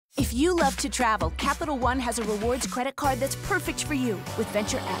If you love to travel, Capital One has a rewards credit card that's perfect for you. With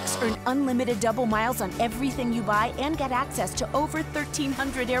Venture X, earn unlimited double miles on everything you buy and get access to over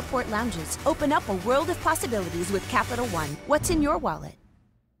 1,300 airport lounges. Open up a world of possibilities with Capital One. What's in your wallet?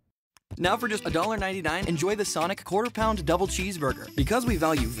 Now for just $1.99, enjoy the Sonic quarter-pound double cheeseburger. Because we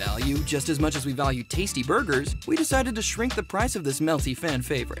value value just as much as we value tasty burgers, we decided to shrink the price of this melty fan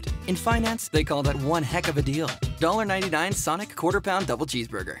favorite. In finance, they call that one heck of a deal. $1.99 Sonic quarter-pound double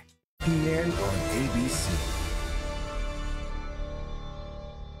cheeseburger. Here on ABC.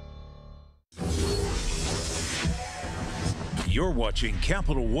 You're watching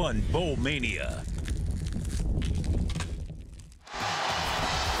Capital One Bowl Mania.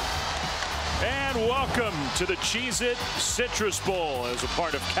 And welcome to the Cheez-It Citrus Bowl as a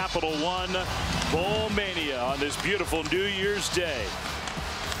part of Capital One Bowl Mania on this beautiful New Year's Day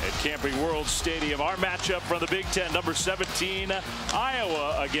at Camping World Stadium. Our matchup from the Big Ten, number 17,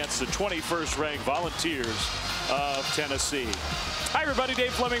 Iowa against the 21st ranked Volunteers of Tennessee. Hi, everybody.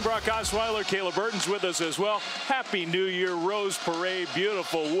 Dave Fleming, Brock Osweiler, Caleb Burton's with us as well. Happy New Year, Rose Parade,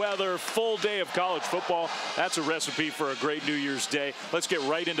 beautiful weather, full day of college football. That's a recipe for a great New Year's Day. Let's get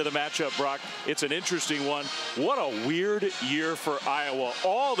right into the matchup, Brock. It's an interesting one. What a weird year for Iowa.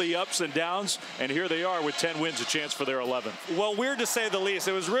 All the ups and downs, and here they are with 10 wins, a chance for their 11th. Well, weird to say the least.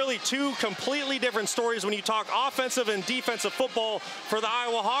 It was really two completely different stories when you talk offensive and defensive football for the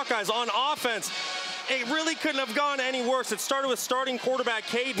Iowa Hawkeyes. On offense, it really couldn't have gone any worse. It started with starting quarterback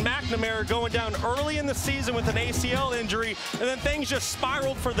Cade McNamara going down early in the season with an ACL injury, and then things just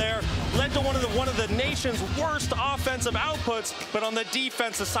spiraled for there, led to one of the nation's worst offensive outputs. But on the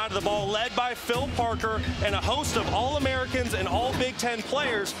defensive side of the ball, led by Phil Parker and a host of All-Americans and all Big Ten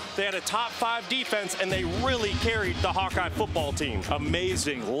players, they had a top 5 defense, and they really carried the Hawkeye football team.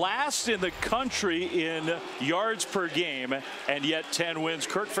 Amazing. Last in the country in yards per game, and yet 10 wins.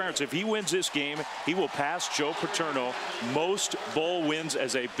 Kirk Ferentz, if he wins this game, he will pass Joe Paterno most bowl wins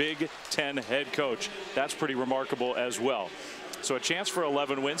as a Big Ten head coach. That's pretty remarkable as well. So a chance for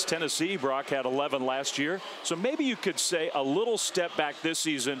 11 wins. Tennessee, Brock, had 11 last year. So maybe you could say a little step back this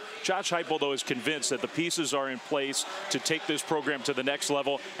season. Josh Heupel, though, is convinced that the pieces are in place to take this program to the next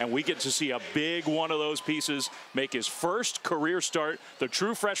level, and we get to see a big one of those pieces make his first career start, the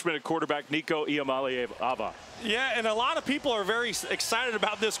true freshman at quarterback, Nico Iamaleava. Yeah, and a lot of people are very excited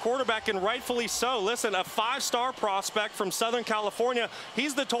about this quarterback, and rightfully so. Listen, a 5-star prospect from Southern California,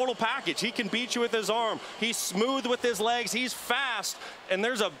 he's the total package. He can beat you with his arm. He's smooth with his legs. He's fast, and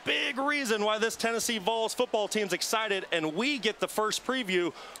there's a big reason why this Tennessee Vols football team's excited, and we get the first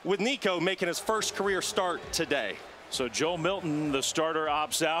preview with Nico making his first career start today. So Joe Milton, the starter,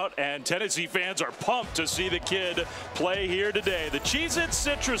 opts out, and Tennessee fans are pumped to see the kid play here today. The Cheez-It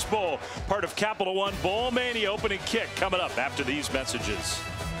Citrus Bowl, part of Capital One Bowl Mania. Opening kick coming up after these messages.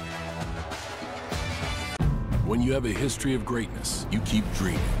 When you have a history of greatness, you keep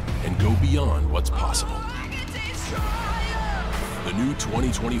dreaming and go beyond what's possible. The new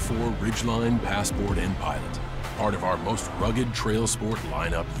 2024 Ridgeline, Passport, and Pilot, part of our most rugged trail sport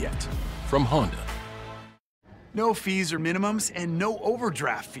lineup yet. From Honda. No fees or minimums and no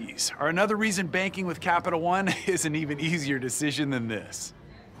overdraft fees are another reason banking with Capital One is an even easier decision than this.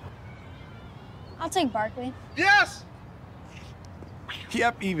 I'll take Barkley. Yes!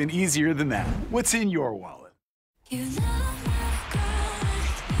 Yep, even easier than that. What's in your wallet?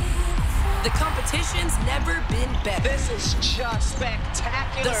 The competition's never been better. This is just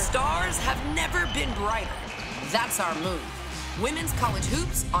spectacular. The stars have never been brighter. That's our move. Women's college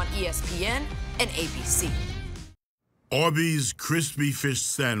hoops on ESPN and ABC. Arby's crispy fish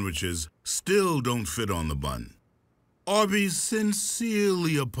sandwiches still don't fit on the bun. Arby's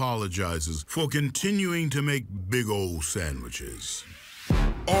sincerely apologizes for continuing to make big old sandwiches.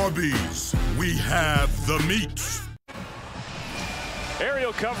 Arby's, we have the meat.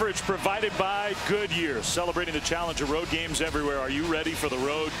 Aerial coverage provided by Goodyear, celebrating the challenge of road games everywhere. Are you ready for the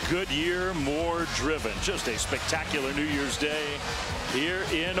road? Goodyear, more driven. Just a spectacular New Year's Day here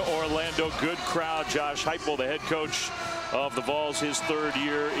in Orlando. Good crowd. Josh Heupel, the head coach of the Vols, his 3rd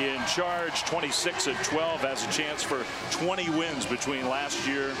year in charge. 26-12, has a chance for 20 wins between last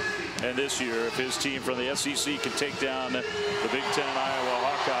year and this year if his team from the SEC can take down the Big Ten Iowa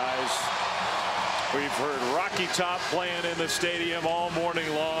Hawkeyes. We've heard Rocky Top playing in the stadium all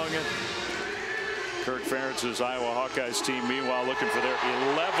morning long. Kirk Ferentz's Iowa Hawkeyes team, meanwhile, looking for their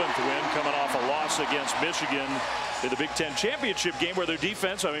 11th win, coming off a loss against Michigan in the Big Ten championship game, where their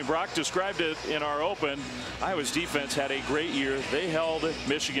defense, I mean, Brock described it in our open. Iowa's defense had a great year. They held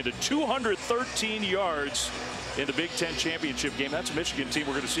Michigan to 213 yards in the Big Ten championship game. That's a Michigan team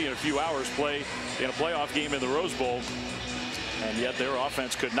we're going to see in a few hours play in a playoff game in the Rose Bowl. and yet their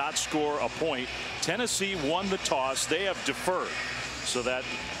offense could not score a point. Tennessee won the toss. They have deferred. So that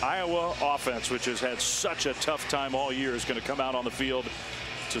Iowa offense, which has had such a tough time all year, is going to come out on the field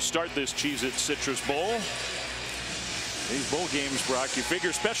to start this Cheez-It Citrus Bowl. These bowl games, Brock, you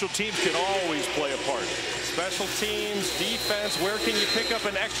figure special teams can always play a part. Special teams, defense, where can you pick up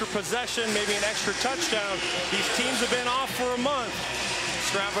an extra possession, maybe an extra touchdown? These teams have been off for a month.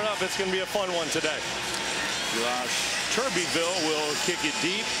 Strap it up. It's going to be a fun one today. Josh Turbeville will kick it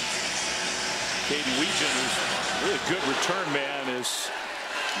deep. Caden Weegan, who's a really good return man, is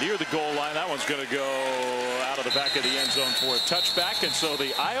near the goal line. That one's going to go out of the back of the end zone for a touchback. And so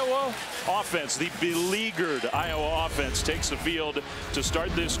the Iowa offense, the beleaguered Iowa offense, takes the field to start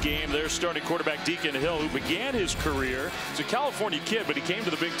this game. Their starting quarterback, Deacon Hill, who began his career as a California kid, but he came to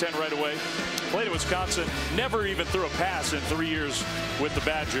the Big Ten right away. Played at Wisconsin, never even threw a pass in 3 years with the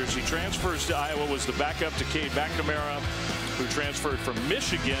Badgers. He transfers to Iowa, was the backup to Cade McNamara, who transferred from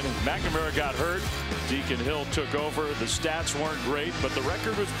Michigan. McNamara got hurt. Deacon Hill took over. The stats weren't great, but the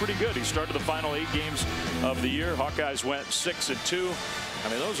record was pretty good. He started the final 8 games of the year. Hawkeyes went 6-2. I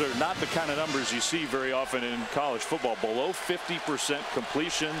mean, those are not the kind of numbers you see very often in college football. Below 50%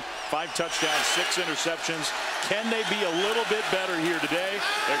 completion, 5 touchdowns, 6 interceptions. Can they be a little bit better here today?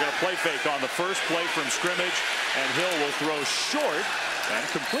 They're going to play fake on the first play from scrimmage, and Hill will throw short and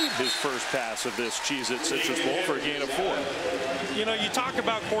complete his first pass of this Cheez-It Citrus Bowl for a gain of 4. You know, you talk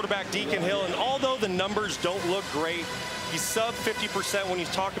about quarterback Deacon Hill, and although the numbers don't look great, he's sub 50% when you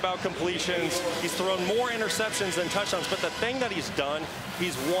talk about completions. He's thrown more interceptions than touchdowns, but the thing that he's done,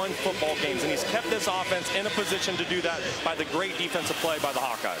 he's won football games, and he's kept this offense in a position to do that by the great defensive play by the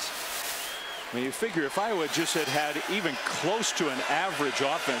Hawkeyes. I mean, you figure if Iowa just had even close to an average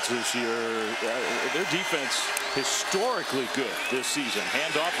offense this year, their defense historically good this season.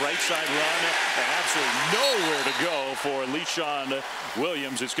 Handoff, right side run, and absolutely nowhere to go for LeShawn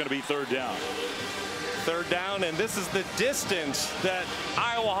Williams. It's going to be 3rd down. 3rd down, and this is the distance that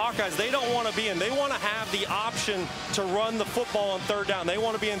Iowa Hawkeyes, they don't want to be in. They want to have the option to run the football on 3rd down. They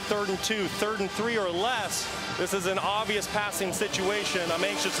want to be in 3rd and 2, 3rd and 3 or less. This is an obvious passing situation. I'm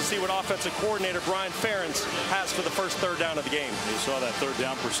anxious to see what offensive coordinator Brian Ferentz has for the first 3rd down of the game. You saw that 3rd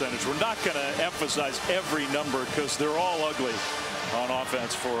down percentage. We're not going to emphasize every number because they're all ugly on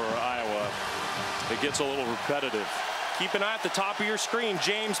offense for Iowa. It gets a little repetitive. Keep an eye at the top of your screen.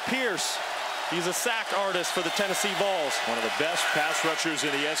 James Pierce. He's a sack artist for the Tennessee Vols. One of the best pass rushers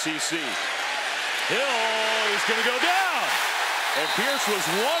in the SEC. Hill is going to go down. And Pierce was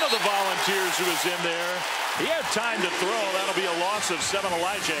one of the volunteers who was in there. He had time to throw. That'll be a loss of 7.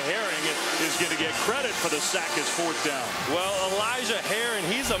 Elijah Herring is going to get credit for the sack as 4th down. Well, Elijah Herring,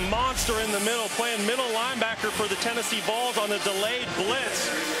 he's a monster in the middle, playing middle linebacker for the Tennessee Vols on the delayed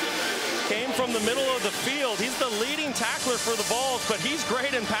blitz. Came from the middle of the field. He's the leading tackler for the Vols, but he's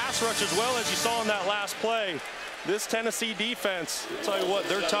great in pass rush as well, as you saw in that last play. This Tennessee defense, I'll tell you what,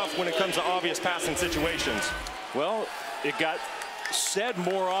 they're tough when it comes to obvious passing situations. Well, it got said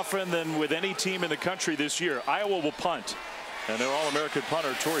more often than with any team in the country this year. Iowa will punt. And their All-American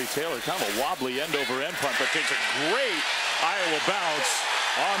punter, Tory Taylor, kind of a wobbly end-over-end punt, but takes a great Iowa bounce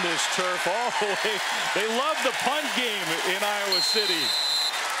on this turf all the way. They love the punt game in Iowa City.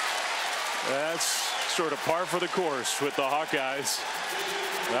 That's sort of par for the course with the Hawkeyes.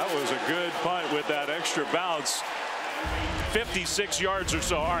 That was a good punt with that extra bounce. 56 yards or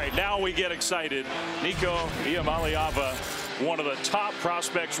so. All right, now we get excited. Nico Iamaleava, one of the top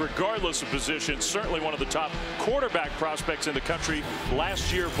prospects regardless of position, certainly one of the top quarterback prospects in the country.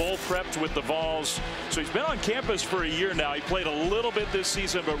 Last year bowl prepped with the Vols, so he's been on campus for a year now. He played a little bit this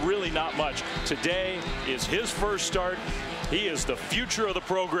season, but really not much. Today is his first start. He is the future of the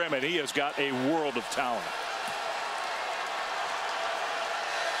program, and he has got a world of talent.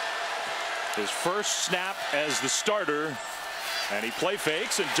 His first snap as the starter, and he play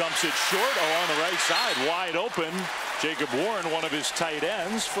fakes and dumps it short. Oh, on the right side, wide open. Jacob Warren, one of his tight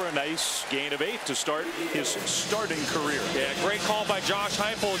ends, for a nice gain of 8 to start his starting career. Yeah, great call by Josh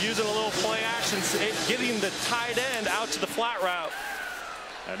Heupel, using a little play action, getting the tight end out to the flat route.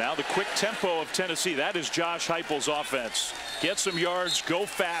 And now the quick tempo of Tennessee. That is Josh Heupel's offense. Get some yards, go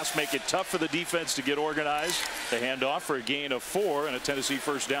fast, make it tough for the defense to get organized. The handoff for a gain of 4 and a Tennessee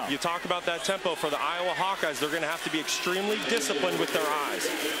first down. You talk about that tempo for the Iowa Hawkeyes. They're going to have to be extremely disciplined with their eyes.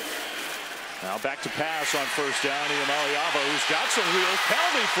 Now back to pass on first down. Iamaleava, who's got some wheels.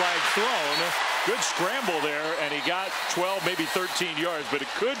 Penalty flag thrown. Good scramble there, and he got 12, maybe 13 yards, but it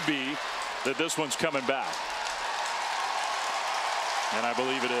could be that this one's coming back. And I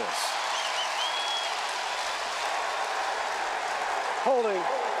believe it is. Holding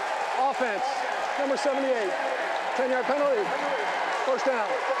offense, number 78, 10-yard penalty, first down.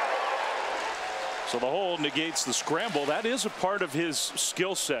 So the hold negates the scramble. That is a part of his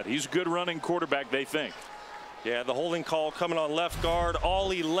skill set. He's a good running quarterback, they think. Yeah, the holding call coming on left guard,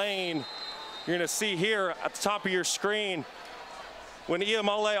 Ollie Lane. You're going to see here at the top of your screen when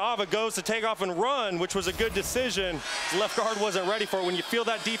Iamale Ava goes to take off and run, which was a good decision. The left guard wasn't ready for it. When you feel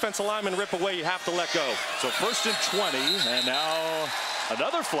that defensive lineman rip away, you have to let go. So 1st and 20, and now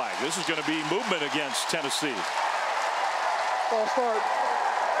another flag. This is going to be movement against Tennessee. Ball start,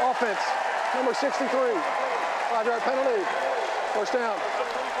 offense, number 63, 5-yard penalty, first down.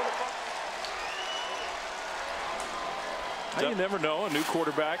 You never know, a new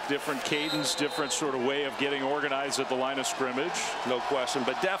quarterback, different cadence, different sort of way of getting organized at the line of scrimmage. No question,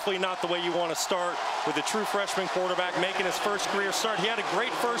 but definitely not the way you want to start with a true freshman quarterback making his first career start. He had a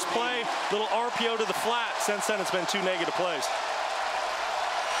great first play, little RPO to the flat. Since then, it's been 2 negative plays.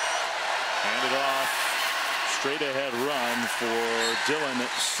 Handed off. Straight ahead run for Dylan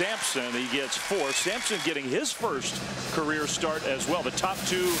Sampson. He gets 4. Sampson getting his first career start as well. The top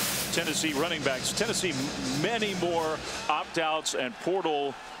 2 Tennessee running backs. Tennessee many more opt-outs and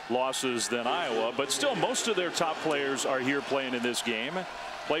portal losses than Iowa, but still most of their top players are here playing in this game.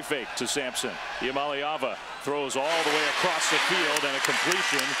 Play fake to Sampson. Iamale Ava throws all the way across the field and a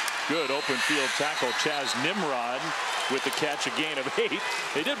completion. Good open field tackle. Chaz Nimrod with the catch, a gain of 8.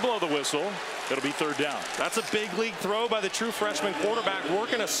 They did blow the whistle. It'll be 3rd down. That's a big league throw by the true freshman quarterback,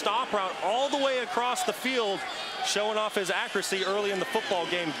 working a stop route all the way across the field, showing off his accuracy early in the football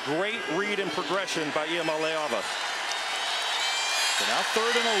game. Great read and progression by Iamale Ava. So now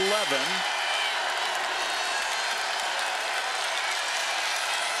 3rd and 11.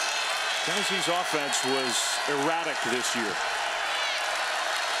 Tennessee's offense was erratic this year.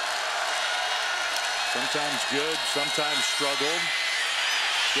 Sometimes good, sometimes struggled.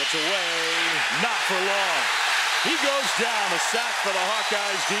 Gets away, not for long. He goes down, a sack for the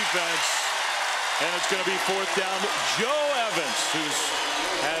Hawkeyes defense. And it's going to be 4th down. Joe Evans, who's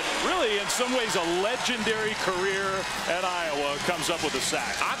had really in some ways a legendary career at Iowa, comes up with a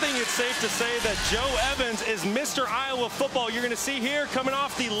sack. I think it's safe to say that Joe Evans is Mr. Iowa football. You're going to see here coming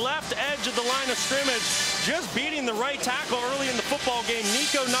off the left edge of the line of scrimmage, just beating the right tackle early in the football game.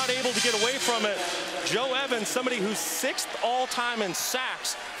 Nico not able to get away from it. Joe Evans, somebody who's 6th all-time in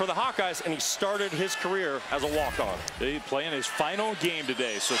sacks for the Hawkeyes, and he started his career as a walk-on. They play in his final game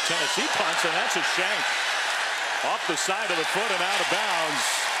today, so Tennessee punts, and that's a shank. Off the side of the foot and out of bounds.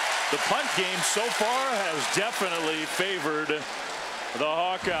 The punt game so far has definitely favored the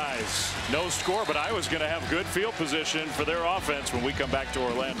Hawkeyes. No score, but Iowa's going to have good field position for their offense when we come back to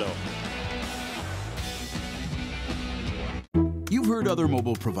Orlando. You've heard other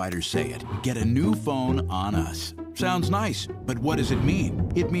mobile providers say it. Get a new phone on us. Sounds nice, but what does it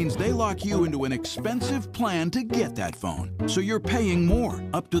mean? It means they lock you into an expensive plan to get that phone. So you're paying more,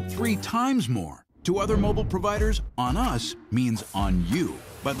 up to 3 times more. To other mobile providers, on us means on you.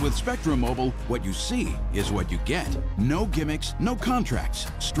 But with Spectrum Mobile, what you see is what you get. No gimmicks, no contracts,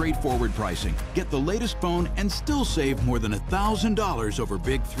 straightforward pricing. Get the latest phone and still save more than $1,000 over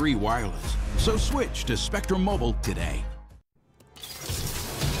Big 3 wireless. So switch to Spectrum Mobile today.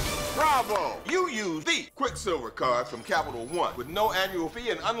 Bravo! You use the Quicksilver card from Capital One with no annual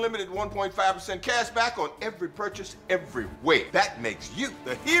fee and unlimited 1.5% cash back on every purchase every way. That makes you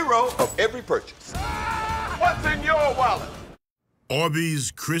the hero of every purchase. What's in your wallet?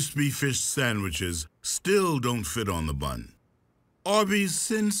 Arby's crispy fish sandwiches still don't fit on the bun. Arby's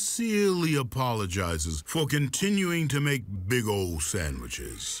sincerely apologizes for continuing to make big old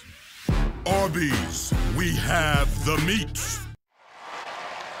sandwiches. Arby's, we have the meat.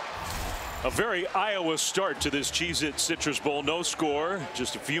 A very Iowa start to this Cheez-It Citrus Bowl. No score,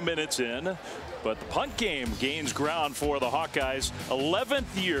 just a few minutes in. But the punt game gains ground for the Hawkeyes.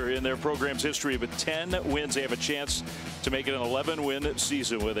 11th year in their program's history, but 10 wins. They have a chance to make it an 11-win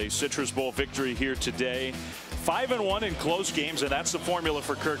season with a Citrus Bowl victory here today. 5-1 in close games, and that's the formula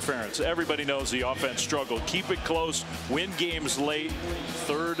for Kirk Ferentz. Everybody knows the offense struggled. Keep it close, win games late.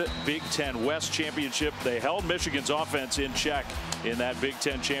 3rd Big Ten West championship. They held Michigan's offense in check in that Big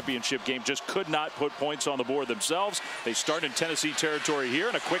Ten championship game. Just could not put points on the board themselves. They start in Tennessee territory here,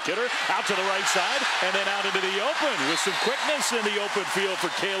 and a quick hitter out to the right side, and then out into the open with some quickness in the open field for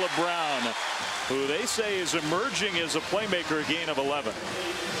Caleb Brown, who they say is emerging as a playmaker, a gain of 11.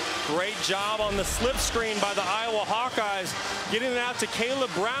 Great job on the slip screen by the Iowa Hawkeyes, getting it out to Caleb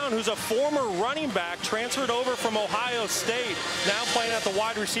Brown, who's a former running back, transferred over from Ohio State, now playing at the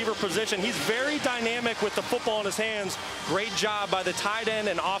wide receiver position. He's very dynamic with the football in his hands. Great job by the tight end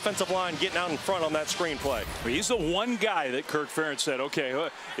and offensive line getting out in front on that screen play. He's the one guy that Kirk Ferentz said, okay,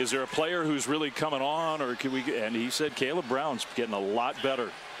 is there a player who's really coming on, or can we? And he said Caleb Brown's getting a lot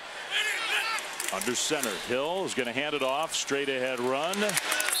better. Under center, Hill is going to hand it off, straight ahead run,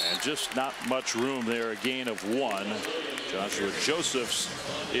 and just not much room there. A gain of 1. Joshua Josephs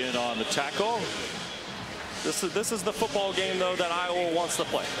in on the tackle. This is the football game, though, that Iowa wants to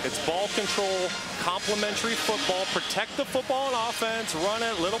play. It's ball control, complementary football, protect the football on offense, run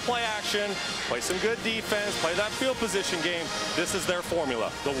it, little play action, play some good defense, play that field position game. This is their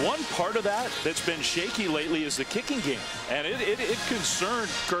formula. The one part of that that's been shaky lately is the kicking game. And it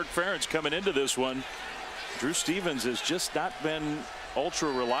concerned Kirk Ferentz coming into this one. Drew Stevens has just not been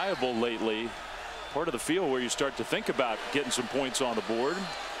ultra reliable lately. Part of the field where you start to think about getting some points on the board.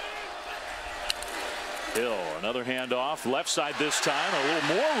 Hill, another handoff, left side this time, a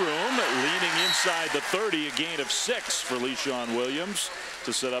little more room, leaning inside the 30, a gain of 6 for LeSean Williams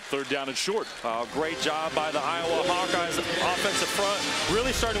to set up 3rd down and short. Great job by the Iowa Hawkeyes offensive front,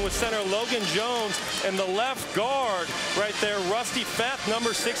 really starting with center Logan Jones and the left guard right there, Rusty Feth,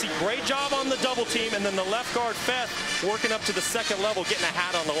 number 60. Great job on the double team, and then the left guard Feth working up to the 2nd level, getting a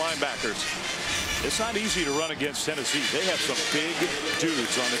hat on the linebackers. It's not easy to run against Tennessee. They have some big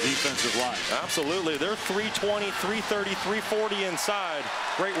dudes on the defensive line. Absolutely. They're 320, 330, 340 inside.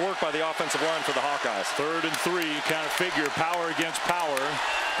 Great work by the offensive line for the Hawkeyes. 3rd and 3, kind of figure power against power.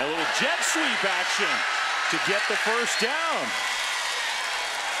 A little jet sweep action to get the 1st down.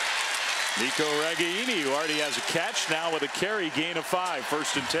 Nico Ragaini, who already has a catch, now with a carry, gain of 5,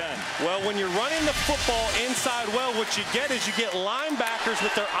 1st and 10. Well, when you're running the football inside well, what you get is you get linebackers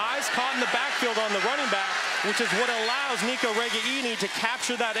with their eyes caught in the backfield on the running back, which is what allows Nico Ragaini to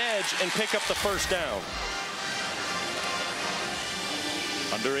capture that edge and pick up the 1st down.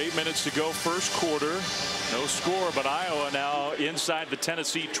 Under 8 minutes to go, 1st quarter. No score, but Iowa now inside the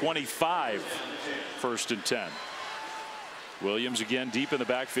Tennessee 25, 1st and 10. Williams again deep in the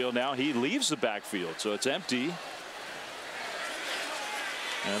backfield now. He leaves the backfield, so it's empty.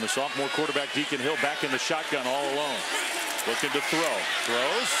 And the sophomore quarterback Deacon Hill back in the shotgun all alone. Looking to throw.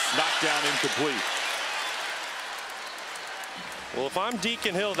 Throws. Knocked down incomplete. Well, if I'm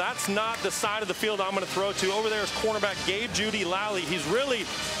Deacon Hill, that's not the side of the field I'm going to throw to. Over there is cornerback Gabe Judy Lally. He's really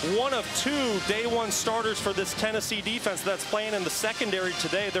one of 2 day 1 starters for this Tennessee defense that's playing in the secondary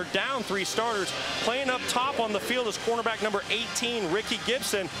today. They're down 3 starters. Playing up top on the field is cornerback number 18, Ricky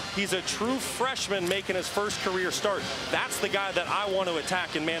Gibson. He's a true freshman making his 1st career start. That's the guy that I want to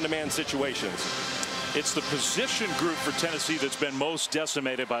attack in man-to-man situations. It's the position group for Tennessee that's been most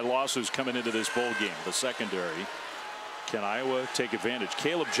decimated by losses coming into this bowl game, the secondary. Can Iowa take advantage?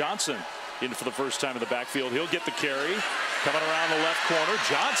 Caleb Johnson in for the 1st time in the backfield. He'll get the carry. Coming around the left corner.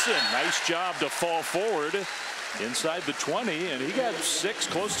 Johnson, nice job to fall forward inside the 20, and he got 6,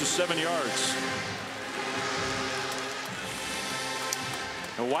 close to 7 yards.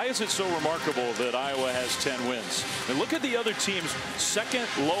 And why is it so remarkable that Iowa has 10 wins? And look at the other teams' 2nd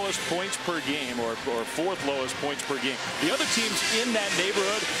lowest points per game, or 4th lowest points per game. The other teams in that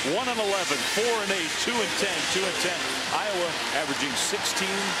neighborhood, 1 and 11, 4 and 8, 2 and 10, 2 and 10. Iowa averaging 16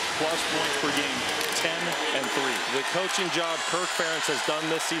 plus points per game, 10 and 3. The coaching job Kirk Ferentz has done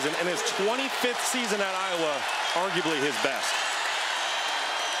this season, in his 25th season at Iowa, arguably his best.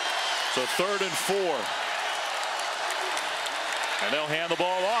 So 3rd and 4. And they'll hand the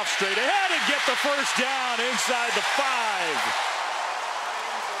ball off straight ahead and get the 1st down inside the 5.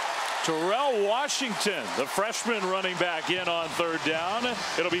 Terrell Washington, the freshman running back, in on 3rd down.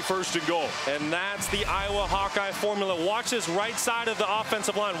 It'll be 1st and goal. And that's the Iowa Hawkeye formula. Watch this right side of the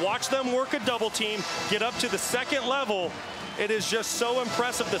offensive line. Watch them work a double team, get up to the 2nd level. It is just so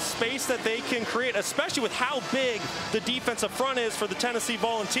impressive, the space that they can create, especially with how big the defensive front is for the Tennessee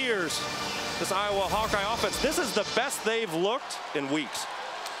Volunteers. This Iowa Hawkeye offense, this is the best they've looked in weeks.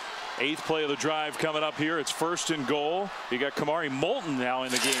 8th play of the drive coming up here. It's 1st and goal. You got Kamari Moulton now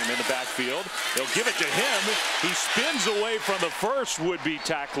in the game in the backfield. They'll give it to him. He spins away from the first would-be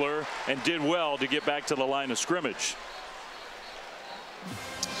tackler and did well to get back to the line of scrimmage.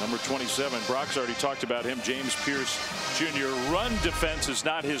 Number 27, Brock's already talked about him, James Pierce Jr. Run defense is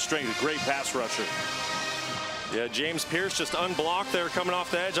not his strength. A great pass rusher. Yeah, James Pierce just unblocked there coming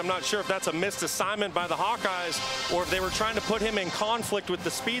off the edge. I'm not sure if that's a missed assignment by the Hawkeyes or if they were trying to put him in conflict with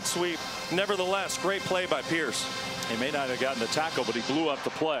the speed sweep. Nevertheless, great play by Pierce. He may not have gotten the tackle, but he blew up the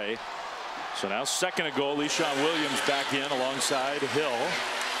play. So now 2nd and goal. LeSean Williams back in alongside Hill.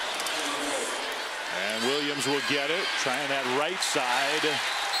 And Williams will get it, trying that right side.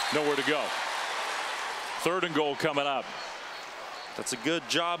 Nowhere to go. 3rd and goal coming up. That's a good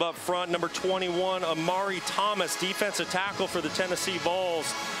job up front. Number 21, Amari Thomas, defensive tackle for the Tennessee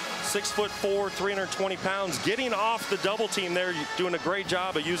Vols. 6'4", 320 pounds, getting off the double team there, doing a great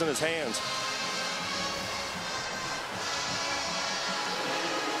job of using his hands.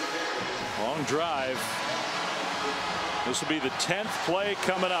 Long drive. This will be the 10th play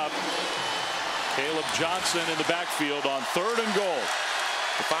coming up. Caleb Johnson in the backfield on 3rd and goal.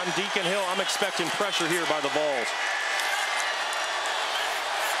 If I'm Deacon Hill, I'm expecting pressure here by the Vols.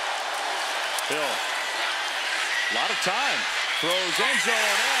 Hill, a lot of time, throws end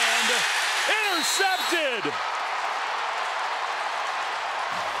zone and intercepted.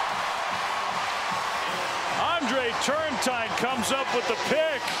 Andre Turntine comes up with the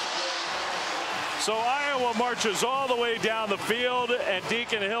pick. So Iowa marches all the way down the field, and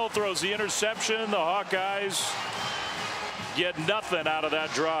Deacon Hill throws the interception. The Hawkeyes get nothing out of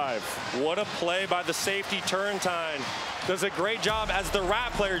that drive. What a play by the safety Turntine. Does a great job as the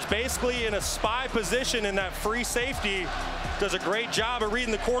Rat players, basically in a spy position in that free safety. Does a great job of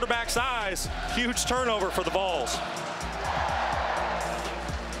reading the quarterback's eyes. Huge turnover for the Vols.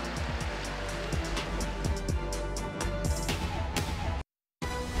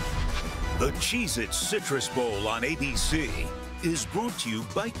 The Cheez-It Citrus Bowl on ABC is brought to you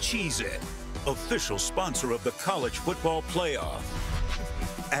by Cheez-It, official sponsor of the College Football Playoff.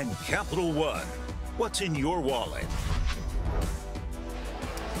 And Capital One, what's in your wallet?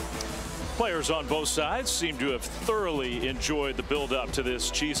 Players on both sides seem to have thoroughly enjoyed the build-up to this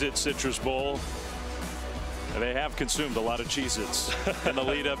Cheez-It Citrus Bowl. They have consumed a lot of Cheez-Its in the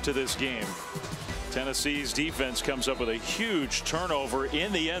lead up to this game. Tennessee's defense comes up with a huge turnover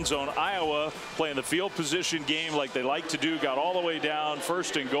in the end zone. Iowa playing the field position game like they like to do, got all the way down,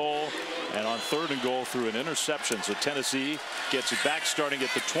 1st and goal, and on 3rd and goal through an interception. So Tennessee gets it back starting at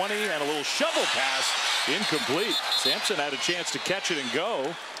the 20, and a little shovel pass incomplete. Sampson had a chance to catch it and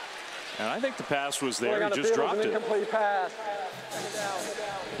go, and I think the pass was there. He just dropped it. Incomplete pass.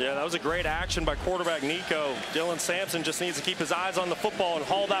 Yeah, that was a great action by quarterback Nico. Dylan Sampson just needs to keep his eyes on the football and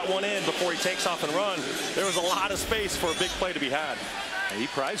haul that one in before he takes off and run. There was a lot of space for a big play to be had. And he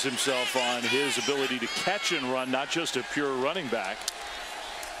prides himself on his ability to catch and run, not just a pure running back.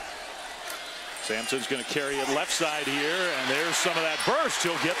 Sampson's going to carry it left side here, and there's some of that burst.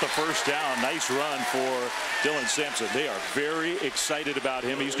 He'll get the 1st down. Nice run for Dylan Sampson. They are very excited about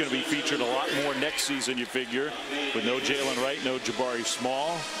him. He's going to be featured a lot more next season, you figure, with no Jalen Wright, no Jabari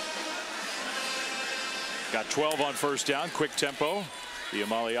Small. Got 12 on 1st down, quick tempo.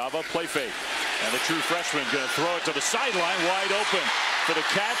 Iamaleava, play fake. And the true freshman going to throw it to the sideline, wide open for the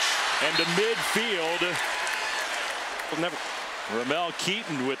catch and to midfield. Ramel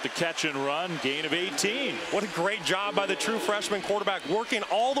Keaton with the catch and run, gain of 18. What a great job by the true freshman quarterback, working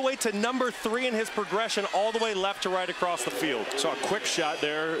all the way to number 3 in his progression, all the way left to right across the field. Saw a quick shot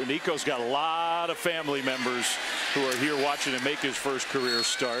there. Nico's got a lot of family members who are here watching him make his first career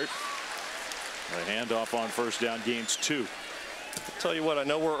start. A handoff on 1st down, gains 2. I'll tell you what, I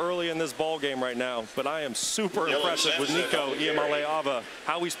know we're early in this ball game right now, but I am super impressive with Nico Iamaleava.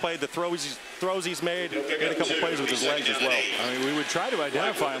 How he's played, the throws he's made a couple plays with his legs as well. I mean, we would try to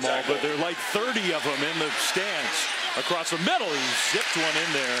identify them all, but there are like 30 of them in the stands. Across the middle, he zipped one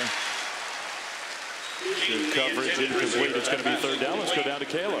in there. Good coverage, incomplete. It's going to be 3rd down. Let's go down to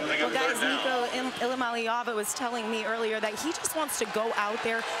Kayla. Well, guys, Nico Iamaleava was telling me earlier that he just wants to go out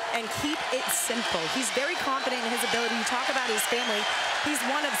there and keep it simple. He's very confident in his ability. You talk about his family. He's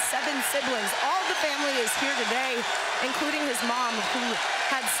one of 7 siblings. All the family is here today, including his mom, who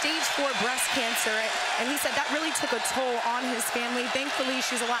had stage 4 breast cancer. And he said that really took a toll on his family. Thankfully,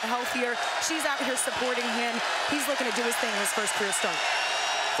 she's a lot healthier. She's out here supporting him. He's looking to do his thing in his first career start.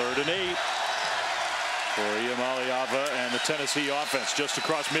 3rd and 8. For Iamaleava and the Tennessee offense just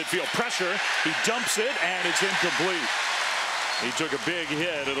across midfield. Pressure. He dumps it, and it's incomplete. He took a big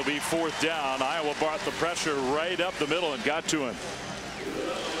hit. It'll be 4th down. Iowa brought the pressure right up the middle and got to him.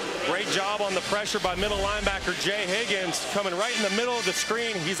 Great job on the pressure by middle linebacker Jay Higgins, coming right in the middle of the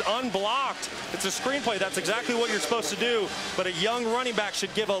screen. He's unblocked. It's a screenplay. That's exactly what you're supposed to do. But a young running back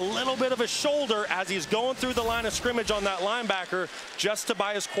should give a little bit of a shoulder as he's going through the line of scrimmage on that linebacker, just to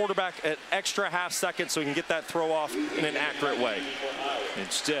buy his quarterback an extra half second so he can get that throw off in an accurate way.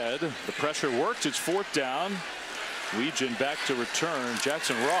 Instead, the pressure worked. It's 4th down. Legion back to return.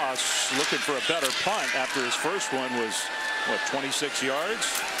 Jackson Ross looking for a better punt after his first one was, what, 26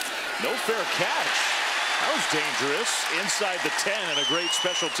 yards? No fair catch. That was dangerous. Inside the 10, and a great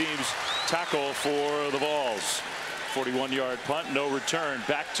special teams tackle for the Vols. 41-yard punt, no return.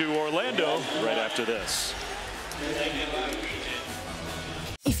 Back to Orlando right after this.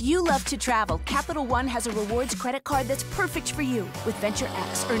 If you love to travel, Capital One has a rewards credit card that's perfect for you. With Venture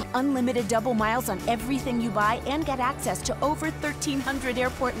X, earn unlimited double miles on everything you buy and get access to over 1,300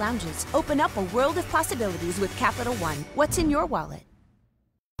 airport lounges. Open up a world of possibilities with Capital One. What's in your wallet?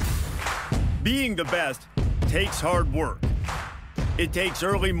 Being the best takes hard work. It takes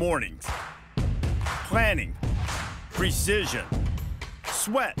early mornings, planning, precision,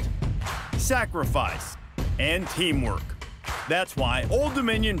 sweat, sacrifice, and teamwork. That's why Old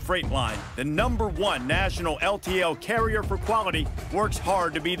Dominion Freight Line, the #1 national LTL carrier for quality, works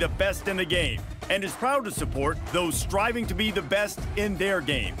hard to be the best in the game and is proud to support those striving to be the best in their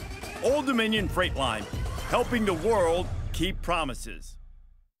game. Old Dominion Freight Line, helping the world keep promises.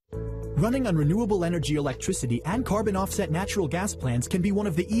 Running on renewable energy electricity and carbon offset natural gas plants can be one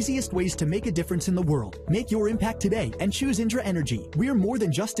of the easiest ways to make a difference in the world. Make your impact today and choose Indra Energy. We're more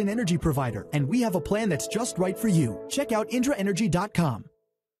than just an energy provider, and we have a plan that's just right for you. Check out indraenergy.com.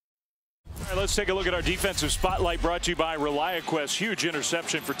 All right, let's take a look at our defensive spotlight, brought to you by ReliaQuest. Huge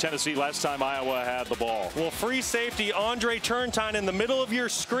interception for Tennessee last time Iowa had the ball. Well, free safety Andre Turntine in the middle of your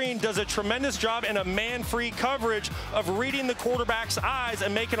screen does a tremendous job in a man-free coverage of reading the quarterback's eyes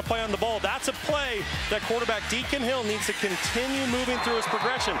and making a play on the ball. That's a play that quarterback Deacon Hill needs to continue moving through his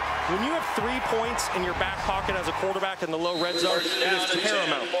progression. When you have 3 points in your back pocket as a quarterback in the low red zone, it is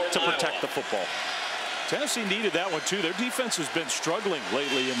paramount to protect the football. Tennessee needed that one, too. Their defense has been struggling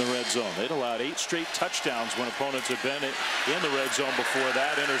lately in the red zone. They'd allowed 8 straight touchdowns when opponents had been in the red zone before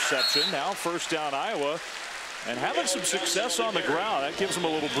that interception. Now first down Iowa, and having some success on the ground. That gives them a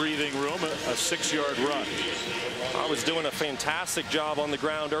little breathing room, a 6-yard run. I was doing a fantastic job on the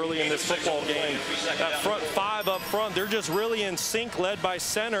ground early in this football game. That front 5 up front, they're just really in sync, led by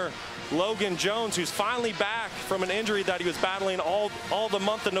center Logan Jones, who's finally back from an injury that he was battling all the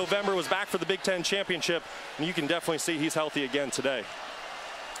month of November, was back for the Big Ten championship, and you can definitely see he's healthy again today.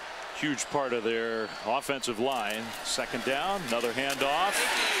 Huge part of their offensive line. Second down, another handoff,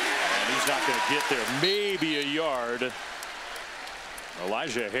 and he's not going to get there. Maybe a yard.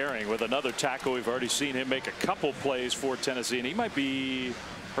 Elijah Herring with another tackle. We've already seen him make a couple plays for Tennessee, and he might be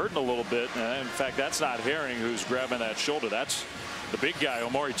hurting a little bit. In fact, that's not Herring who's grabbing that shoulder. That's the big guy,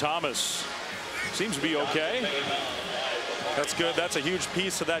 Omari Thomas. Seems to be okay. That's good. That's a huge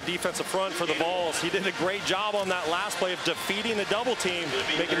piece of that defensive front for the Vols. He did a great job on that last play of defeating a double team,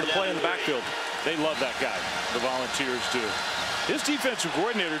 making the play in the backfield. They love that guy. The Volunteers do. His defensive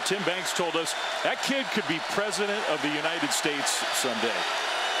coordinator, Tim Banks, told us that kid could be president of the United States someday.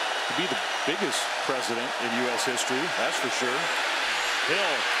 Could be the biggest president in U.S. history, that's for sure.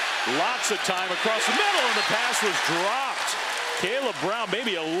 Hill, lots of time across the middle, and the pass was dropped. Caleb Brown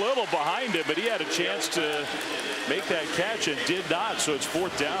maybe a little behind him, but he had a chance to make that catch and did not, so it's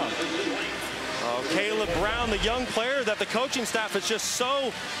 4th down. Caleb Brown, the young player that the coaching staff is just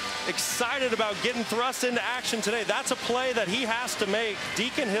so excited about getting thrust into action today. That's a play that he has to make.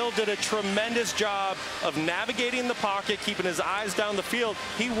 Deacon Hill did a tremendous job of navigating the pocket, keeping his eyes down the field.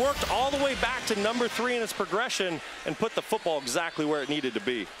 He worked all the way back to number 3 in his progression and put the football exactly where it needed to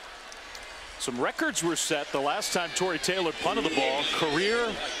be. Some records were set the last time Tory Taylor punted the ball. Career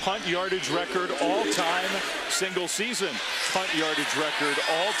punt yardage record all-time, single season punt yardage record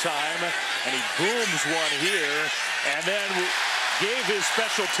all-time. And he booms one here and then gave his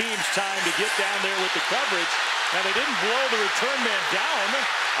special teams time to get down there with the coverage. Now, they didn't blow the return man down.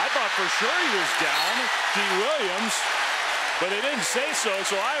 I thought for sure he was down, D. Williams, but they didn't say so,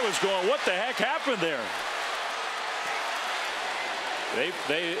 so I was going, what the heck happened there?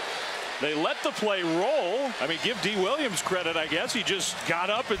 They let the play roll. I mean, give D. Williams credit, I guess. He just got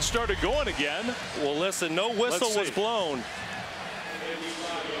up and started going again. Well, listen, no whistle was blown.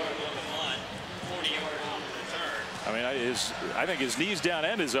 I mean, I think his knees down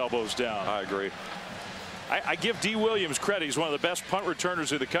and his elbows down. I agree. I give D. Williams credit. He's one of the best punt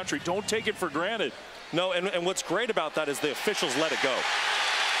returners in the country. Don't take it for granted. No, and what's great about that is the officials let it go,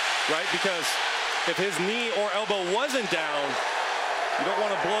 right? Because if his knee or elbow wasn't down, you don't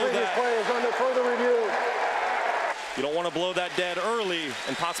want to blow that. Play is under further review. You don't want to blow that dead early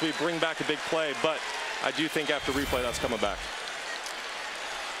and possibly bring back a big play, but I do think after replay that's coming back.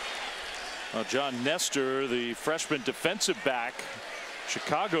 Well, John Nestor, the freshman defensive back,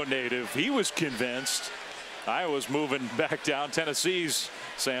 Chicago native, he was convinced Iowa's moving back down. Tennessee's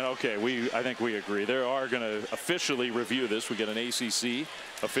saying, okay, I think we agree. They are going to officially review this. We get an ACC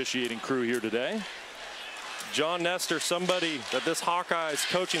officiating crew here today. John Nestor, somebody that this Hawkeyes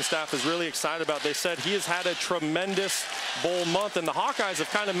coaching staff is really excited about. They said he has had a tremendous bowl month, and the Hawkeyes have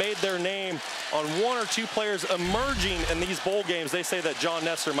kind of made their name on one or two players emerging in these bowl games. They say that John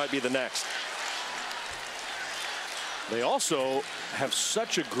Nestor might be the next. They also have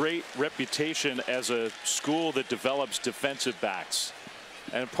such a great reputation as a school that develops defensive backs.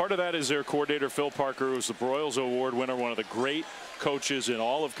 And part of that is their coordinator, Phil Parker, who was the Broyles Award winner, one of the great coaches in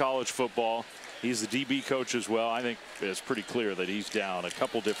all of college football. He's the DB coach as well. I think it's pretty clear that he's down a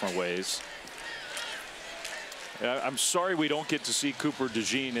couple different ways. I'm sorry we don't get to see Cooper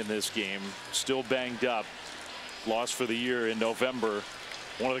DeJean in this game. Still banged up. Lost for the year in November.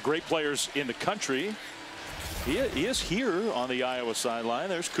 One of the great players in the country. He is here on the Iowa sideline.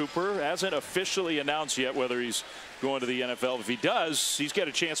 There's Cooper. Hasn't officially announced yet whether he's going to the NFL. If he does, he's got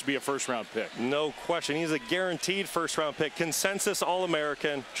a chance to be a first-round pick. No question. He's a guaranteed first-round pick. Consensus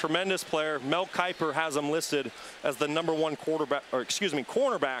All-American. Tremendous player. Mel Kiper has him listed as the #1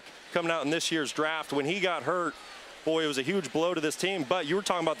 cornerback coming out in this year's draft. When he got hurt, boy, it was a huge blow to this team. But you were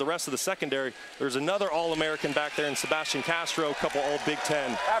talking about the rest of the secondary. There's another All-American back there in Sebastian Castro, a couple All-Big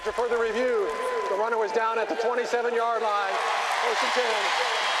Ten. After further review, the runner was down at the 27-yard line. First and 10.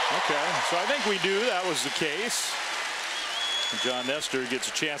 Okay, so I think we knew that was the case. John Nestor gets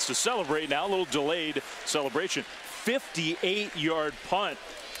a chance to celebrate now. A little delayed celebration. 58-yard punt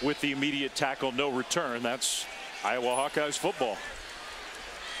with the immediate tackle, no return. That's Iowa Hawkeyes football.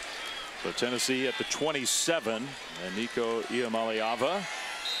 So Tennessee at the 27, and Nico Iamaleava,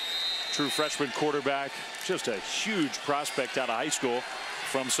 true freshman quarterback, just a huge prospect out of high school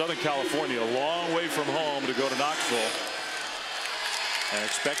from Southern California, a long way from home to go to Knoxville, and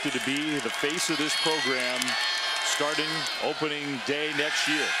expected to be the face of this program starting opening day next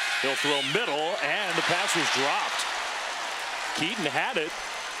year. He'll throw middle, and the pass was dropped. Keaton had it.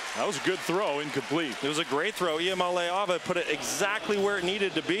 That was a good throw, incomplete. It was a great throw. Iamaleava put it exactly where it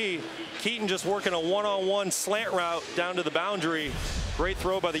needed to be. Keaton just working a one-on-one slant route down to the boundary. Great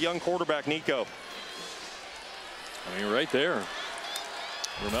throw by the young quarterback, Nico. I mean, right there.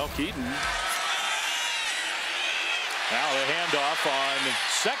 Ramel Keaton. Now the handoff on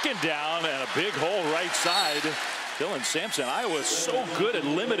second down and a big hole right side. Dylan Sampson. Iowa's so good at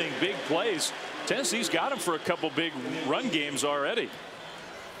limiting big plays. Tennessee's got him for a couple big run games already.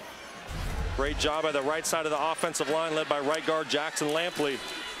 Great job by the right side of the offensive line, led by right guard Jackson Lampley.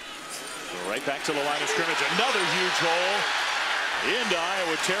 Right back to the line of scrimmage. Another huge hole into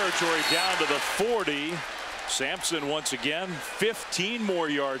Iowa territory, down to the 40. Sampson once again, 15 more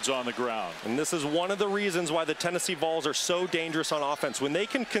yards on the ground. And this is one of the reasons why the Tennessee Vols are so dangerous on offense. When they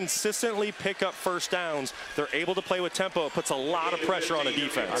can consistently pick up first downs, they're able to play with tempo. It puts a lot of pressure on a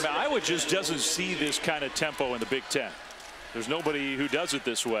defense. I mean, Iowa just doesn't see this kind of tempo in the Big Ten. There's nobody who does it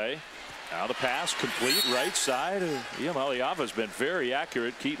this way. Now the pass complete, right side. Iamaleava has been very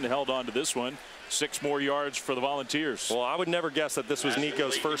accurate. Keaton held on to this one. 6 more yards for the Volunteers. Well, I would never guess that this was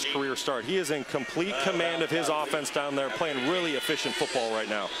Nico's first career start. He is in complete command of his offense down there, playing really efficient football right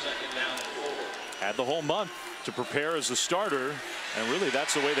now. Had the whole month to prepare as a starter, and really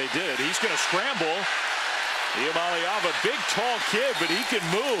that's the way they did it. He's going to scramble. Iamaleava, big tall kid, but he can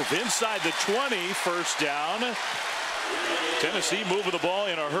move inside the 20. First down. Tennessee moving the ball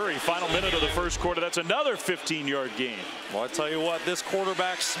in a hurry. Final minute of the first quarter. That's another 15-yard gain. Well, I tell you what, this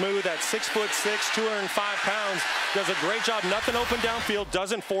quarterback smooth at 6'6", 205 pounds, does a great job. Nothing open downfield,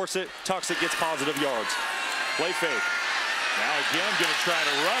 doesn't force it, tucks it, gets positive yards. Play fake. Now again, going to try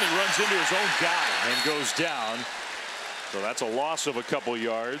to run. He runs into his own guy and goes down. So that's a loss of a couple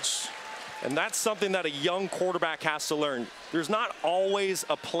yards. And that's something that a young quarterback has to learn. There's not always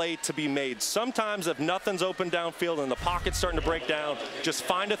a play to be made. Sometimes if nothing's open downfield and the pocket's starting to break down, just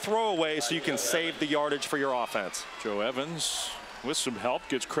find a throwaway so you can save the yardage for your offense. Joe Evans, with some help,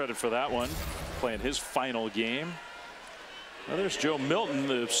 gets credit for that one, playing his final game. Well, there's Joe Milton,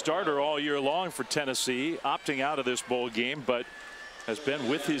 the starter all year long for Tennessee, opting out of this bowl game, but has been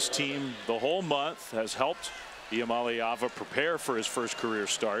with his team the whole month, has helped Iamaleava prepare for his first career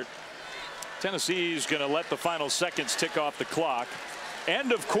start. Tennessee is going to let the final seconds tick off the clock.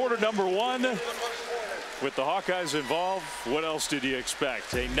 End of quarter number 1. With the Hawkeyes involved, what else did you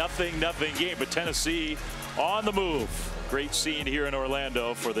expect? A nothing game, but Tennessee on the move. Great scene here in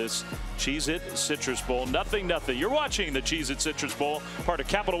Orlando for this Cheez-It Citrus Bowl. Nothing. You're watching the Cheez-It Citrus Bowl, part of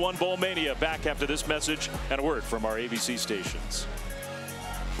Capital One Bowl Mania. Back after this message and a word from our ABC stations.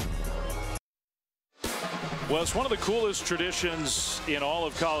 Well, it's one of the coolest traditions in all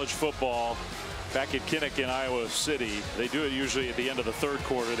of college football back at Kinnick in Iowa City. They do it usually at the end of the third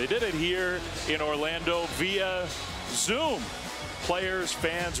quarter. They did it here in Orlando via Zoom. Players,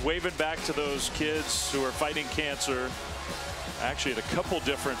 fans waving back to those kids who are fighting cancer. Actually, at a couple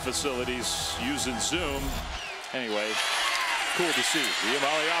different facilities using Zoom. Anyway, cool to see.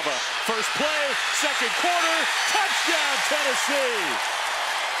 Iamaleava, first play, second quarter, touchdown Tennessee.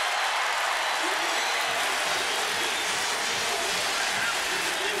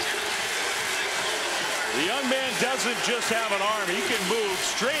 The young man doesn't just have an arm. He can move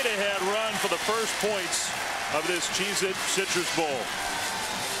straight ahead, run for the first points of this Cheez-It Citrus Bowl.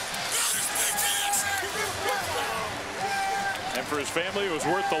 And for his family, it was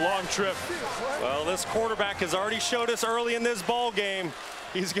worth the long trip. Well, this quarterback has already showed us early in this ball game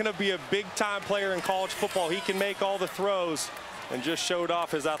he's going to be a big-time player in college football. He can make all the throws, and just showed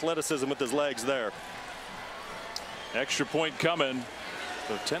off his athleticism with his legs there. Extra point coming.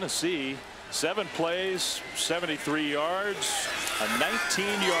 So Tennessee, 7 plays, 73 yards, a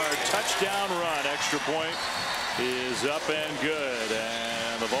 19-yard touchdown run. Extra point is up and good,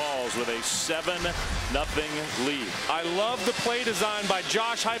 and the Vols with a 7-0 lead. I love the play design by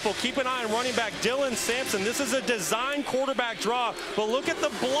Josh Heupel. Keep an eye on running back Dylan Sampson. This is a design quarterback draw, but look at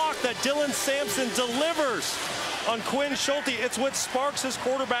the block that Dylan Sampson delivers on Quinn Schulte. It's what sparks his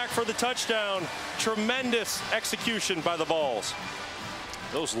quarterback for the touchdown. Tremendous execution by the Vols.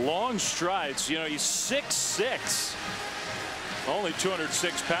 Those long strides, you know, he's 6'6", only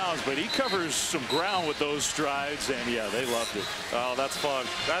 206 pounds, but he covers some ground with those strides, and yeah, they loved it. Oh, that's fun.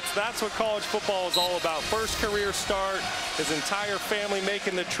 That's what college football is all about. First career start, his entire family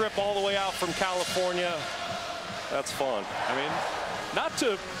making the trip all the way out from California. That's fun. I mean, not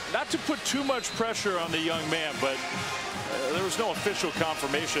to put too much pressure on the young man, but there was no official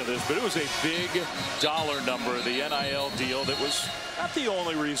confirmation of this, but it was a big dollar number, the NIL deal, that was not the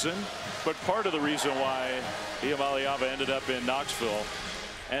only reason, but part of the reason why Iamaleava ended up in Knoxville.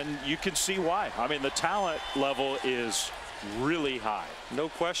 And you can see why. I mean, the talent level is really high. No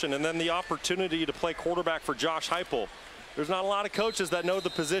question. And then the opportunity to play quarterback for Josh Heupel. There's not a lot of coaches that know the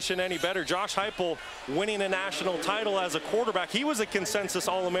position any better. Josh Heupel winning a national title as a quarterback. He was a consensus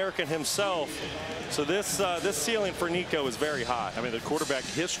All-American himself. So this ceiling for Nico is very high. I mean, the quarterback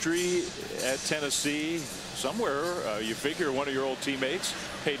history at Tennessee, somewhere you figure one of your old teammates,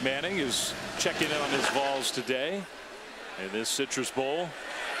 Peyton Manning, is checking in on his Vols today. In this Citrus Bowl,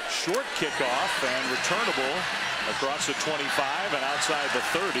 short kickoff and returnable across the 25 and outside the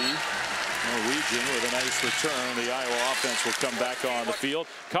 30. Norwegian with a nice return. The Iowa offense will come back on the field.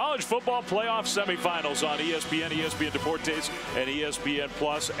 College football playoff semifinals on ESPN, ESPN Deportes, and ESPN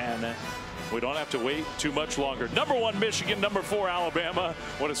Plus, and we don't have to wait too much longer. Number 1 Michigan, number 4 Alabama.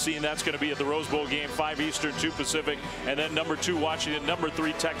 What a scene that's going to be at the Rose Bowl game, 5 Eastern, 2 Pacific, and then number 2 Washington, number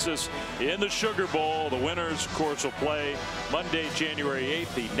 3 Texas in the Sugar Bowl. The winners, of course, will play Monday, January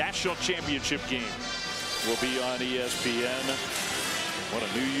 8th. The national championship game will be on ESPN. What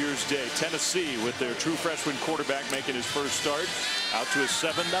a New Year's Day. Tennessee with their true freshman quarterback making his first start. Out to a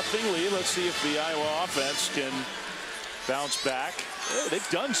 7-0 lead. Let's see if the Iowa offense can bounce back. They've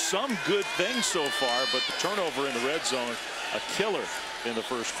done some good things so far, but the turnover in the red zone, a killer in the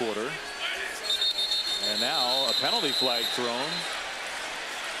first quarter. And now a penalty flag thrown.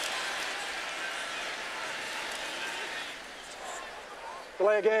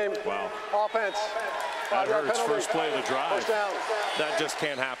 Delay a game. Wow. Offense. That hurts. First play of the drive. That just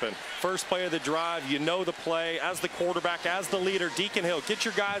can't happen. First play of the drive, you know the play. As the quarterback, as the leader, Deacon Hill, get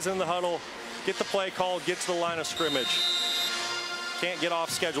your guys in the huddle, get the play called, get to the line of scrimmage. Can't get off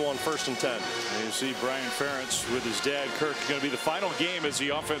schedule on 1st and 10. And you see Brian Ferentz with his dad, Kirk, going to be the final game as the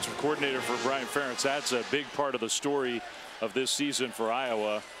offensive coordinator for Brian Ferentz. That's a big part of the story of this season for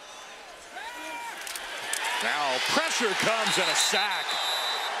Iowa. Now pressure comes and a sack.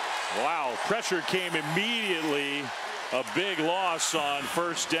 Wow, pressure came immediately. A big loss on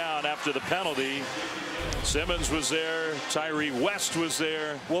first down after the penalty. Simmons was there. Tyree West was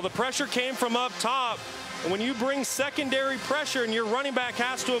there. Well, the pressure came from up top. And when you bring secondary pressure and your running back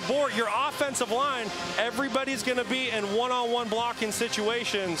has to abort, your offensive line, everybody's going to be in one-on-one blocking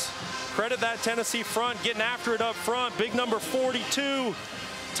situations. Credit that Tennessee front, getting after it up front. Big number 42,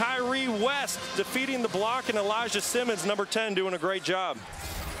 Tyree West, defeating the block, and Elijah Simmons, number 10, doing a great job.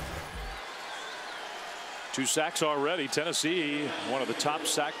 2 sacks already. Tennessee, one of the top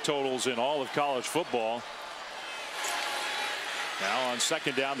sack totals in all of college football. Now on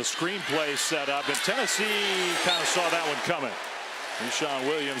second down, the screenplay set up, and Tennessee kind of saw that one coming. Sean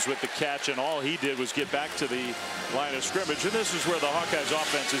Williams with the catch, and all he did was get back to the line of scrimmage. And this is where the Hawkeyes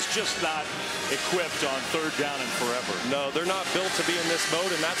offense is just not equipped on 3rd down and forever. No, they're not built to be in this mode,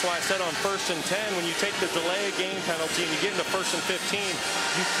 and that's why I said on 1st and 10, when you take the delay of game penalty and you get into 1st and 15,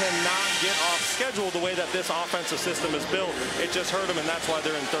 you cannot get off schedule the way that this offensive system is built. It just hurt them, and that's why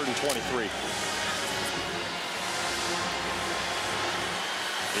they're in 3rd and 23.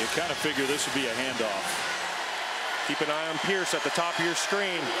 You kind of figure this would be a handoff. Keep an eye on Pierce at the top of your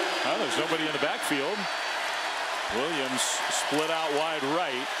screen. Oh, there's nobody in the backfield. Williams split out wide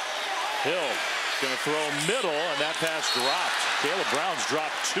right. Hill going to throw middle, and that pass dropped. Caleb Brown's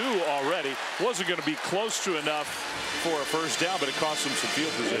dropped 2 already. Wasn't going to be close to enough for a 1st down, but it cost him some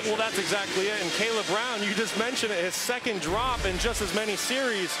field position. Well, that's exactly it. And Caleb Brown, you just mentioned it, his 2nd drop in just as many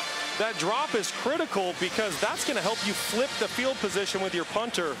series. That drop is critical because that's going to help you flip the field position with your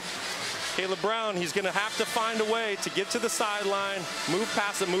punter. Caleb Brown, he's going to have to find a way to get to the sideline, move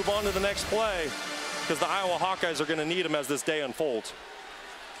past it, move on to the next play, because the Iowa Hawkeyes are going to need him as this day unfolds.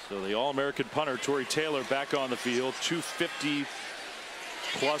 So the All-American punter, Tory Taylor, back on the field.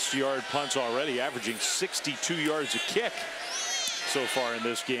 250-plus yard punts already, averaging 62 yards a kick so far in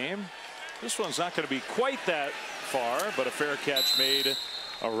this game. This one's not going to be quite that far, but a fair catch made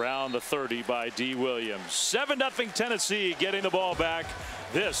around the 30 by D. Williams. 7-0 Tennessee getting the ball back.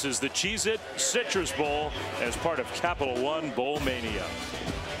 This is the Cheez-It Citrus Bowl as part of Capital One Bowl Mania.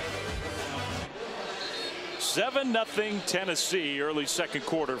 7-0 Tennessee, early 2nd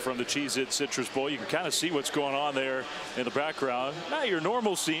quarter from the Cheez-It Citrus Bowl. You can kind of see what's going on there in the background. Not your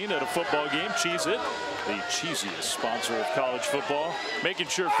normal scene at a football game. Cheez-It, the cheesiest sponsor of college football, making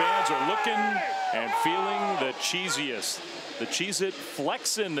sure fans are looking and feeling the cheesiest. The Cheez-It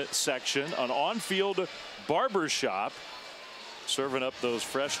Flexin section, an on-field barber shop, serving up those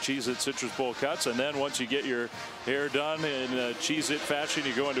fresh Cheez-It Citrus Bowl cuts. And then once you get your hair done in Cheez-It fashion,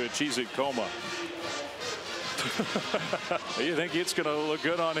 you go into a Cheez-It coma. You think it's going to look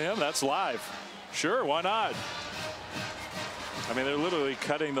good on him? That's live. Sure, why not? I mean, they're literally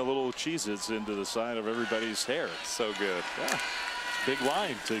cutting the little Cheez-Its into the side of everybody's hair. So good. Yeah. Big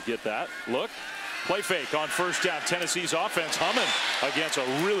line to get that. Look. Play fake on 1st down. Tennessee's offense humming against a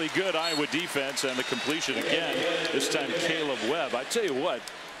really good Iowa defense, and the completion again. This time Caleb Webb. I tell you what,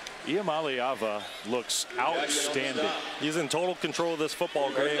 Iamaleava looks outstanding. He's in total control of this football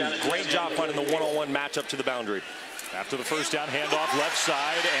game. Great job finding the one-on-one matchup to the boundary. After the 1st down, handoff left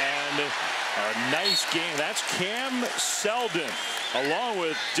side, and a nice game. That's Cam Seldon along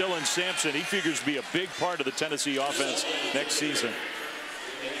with Dylan Sampson. He figures to be a big part of the Tennessee offense next season.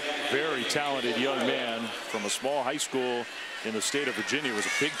 Very talented young man from a small high school in the state of Virginia. Was a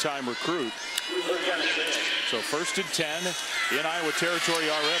big-time recruit. So 1st and 10 in Iowa territory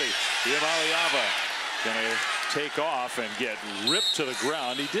already. Iamaleava going to take off and get ripped to the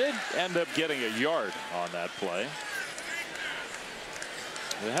ground. He did end up getting a yard on that play.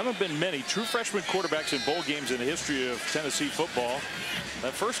 There haven't been many true freshman quarterbacks in bowl games in the history of Tennessee football.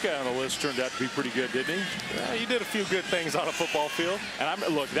 That first guy on the list turned out to be pretty good, didn't he? Yeah, he did a few good things on a football field. And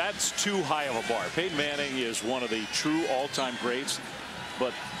look, that's too high of a bar. Peyton Manning is one of the true all-time greats,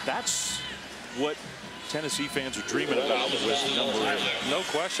 but that's what Tennessee fans are dreaming about with number 8. No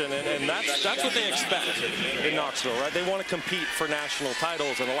question, and that's what they expect in Knoxville, right? They want to compete for national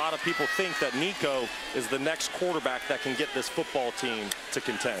titles, and a lot of people think that Nico is the next quarterback that can get this football team to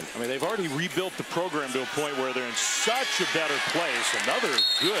contend. I mean, they've already rebuilt the program to a point where they're in such a better place. Another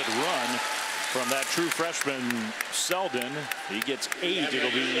good run from that true freshman Seldon. He gets 8.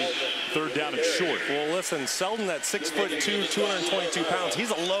 It'll be 3rd down and short. Well, listen, Seldon at 6'2", 222 pounds.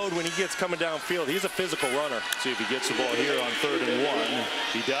 He's a load when he gets coming downfield. He's a physical runner. See if he gets the ball here on 3rd and 1.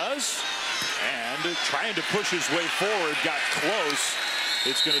 He does. And trying to push his way forward, got close.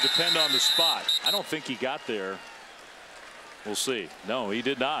 It's going to depend on the spot. I don't think he got there. We'll see. No, he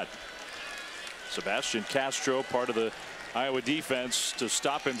did not. Sebastian Castro, part of the Iowa defense, to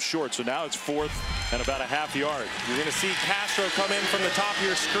stop him short. So now it's 4th and about a half yard. You're going to see Castro come in from the top of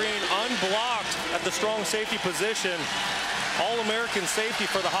your screen, unblocked at the strong safety position. All-American safety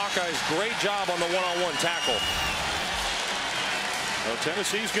for the Hawkeyes. Great job on the one-on-one tackle. Well,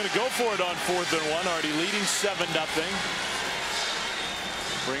 Tennessee's going to go for it on 4th and 1, already leading 7-0.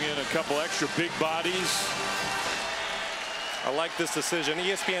 Bring in a couple extra big bodies. I like this decision.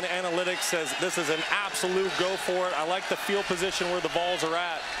 ESPN Analytics says this is an absolute go for it. I like the field position where the balls are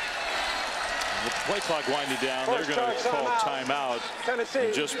at. The play clock winding down. They're going to call timeout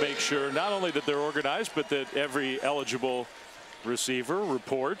and just make sure not only that they're organized, but that every eligible receiver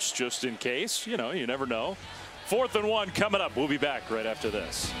reports just in case. You know, you never know. 4th and 1 coming up. We'll be back right after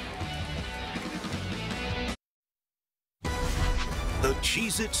this. The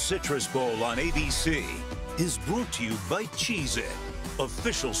Cheez-It Citrus Bowl on ABC is brought to you by Cheez-It,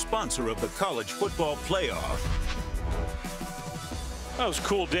 official sponsor of the College Football Playoff. That was a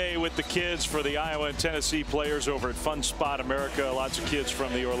cool day with the kids for the Iowa and Tennessee players over at Fun Spot America. Lots of kids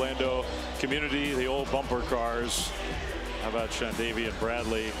from the Orlando community, the old bumper cars. How about Shandavy and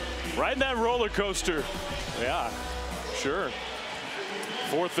Bradley riding that roller coaster? Yeah, sure.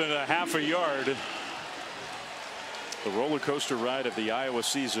 4th and a half a yard. The roller coaster ride of the Iowa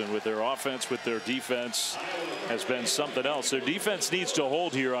season with their offense, with their defense, has been something else. Their defense needs to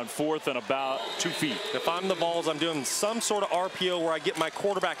hold here on 4th and about 2 feet. If I'm the Vols, I'm doing some sort of RPO where I get my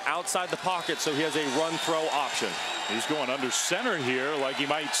quarterback outside the pocket so he has a run-throw option. He's going under center here like he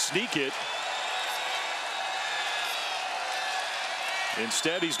might sneak it.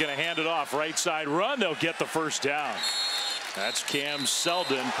 Instead, he's going to hand it off. Right side run. They'll get the first down. That's Cam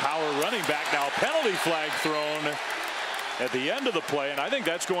Seldon, power running back. Now a penalty flag thrown at the end of the play, and I think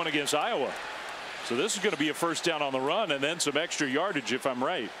that's going against Iowa. So this is going to be a first down on the run and then some extra yardage if I'm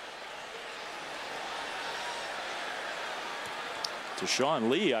right. Deshaun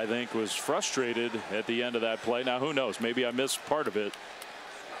Lee, I think, was frustrated at the end of that play. Now who knows, maybe I missed part of it.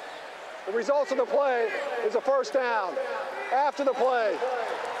 The results of the play is a first down. After the play,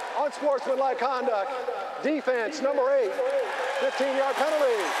 unsportsmanlike conduct, defense, number 8, 15-yard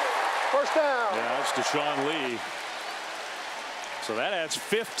penalty, first down. Yeah, that's Deshaun Lee. So that adds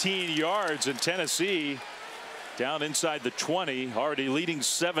 15 yards, in Tennessee down inside the 20, already leading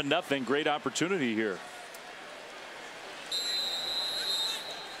 7-0. Great opportunity here.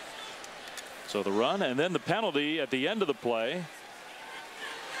 So the run and then the penalty at the end of the play.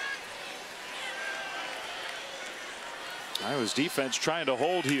 Iowa's defense trying to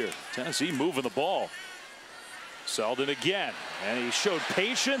hold here. Tennessee moving the ball. Seldon again, and he showed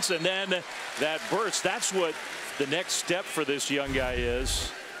patience, and then that burst. That's what the next step for this young guy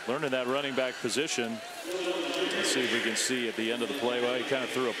is, learning that running back position. Let's see if we can see at the end of the play. Well, he kind of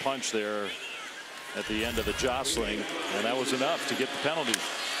threw a punch there at the end of the jostling, and that was enough to get the penalty.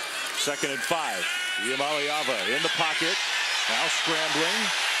 2nd and 5. Iamaleava in the pocket, now scrambling.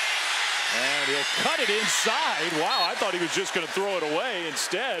 And he'll cut it inside. Wow, I thought he was just going to throw it away.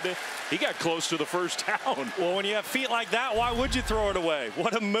 Instead, he got close to the first down. Well, when you have feet like that, why would you throw it away?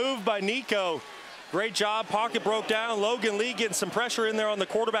 What a move by Nico. Great job. Pocket broke down. Logan Lee getting some pressure in there on the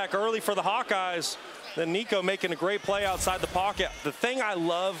quarterback early for the Hawkeyes. Then Nico making a great play outside the pocket. The thing I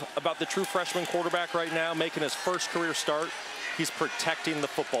love about the true freshman quarterback right now, making his first career start, he's protecting the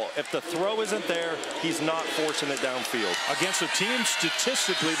football. If the throw isn't there, he's not forcing it downfield. Against a team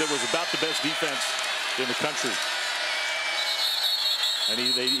statistically that was about the best defense in the country. And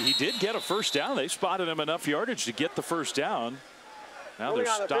he did get a first down. They spotted him enough yardage to get the first down. Now they're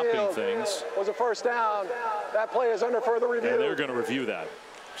stopping things. Was a first down. That play is under further review. And they're going to review that.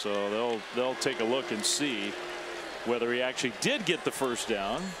 So they'll take a look and see whether he actually did get the first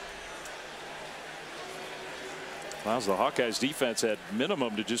down. Well, the Hawkeyes defense had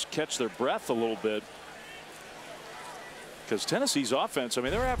minimum to just catch their breath a little bit. Because Tennessee's offense, I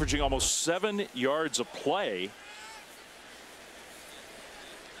mean, they're averaging almost 7 yards a play.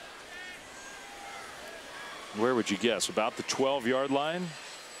 Where would you guess? About the 12-yard line?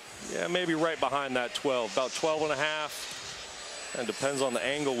 Yeah, maybe right behind that 12. About 12 and a half. And depends on the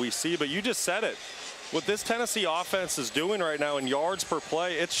angle we see. But you just said it. What this Tennessee offense is doing right now in yards per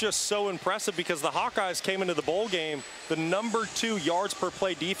play, it's just so impressive because the Hawkeyes came into the bowl game the number 2 yards per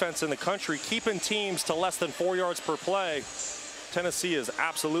play defense in the country, keeping teams to less than 4 yards per play. Tennessee has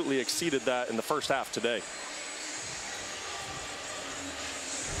absolutely exceeded that in the first half today.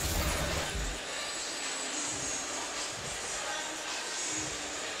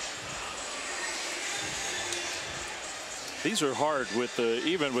 These are hard with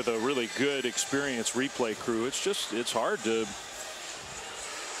even with a really good experienced replay crew. It's hard to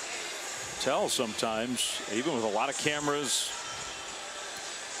tell sometimes, even with a lot of cameras.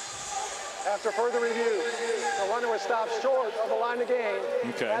 After further review, the runner was stopped short of the line of gain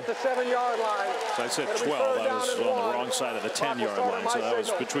at the 7-yard line. So I said 12. I was on the wrong side of the 10-yard line, so that was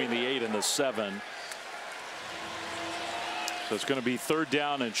between the 8 and the 7. So it's going to be 3rd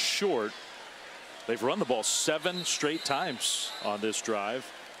down and short. They've run the ball 7 straight times on this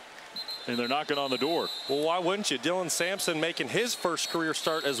drive, and they're knocking on the door. Well, why wouldn't you? Dylan Sampson making his first career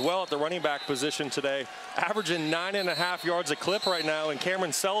start as well at the running back position today, averaging 9.5 yards a clip right now, and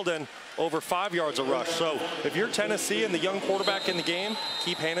Cameron Seldon over 5 yards a rush. So if you're Tennessee and the young quarterback in the game,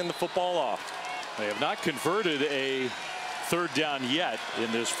 keep handing the football off. They have not converted a 3rd down yet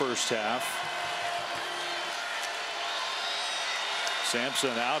in this first half.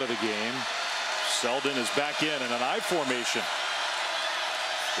 Sampson out of the game. Seldon is back in an I formation.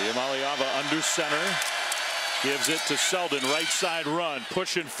 Iamaleava under center. Gives it to Selden. Right side run.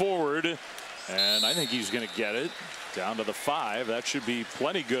 Pushing forward. And I think he's going to get it. Down to the 5. That should be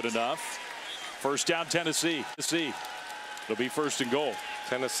plenty good enough. First down, Tennessee. It'll be first and goal.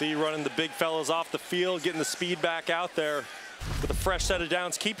 Tennessee running the big fellas off the field, getting the speed back out there with a fresh set of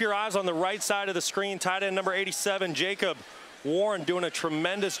downs. Keep your eyes on the right side of the screen. Tight end number 87, Jacob Warren, doing a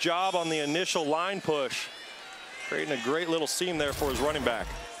tremendous job on the initial line push. Creating a great little seam there for his running back.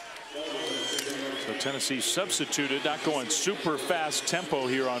 So Tennessee substituted, not going super fast tempo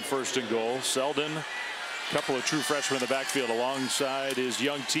here on first and goal. Selden, a couple of true freshmen in the backfield alongside his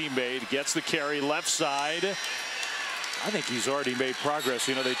young teammate. Gets the carry left side. I think he's already made progress.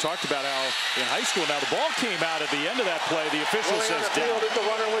 You know, they talked about how in high school, now the ball came out at the end of that play. The official says down. The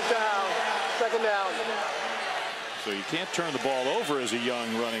runner was down. Second down. So you can't turn the ball over as a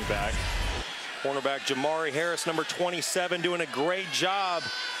young running back. Cornerback Jamari Harris, number 27, doing a great job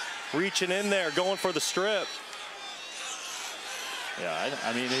reaching in there, going for the strip. Yeah,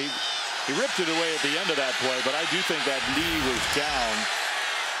 I mean, he ripped it away at the end of that play, but I do think that knee was down.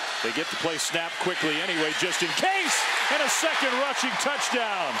 They get the play snapped quickly anyway, just in case, and a second rushing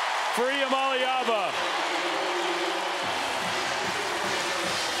touchdown for Iamaleava.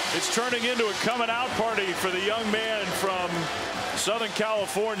 It's turning into a coming out party for the young man from Southern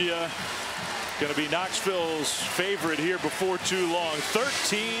California. Going to be Knoxville's favorite here before too long.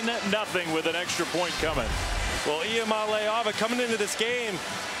 13-0 with an extra point coming. Well, Iamaleava coming into this game,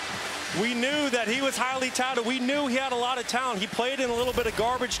 we knew that he was highly touted. We knew he had a lot of talent. He played in a little bit of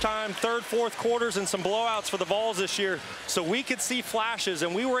garbage time, third, fourth quarters, and some blowouts for the Vols this year. So we could see flashes,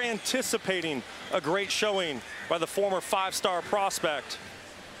 and we were anticipating a great showing by the former 5-star prospect.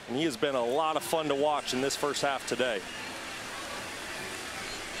 And he has been a lot of fun to watch in this first half today.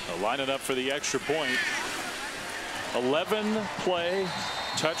 Lining up for the extra point. 11-play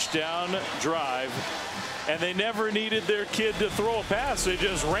touchdown drive. And they never needed their kid to throw a pass. They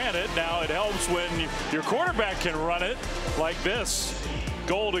just ran it. Now it helps when your quarterback can run it like this.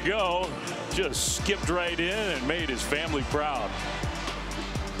 Goal to go. Just skipped right in and made his family proud.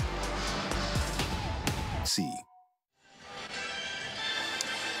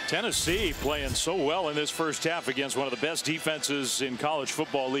 Tennessee playing so well in this first half against one of the best defenses in college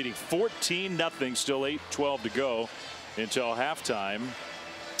football, leading 14-0, still 8:12 to go until halftime.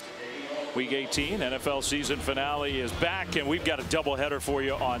 Week 18 NFL season finale is back, and we've got a doubleheader for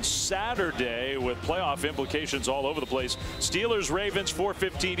you on Saturday with playoff implications all over the place. Steelers Ravens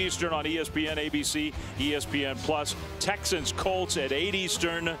 4:15 Eastern on ESPN, ABC, ESPN Plus. Texans Colts at 8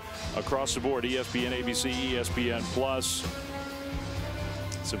 Eastern across the board, ESPN, ABC, ESPN Plus.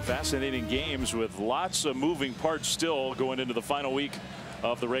 Some fascinating games with lots of moving parts still going into the final week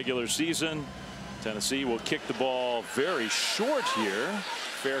of the regular season. Tennessee will kick the ball very short here.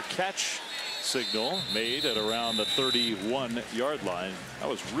 Fair catch signal made at around the 31-yard line. That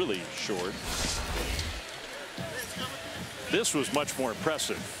was really short. This was much more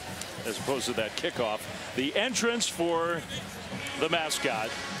impressive as opposed to that kickoff. The entrance for the mascot,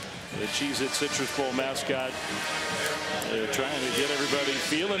 the Cheez-It Citrus Bowl mascot. They're trying to get everybody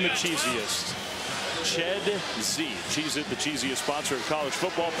feeling the cheesiest. Ched Z, Cheez-It, the cheesiest sponsor of college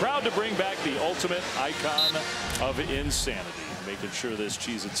football, proud to bring back the ultimate icon of insanity, making sure this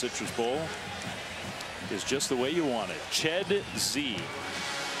Cheez-It Citrus Bowl is just the way you want it. Ched Z,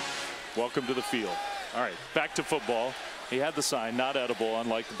 welcome to the field. All right, back to football. He had the sign, not edible,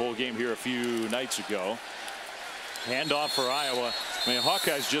 unlike the bowl game here a few nights ago. Handoff for Iowa. I mean,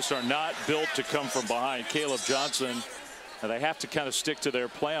 Hawkeyes just are not built to come from behind. Caleb Johnson, and they have to kind of stick to their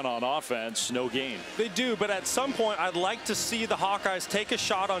plan on offense. No gain. They do, but at some point, I'd like to see the Hawkeyes take a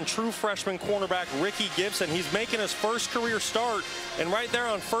shot on true freshman cornerback Ricky Gibson. He's making his first career start, and right there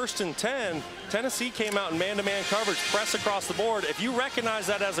on 1st and 10, Tennessee came out in man-to-man coverage, press across the board. If you recognize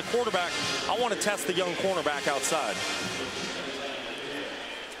that as a quarterback, I want to test the young cornerback outside.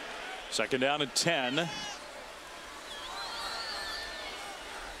 Second down and 10.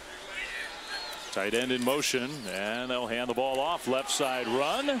 Tight end in motion, and they'll hand the ball off. Left side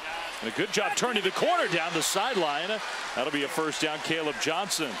run. And a good job turning the corner down the sideline. That'll be a first down. Caleb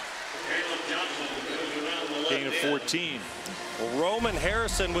Johnson. Gain of 14. Roman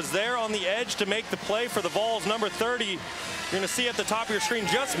Harrison was there on the edge to make the play for the Vols. Number 30. You're going to see at the top of your screen,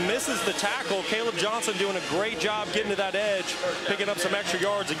 just misses the tackle. Caleb Johnson doing a great job getting to that edge, picking up some extra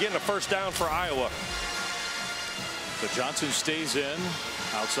yards and getting a first down for Iowa. So Johnson stays in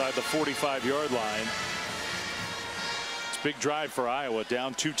outside the 45-yard line. It's a big drive for Iowa,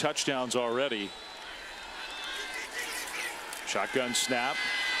 down 2 touchdowns already. Shotgun snap.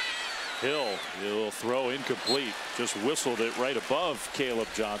 Hill will throw incomplete. Just whistled it right above Caleb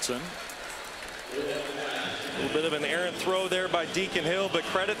Johnson. A little bit of an errant throw there by Deacon Hill, but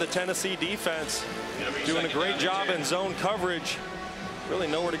credit the Tennessee defense. Doing a great job in zone coverage. Really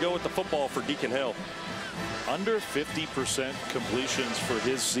nowhere to go with the football for Deacon Hill. Under 50% completions for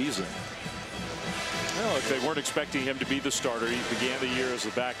his season. Well, if they weren't expecting him to be the starter, he began the year as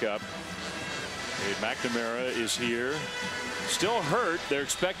the backup. Wade McNamara is here. Still hurt. They're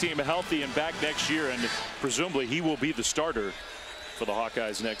expecting him healthy and back next year, and presumably he will be the starter for the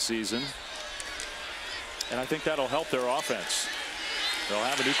Hawkeyes next season. And I think that'll help their offense. They'll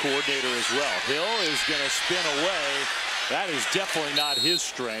have a new coordinator as well. Hill is going to spin away. That is definitely not his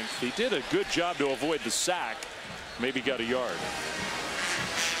strength. He did a good job to avoid the sack. Maybe got a yard.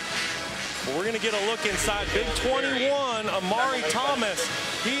 Well, we're going to get a look inside. Big 21, Amari Thomas.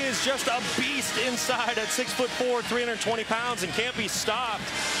 He is just a beast inside at 6'4", 320 pounds, and can't be stopped.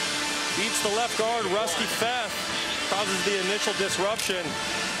 Beats the left guard, Rusty Feth. Causes the initial disruption.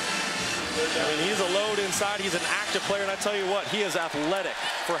 I mean, he's a load inside. He's an active player, and I tell you what, he is athletic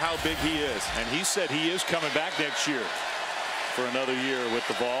for how big he is. And he said he is coming back next year for another year with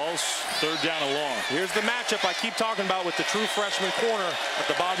the balls. Third down and long. Here's the matchup I keep talking about with the true freshman corner at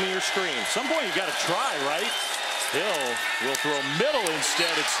the bottom of your screen. Some point you got to try, right? Hill will throw middle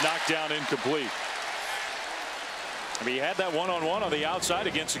instead. It's knocked down incomplete. I mean, he had that one-on-one on the outside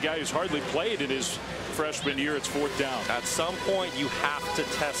against a guy who's hardly played in his freshman year. It's fourth down. At some point, you have to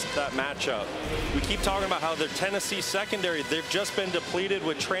test that matchup. We keep talking about how their Tennessee secondary, they've just been depleted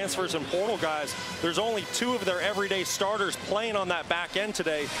with transfers and portal guys. There's only 2 of their everyday starters playing on that back end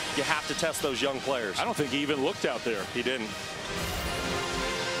today. You have to test those young players. I don't think he even looked out there. He didn't.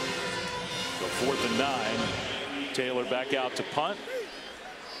 So 4th and 9. Taylor back out to punt.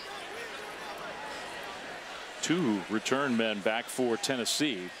 2 return men back for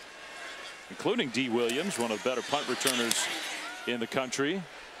Tennessee, including D. Williams, one of the better punt returners in the country.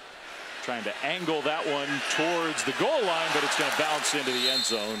 Trying to angle that one towards the goal line, but it's going to bounce into the end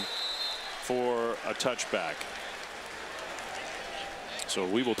zone for a touchback. So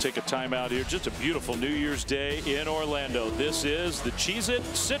we will take a timeout here. Just a beautiful New Year's Day in Orlando. This is the Cheez-It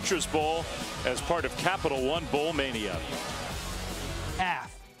Citrus Bowl as part of Capital One Bowl Mania.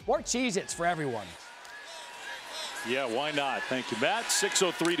 Half. More Cheez-Its for everyone. Yeah, why not? Thank you, Matt.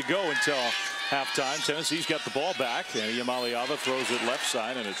 6:03 to go until halftime. Tennessee's got the ball back. And Iamaleava throws it left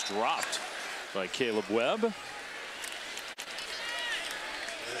side, and it's dropped by Caleb Webb.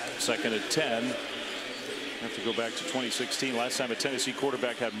 2nd and 10. Have to go back to 2016. Last time a Tennessee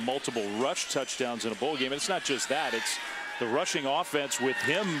quarterback had multiple rush touchdowns in a bowl game. And it's not just that. It's the rushing offense with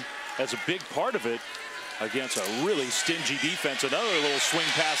him as a big part of it against a really stingy defense. Another little swing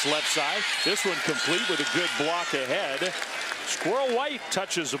pass left side. This one complete with a good block ahead. Squirrel White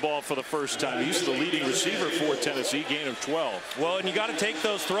touches the ball for the first time. He's the leading receiver for Tennessee, gain of 12. Well, and you got to take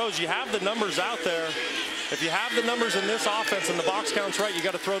those throws. You have the numbers out there. If you have the numbers in this offense and the box counts right, you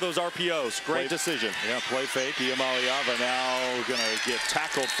got to throw those RPOs. Great decision. Yeah, play fake. Iamaleava now going to get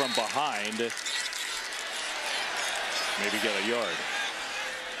tackled from behind. Maybe get a yard.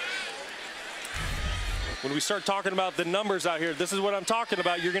 When we start talking about the numbers out here, this is what I'm talking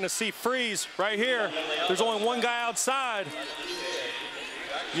about. You're going to see freeze right here. There's only 1 guy outside.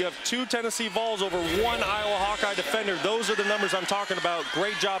 You have 2 Tennessee Vols over 1 Iowa Hawkeye defender. Those are the numbers I'm talking about.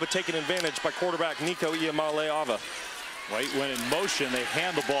 Great job of taking advantage by quarterback Nico Iamaleava. White went in motion. They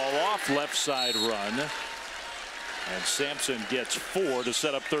hand the ball off, left side run. And Sampson gets 4 to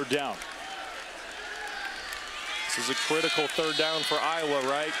set up 3rd down. This is a critical 3rd down for Iowa,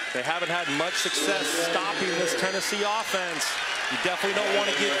 right? They haven't had much success stopping this Tennessee offense. You definitely don't want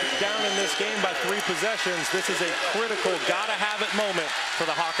to get down in this game by 3 possessions. This is a critical, gotta-have-it moment for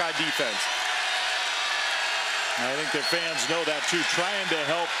the Hawkeye defense. I think their fans know that, too, trying to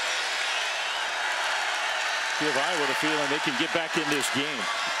help give Iowa the feeling they can get back in this game.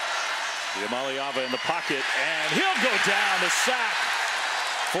 Iamaleava in the pocket, and he'll go down. The sack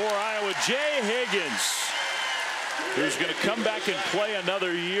for Iowa. Jay Higgins, who's going to come back and play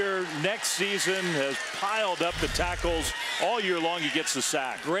another year next season, has piled up the tackles all year long. He gets the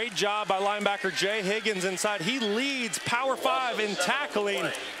sack. Great job by linebacker Jay Higgins inside. He leads Power 5 in tackling,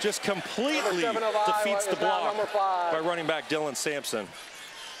 just completely defeats the block by running back Dylan Sampson.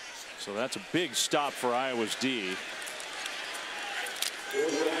 So that's a big stop for Iowa's D.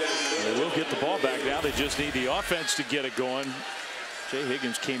 They will get the ball back now. They just need the offense to get it going. Jay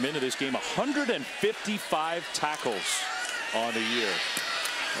Higgins came into this game 155 tackles on the year.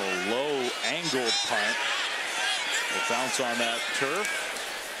 A low angled punt. They bounce on that turf.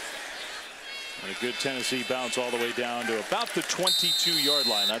 And a good Tennessee bounce all the way down to about the 22-yard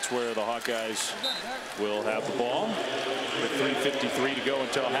line. That's where the Hawkeyes will have the ball with 3:53 to go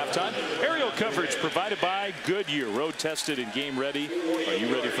until halftime. Aerial coverage provided by Goodyear. Road tested and game ready. Are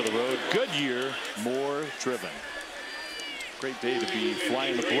you ready for the road? Goodyear, more driven. Great day to be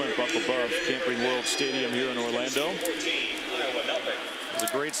flying the blimp up above Camping World Stadium here in Orlando. It was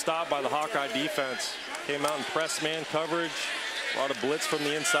a great stop by the Hawkeye defense. Came out in press man coverage. A lot of blitz from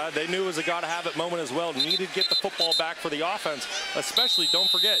the inside. They knew it was a gotta-have-it moment as well. Needed to get the football back for the offense. Especially, don't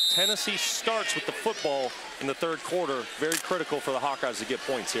forget, Tennessee starts with the football in the third quarter. Very critical for the Hawkeyes to get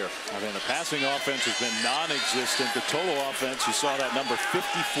points here. I mean, the passing offense has been non-existent. The total offense, you saw that number,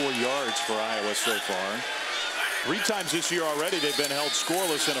 54 yards for Iowa so far. 3 times this year already, they've been held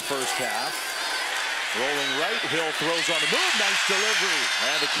scoreless in a first half. Rolling right, Hill throws on the move. Nice delivery.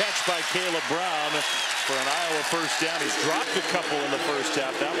 And the catch by Caleb Brown for an Iowa first down. He's dropped a couple in the first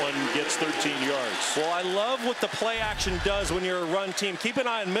half. That one gets 13 yards. Well, I love what the play action does when you're a run team. Keep an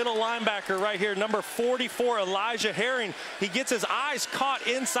eye on middle linebacker right here, number 44, Elijah Herring. He gets his eyes caught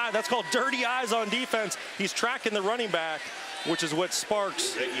inside. That's called dirty eyes on defense. He's tracking the running back, which is what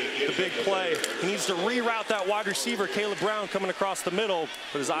sparks the big play. He needs to reroute that wide receiver, Caleb Brown, coming across the middle,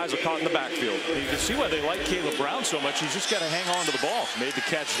 but his eyes are caught in the backfield. You can see why they like Caleb Brown so much. He's just got to hang on to the ball. Made the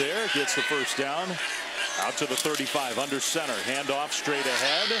catch there, gets the first down. Out to the 35, under center. Handoff straight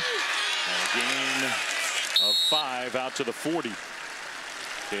ahead. And a gain of 5 out to the 40.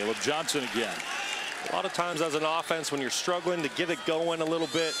 Caleb Johnson again. A lot of times as an offense, when you're struggling to get it going a little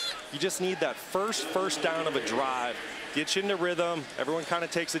bit, you just need that first down of a drive. Get you into rhythm. Everyone kind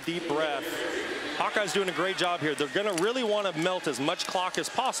of takes a deep breath. Hawkeyes doing a great job here. They're going to really want to melt as much clock as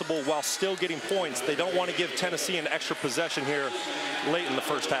possible while still getting points. They don't want to give Tennessee an extra possession here late in the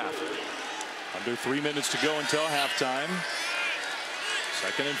first half. Under 3 minutes to go until halftime.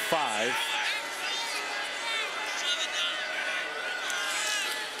 2nd and 5.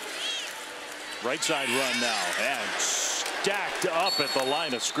 Right side run now, and stacked up at the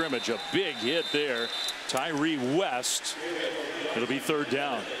line of scrimmage. A big hit there. Tyree West. It'll be 3rd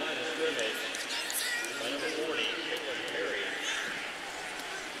down.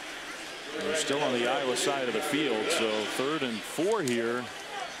 We're still on the Iowa side of the field, so 3rd and 4 here.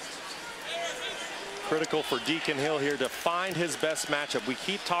 Critical for Deacon Hill here to find his best matchup. We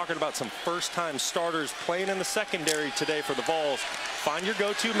keep talking about some first-time starters playing in the secondary today for the Vols. Find your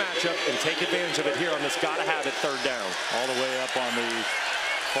go-to matchup and take advantage of it here on this gotta-have-it 3rd down. All the way up on the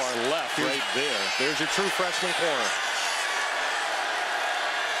far left right there. There's your true freshman corner.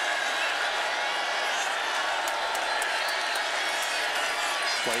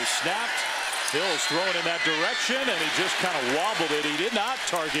 Play snapped. Hill's throwing in that direction, and he just kind of wobbled it. He did not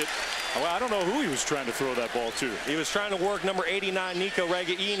target. Well, I don't know who he was trying to throw that ball to. He was trying to work number 89, Nico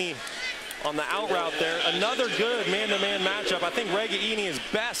Regaini, on the out route there. Another good man-to-man matchup. I think Regaini is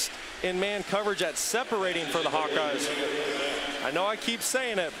best in man coverage at separating for the Hawkeyes. I know I keep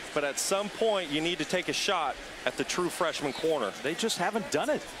saying it, but at some point you need to take a shot at the true freshman corner. They just haven't done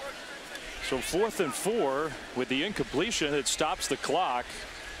it. So 4th and 4 with the incompletion. It stops the clock.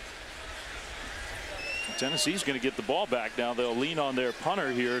 Tennessee's going to get the ball back now. They'll lean on their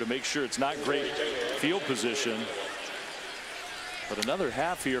punter here to make sure it's not great field position. But another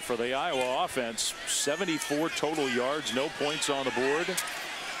half here for the Iowa offense. 74 total yards, no points on the board.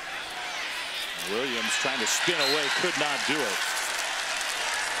 Williams trying to spin away, could not do it.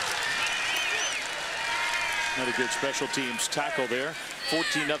 Another good special teams tackle there.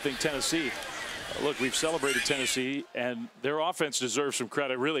 14-0 Tennessee. Look, we've celebrated Tennessee, and their offense deserves some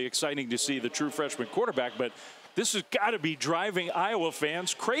credit. Really exciting to see the true freshman quarterback, but this has got to be driving Iowa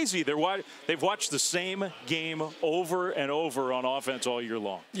fans crazy. They've watched the same game over and over on offense all year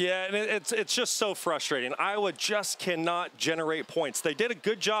long. Yeah, and it's just so frustrating. Iowa just cannot generate points. They did a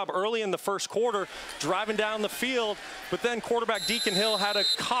good job early in the first quarter driving down the field, but then quarterback Deacon Hill had a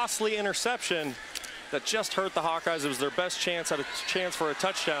costly interception that just hurt the Hawkeyes. It was their best chance at a chance for a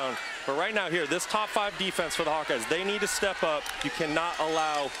touchdown. But right now here, this top 5 defense for the Hawkeyes, they need to step up. You cannot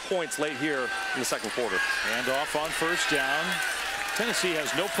allow points late here in the second quarter. And off on 1st down. Tennessee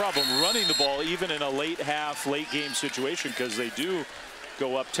has no problem running the ball even in a late half, late game situation because they do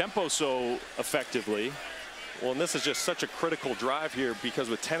go up tempo so effectively. Well, and this is just such a critical drive here because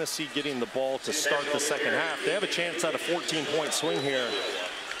with Tennessee getting the ball to start the second half, they have a chance at a 14-point swing here.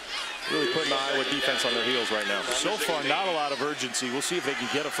 Really putting the Iowa defense on their heels right now. So far, not a lot of urgency. We'll see if they can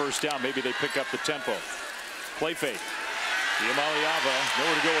get a first down. Maybe they pick up the tempo. Play fake. Iamaleava,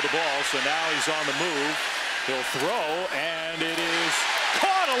 nowhere to go with the ball, so now he's on the move. He'll throw, and it is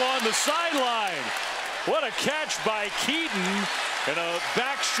caught along the sideline. What a catch by Keaton. And a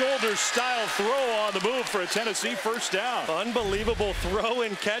back shoulder style throw on the move for a Tennessee first down. Unbelievable throw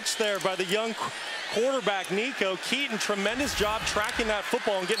and catch there by the young quarterback, Nico Keaton. Tremendous job tracking that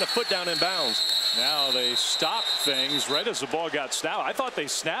football and getting a foot down in bounds. Now they stopped things right as the ball got snapped. I thought they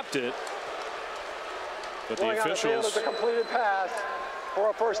snapped it, but the officials. It's a completed pass for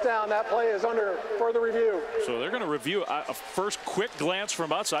a first down. That play is under further review. So they're going to review a first quick glance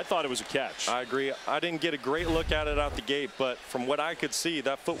from us. I thought it was a catch. I agree. I didn't get a great look at it out the gate, but from what I could see,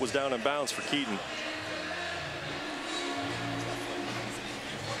 that foot was down in bounds for Keaton.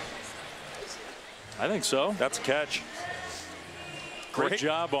 I think so. That's a catch. Great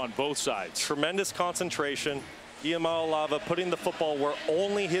job on both sides. Tremendous concentration. Iamaleava putting the football where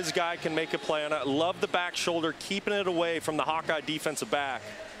only his guy can make a play on it. Love the back shoulder, keeping it away from the Hawkeye defensive back.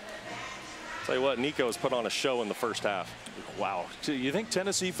 Tell you what, Nico has put on a show in the first half. Wow. So you think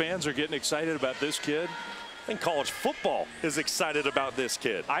Tennessee fans are getting excited about this kid? I think college football is excited about this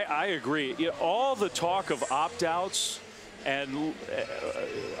kid. I agree. You know, all the talk of opt-outs, and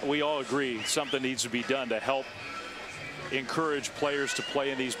we all agree something needs to be done to help encourage players to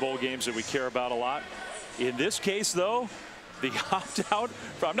play in these bowl games that we care about a lot. In this case, though, the opt-out,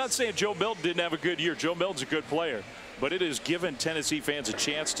 I'm not saying Joe Milton didn't have a good year. Joe Milton's a good player, but it has given Tennessee fans a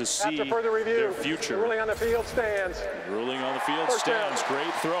chance to see their future. Ruling on the field stands. Ruling on the field stands.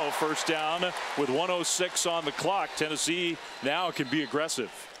 Great throw. First down with 1:06 on the clock. Tennessee now can be aggressive.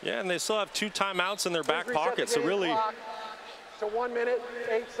 Yeah, and they still have 2 timeouts in their back pocket, so really. To 1 minute,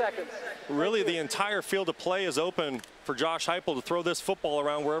 8 seconds. Really, the entire field of play is open for Josh Heupel to throw this football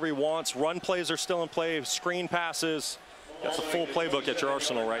around wherever he wants. Run plays are still in play, screen passes. That's a full playbook at your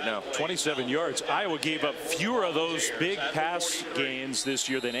arsenal right now. 27 yards. Iowa gave up fewer of those big pass gains this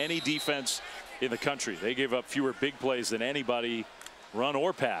year than any defense in the country. They gave up fewer big plays than anybody, run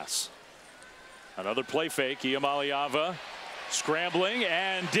or pass. Another play fake. Iamaleava scrambling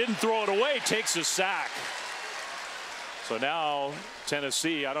and didn't throw it away. Takes a sack. So now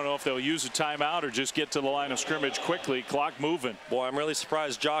Tennessee, I don't know if they'll use a timeout or just get to the line of scrimmage quickly. Clock moving. Boy, I'm really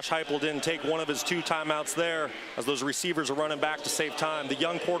surprised Josh Heupel didn't take one of his 2 timeouts there as those receivers are running back to save time. The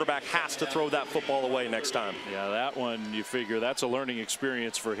young quarterback has to throw that football away next time. Yeah, that one, you figure that's a learning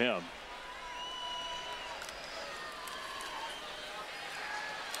experience for him.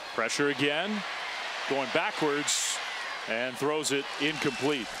 Pressure again, going backwards, and throws it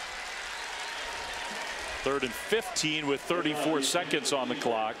incomplete. 3rd and 15 with 34 seconds on the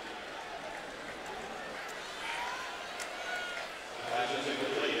clock.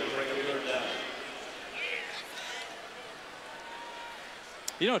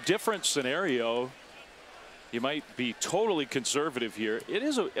 You know, different scenario. You might be totally conservative here. It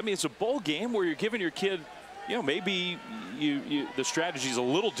is I mean, it's a bowl game where you're giving your kid, you know, maybe the strategy's a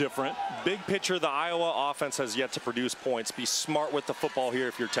little different. Big picture, the Iowa offense has yet to produce points. Be smart with the football here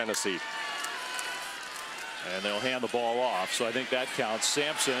if you're Tennessee. And they'll hand the ball off, so I think that counts.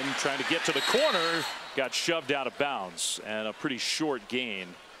 Sampson trying to get to the corner, got shoved out of bounds, and a pretty short gain.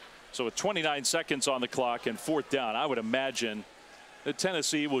 So with 29 seconds on the clock and 4th down, I would imagine that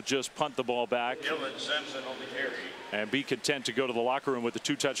Tennessee will just punt the ball back and be content to go to the locker room with a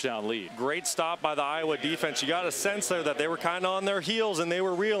 2-touchdown lead. Great stop by the Iowa defense. You got a sense there that they were kind of on their heels and they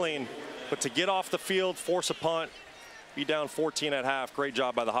were reeling, but to get off the field, force a punt, be down 14 at half. Great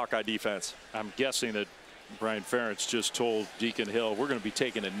job by the Hawkeye defense. I'm guessing that Brian Ferentz just told Deacon Hill, we're going to be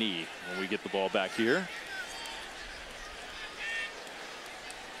taking a knee when we get the ball back here.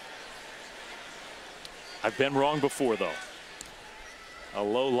 I've been wrong before, though. A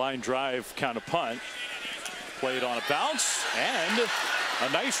low line drive kind of punt. Played on a bounce and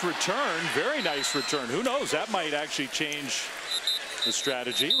a nice return. Very nice return. Who knows? That might actually change the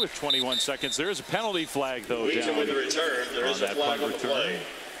strategy with 21 seconds. There is a penalty flag, though, down with the return. There is a flag on the play.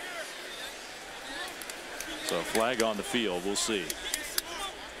 So flag on the field. We'll see.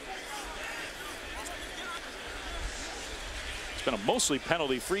 It's been a mostly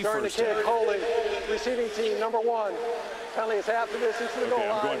penalty-free first half. Holding, receiving team number 1. Penalty is half the distance to the goal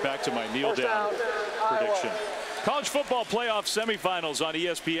line. I'm going back to my kneel down prediction. College football playoff semifinals on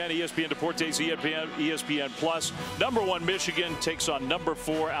ESPN, ESPN Deportes, ESPN Plus. Number 1 Michigan takes on number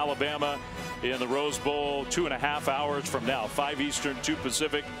 4 Alabama in the Rose Bowl 2.5 hours from now, 5 Eastern, 2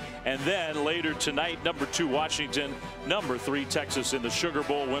 Pacific. And then later tonight, number 2 Washington, number 3 Texas in the Sugar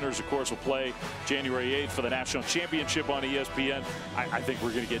Bowl. Winners, of course, will play January 8th for the national championship on ESPN. I think we're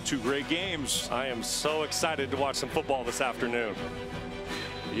going to get 2 great games. I am so excited to watch some football this afternoon.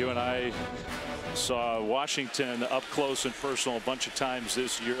 You and I saw Washington up close and personal a bunch of times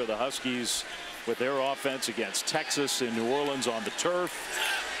this year. The Huskies with their offense against Texas in New Orleans on the turf.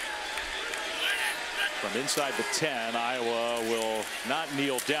 From inside the 10, Iowa will not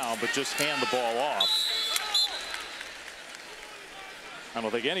kneel down, but just hand the ball off. I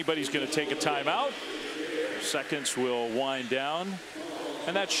don't think anybody's going to take a timeout. Seconds will wind down.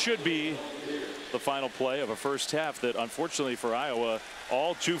 And that should be the final play of a first half that, unfortunately for Iowa,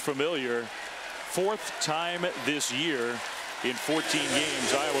 all too familiar. 4th time this year in 14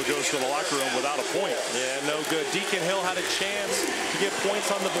 games, Iowa goes to the locker room without a point. Yeah, no good. Deacon Hill had a chance to get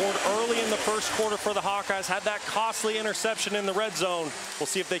points on the board early in the first quarter for the Hawkeyes. Had that costly interception in the red zone. We'll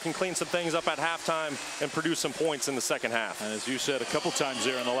see if they can clean some things up at halftime and produce some points in the second half. And as you said a couple times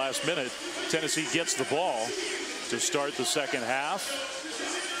there in the last minute, Tennessee gets the ball to start the second half.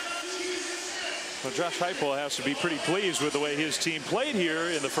 Well, Josh Heupel has to be pretty pleased with the way his team played here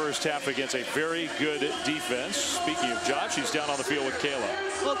in the first half against a very good defense. Speaking of Josh, he's down on the field with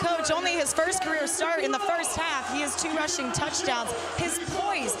Kayla. Well, Coach, only his first career start in the first half. He has 2 rushing touchdowns. His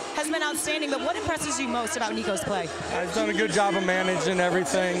poise has been outstanding, but what impresses you most about Nico's play? He's done a good job of managing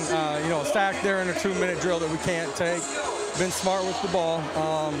everything. You know, stacked there in a 2-minute drill that we can't take. Been smart with the ball,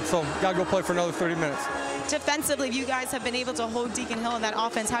 so got to go play for another 30 minutes. Defensively, you guys have been able to hold Deacon Hill in that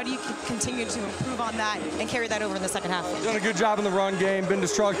offense. How do you continue to improve on that and carry that over in the second half? Done a good job in the run game, been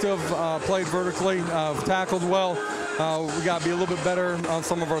destructive, played vertically, tackled well. We got to be a little bit better on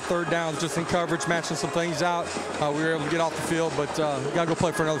some of our third downs, just in coverage, matching some things out. We were able to get off the field, but we got to go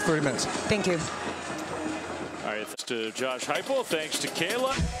play for another 30 minutes. Thank you. All right, thanks to Josh Heupel. Thanks to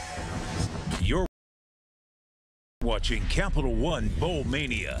Kayla. You're watching Capital One Bowl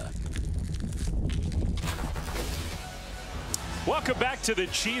Mania. Welcome back to the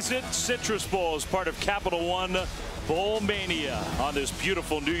Cheez-It Citrus Bowl as part of Capital One Bowl Mania on this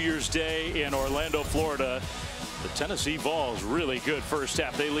beautiful New Year's Day in Orlando, Florida. The Tennessee Vols really good first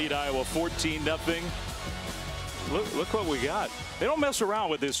half. They lead Iowa 14-0. Look what we got. They don't mess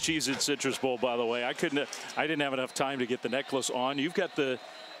around with this Cheez-It Citrus Bowl, by the way. I didn't have enough time to get the necklace on. You've got the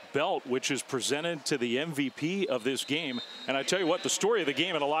belt, which is presented to the MVP of this game. And I tell you what, the story of the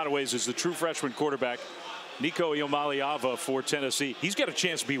game in a lot of ways is the true freshman quarterback, Nico Iamaleava for Tennessee. He's got a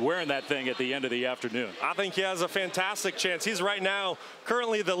chance to be wearing that thing at the end of the afternoon. I think he has a fantastic chance. He's right now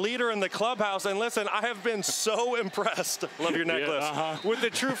currently the leader in the clubhouse. And listen, I have been so impressed, love your necklace, with the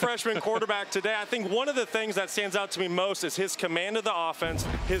true freshman quarterback today. I think one of the things that stands out to me most is his command of the offense,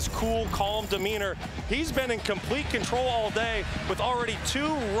 his cool, calm demeanor. He's been in complete control all day with already 2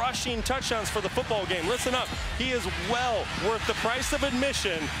 rushing touchdowns for the football game. Listen up, he is well worth the price of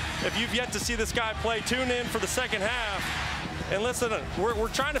admission. If you've yet to see this guy play, tune in for the second half. And listen, we're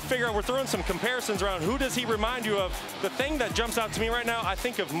trying to figure out, we're throwing some comparisons around. Who does he remind you of? The thing that jumps out to me right now, I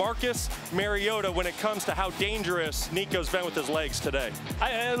think of Marcus Mariota when it comes to how dangerous Nico's been with his legs today.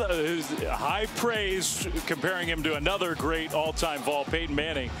 High praise comparing him to another great all-time Vol, Peyton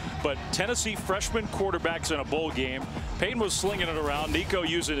Manning. But Tennessee freshman quarterbacks in a bowl game. Peyton was slinging it around. Nico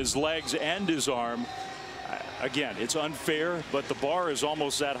using his legs and his arm. Again, it's unfair, but the bar is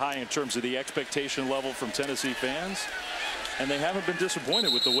almost that high in terms of the expectation level from Tennessee fans. And they haven't been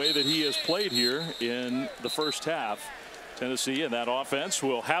disappointed with the way that he has played here in the first half. Tennessee and that offense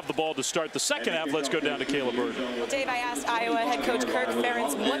will have the ball to start the second half. Let's go down to Caleb Burton. Well, Dave, I asked Iowa head coach Kirk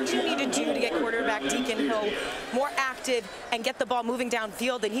Ferentz, what do you need to do to get quarterback Deacon Hill more active and get the ball moving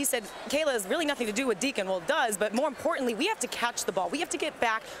downfield? And he said, Kayla, has really nothing to do with Deacon. Well, it does, but more importantly, we have to catch the ball. We have to get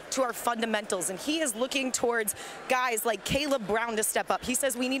back to our fundamentals. And he is looking towards guys like Caleb Brown to step up. He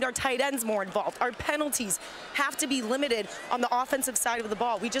says we need our tight ends more involved. Our penalties have to be limited on the offensive side of the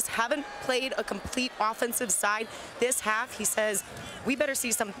ball. We just haven't played a complete offensive side this half. He says we better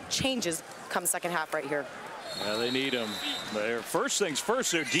see some changes come second half right here. Yeah, they need them. First things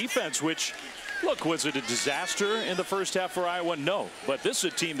first, their defense, which, look, was it a disaster in the first half for Iowa? No, but this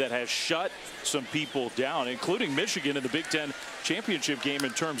is a team that has shut some people down, including Michigan in the Big Ten championship game in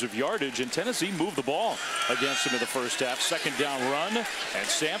terms of yardage, and Tennessee moved the ball against them in the first half. Second down run, and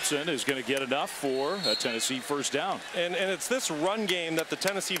Sampson is going to get enough for a Tennessee first down. And it's this run game that the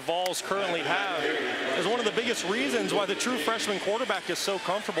Tennessee Vols currently have is one of the biggest reasons why the true freshman quarterback is so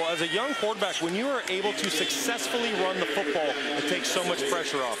comfortable. As a young quarterback, when you are able to successfully run the football, it takes so much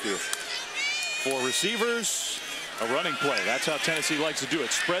pressure off you. For receivers, a running play. That's how Tennessee likes to do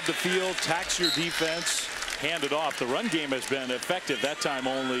it. Spread the field, tax your defense, hand it off. The run game has been effective. That time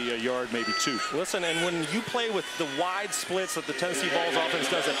only a yard, maybe 2. Listen, and when you play with the wide splits that the Tennessee Vols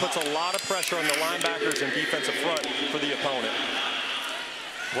offense does, it puts a lot of pressure on the linebackers and defensive front for the opponent.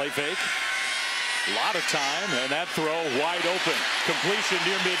 Play fake. A lot of time, and that throw wide open. Completion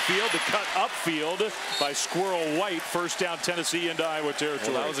near midfield, the cut upfield by Squirrel White. First down, Tennessee into Iowa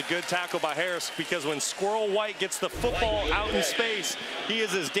territory. Well, that was a good tackle by Harris, because when Squirrel White gets the football out in space, he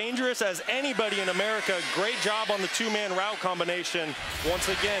is as dangerous as anybody in America. Great job on the two-man route combination. Once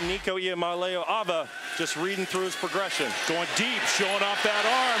again, Nico Iamaleava just reading through his progression. Going deep, showing off that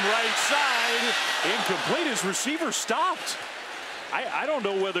arm, right side. Incomplete. His receiver stopped. I don't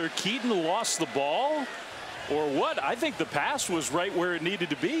know whether Keaton lost the ball or what. I think the pass was right where it needed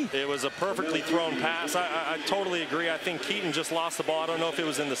to be. It was a perfectly thrown pass. I totally agree. I think Keaton just lost the ball. I don't know if it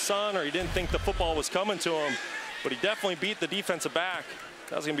was in the sun or he didn't think the football was coming to him, but he definitely beat the defensive back.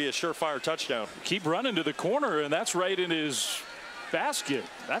 That was going to be a surefire touchdown. Keep running to the corner, and that's right in his basket.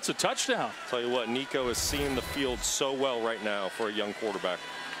 That's a touchdown. Tell you what, Nico is seeing the field so well right now for a young quarterback.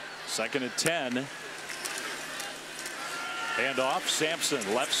 2nd and 10. Handoff,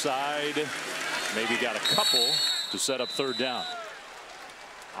 Sampson, left side. Maybe got a couple to set up 3rd down.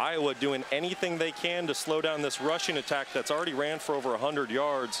 Iowa doing anything they can to slow down this rushing attack that's already ran for over 100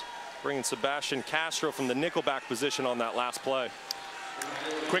 yards. Bringing Sebastian Castro from the nickelback position on that last play.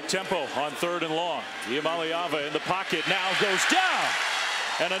 Quick tempo on 3rd and long. Iamaleava in the pocket now goes down.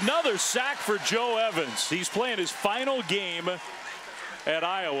 And another sack for Joe Evans. He's playing his final game at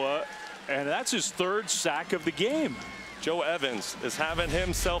Iowa, and that's his 3rd sack of the game. Joe Evans is having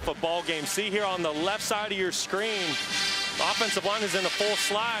himself a ball game. See here on the left side of your screen, the offensive line is in a full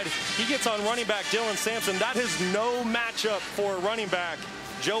slide. He gets on running back Dylan Sampson. That is no matchup for a running back.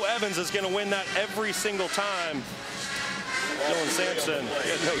 Joe Evans is going to win that every single time. Dylan Sampson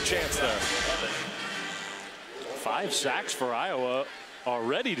had no chance there. 5 sacks for Iowa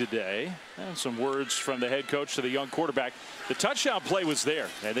already today. And some words from the head coach to the young quarterback. The touchdown play was there,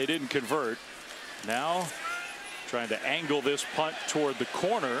 and they didn't convert. Now trying to angle this punt toward the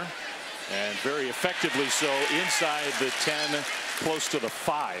corner, and very effectively so inside the 10, close to the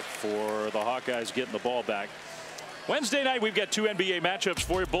 5 for the Hawkeyes getting the ball back. Wednesday night, we've got 2 NBA matchups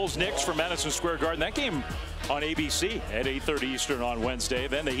for you. Bulls-Knicks from Madison Square Garden. That game on ABC at 8:30 Eastern on Wednesday.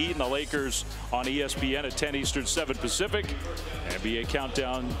 Then the Heat and the Lakers on ESPN at 10 Eastern, 7 Pacific. NBA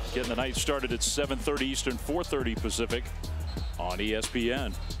Countdown getting the night started at 7:30 Eastern, 4:30 Pacific on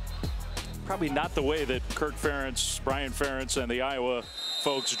ESPN. Probably not the way that Kirk Ferentz, Brian Ferentz, and the Iowa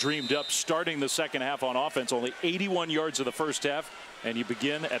folks dreamed up starting the second half on offense. Only 81 yards of the first half, and you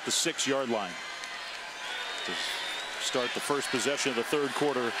begin at the 6-yard line to start the first possession of the 3rd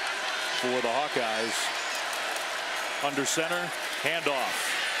quarter for the Hawkeyes. Under center, handoff,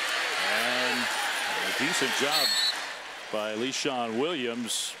 and a decent job by LeShawn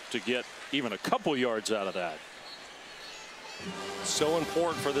Williams to get even a couple yards out of that. So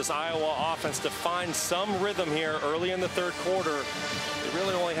important for this Iowa offense to find some rhythm here early in the 3rd quarter. They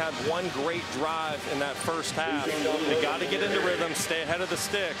really only had one great drive in that first half. They got to get into rhythm, stay ahead of the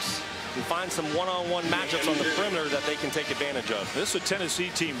sticks, and find some one-on-one matchups on the perimeter that they can take advantage of. This is a Tennessee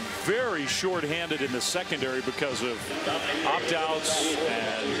team very short-handed in the secondary because of opt-outs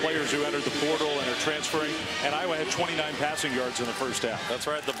and players who entered the portal and are transferring. And Iowa had 29 passing yards in the first half. That's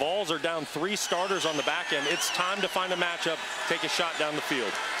right. The Vols are down 3 starters on the back end. It's time to find a matchup, take a shot down the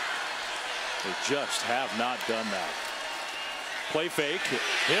field. They just have not done that. Play fake.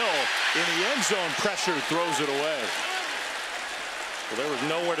 Hill in the end zone, pressure, throws it away. Well, there was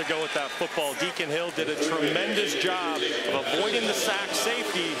nowhere to go with that football. Deacon Hill did a tremendous job of avoiding the sack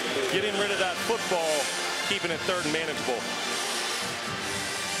safety, getting rid of that football, keeping it 3rd and manageable.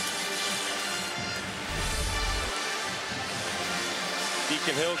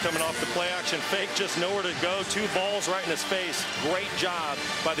 Deacon Hill coming off the play action fake, just nowhere to go. 2 balls right in his face. Great job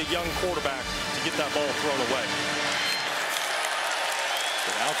by the young quarterback to get that ball thrown away.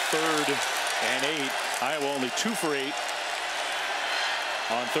 So now 3rd and 8. Iowa only 2 for 8.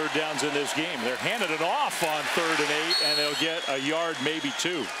 On 3rd downs in this game. They're handing it off on 3rd and 8, and they'll get a yard, maybe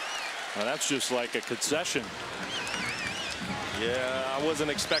 2. Well, that's just like a concession. Yeah, I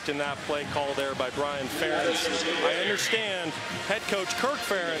wasn't expecting that play call there by Brian Ferentz. I understand head coach Kirk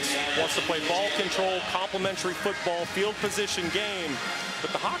Ferentz wants to play ball control, complementary football, field position game.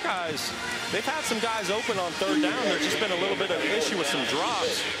 But the Hawkeyes, they've had some guys open on 3rd down. There's just been a little bit of an issue with some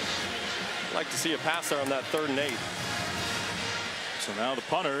drops. I'd like to see a pass there on that 3rd and 8. So now the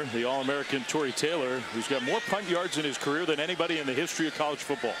punter, the All-American Tory Taylor, who's got more punt yards in his career than anybody in the history of college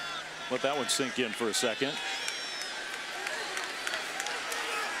football. Let that one sink in for a second.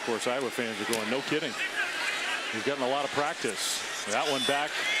 Of course, Iowa fans are going, no kidding. He's gotten a lot of practice. That one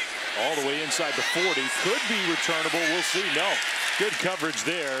back all the way inside the 40. Could be returnable. We'll see. No. Good coverage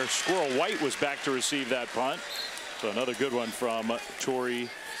there. Squirrel White was back to receive that punt. So another good one from Tory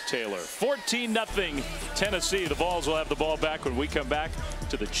Taylor. 14-0 Tennessee. The Vols will have the ball back when we come back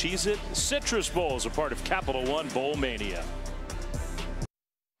to the Cheez-It Citrus Bowl as a part of Capital One Bowl Mania.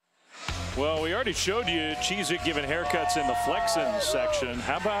 Well, we already showed you Cheez-It giving haircuts in the flexing section.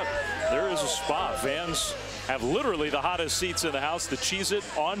 How about there is a spot? Fans have literally the hottest seats in the house. The Cheez-It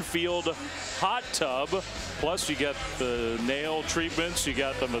on-field hot tub. Plus you got the nail treatments. You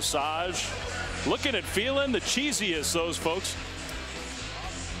got the massage. Looking and feeling the cheesiest, those folks.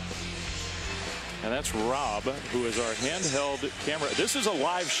 And that's Rob, who is our handheld camera. This is a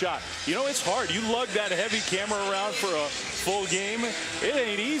live shot. You know, it's hard. You lug that heavy camera around for a full game. It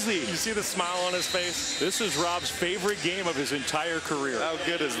ain't easy. You see the smile on his face? This is Rob's favorite game of his entire career. How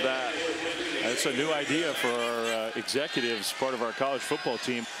good is that? That's a new idea for our executives, part of our college football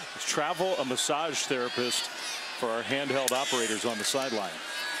team. Is travel a massage therapist for our handheld operators on the sideline.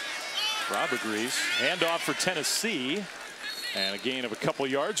 Rob agrees. Handoff for Tennessee. And a gain of a couple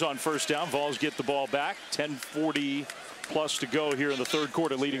yards on first down. Vols get the ball back. 10:40 plus to go here in the third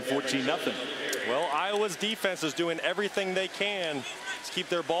quarter, leading 14-0. Well, Iowa's defense is doing everything they can to keep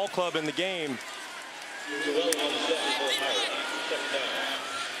their ball club in the game.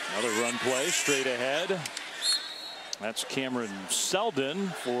 Another run play straight ahead. That's Cameron Seldon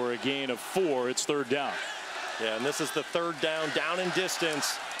for a gain of 4. It's third down. Yeah, and this is the third down in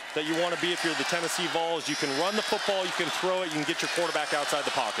distance that you want to be if you're the Tennessee Vols. You can run the football, you can throw it, you can get your quarterback outside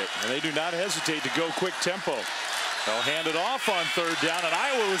the pocket. And they do not hesitate to go quick tempo. They'll hand it off on third down, and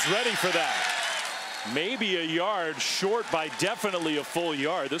Iowa was ready for that. Maybe a yard short by definitely a full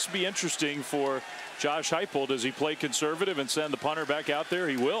yard. This will be interesting for Josh Heupel. Does he play conservative and send the punter back out there?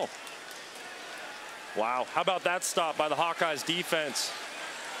 He will. Wow, how about that stop by the Hawkeyes defense?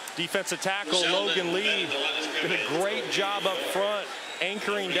 Defensive tackle Logan Lee did a great job up front,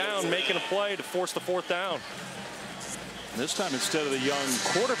 anchoring down, making a play to force the fourth down. This time, instead of the young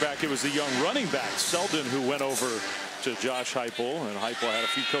quarterback, it was the young running back, Seldon, who went over to Josh Heupel, and Heupel had a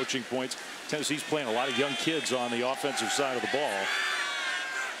few coaching points. Tennessee's playing a lot of young kids on the offensive side of the ball.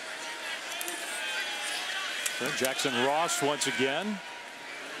 So Jackson Ross once again.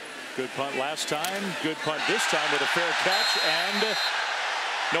 Good punt last time, good punt this time with a fair catch and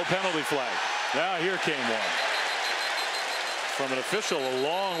no penalty flag. Now here came one. From an official a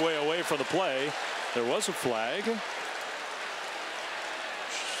long way away from the play. There was a flag.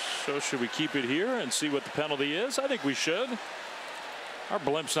 So should we keep it here and see what the penalty is? I think we should. Our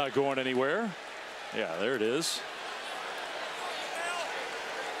blimp's not going anywhere. Yeah, there it is.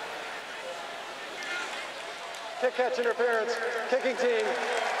 Kick catch interference. Kicking team.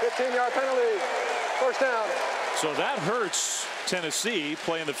 15-yard penalty. First down. So that hurts Tennessee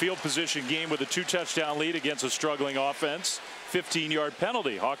playing the field position game with a 2-touchdown lead against a struggling offense. 15-yard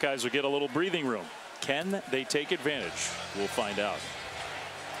penalty. Hawkeyes will get a little breathing room. Can they take advantage? We'll find out.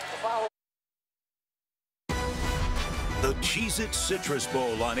 The Cheez-It Citrus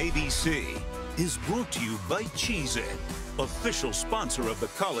Bowl on ABC is brought to you by Cheez-It, official sponsor of the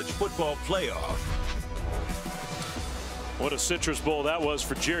College Football Playoff. What a Citrus Bowl that was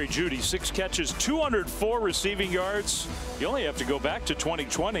for Jerry Jeudy. 6 catches, 204 receiving yards. You only have to go back to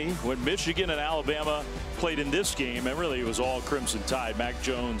 2020 when Michigan and Alabama played in this game, and really it was all Crimson Tide. Mac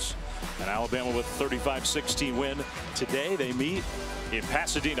Jones and Alabama with a 35-16 win. Today they meet in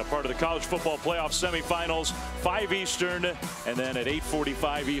Pasadena, part of the College Football Playoff semifinals, 5 Eastern, and then at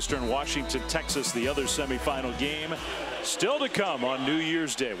 8:45 Eastern, Washington, Texas, the other semifinal game. Still to come on New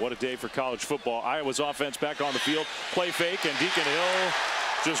Year's Day. What a day for college football. Iowa's offense back on the field. Play fake, and Deacon Hill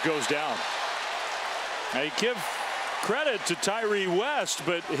just goes down. Now you give credit to Tyree West,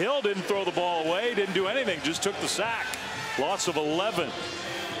 but Hill didn't throw the ball away, didn't do anything, just took the sack. Loss of 11.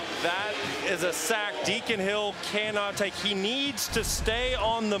 That is a sack Deacon Hill cannot take. He needs to stay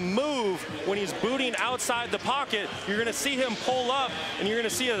on the move when he's booting outside the pocket. You're going to see him pull up, and you're going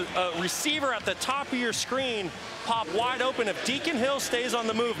to see a receiver at the top of your screen pop wide open. If Deacon Hill stays on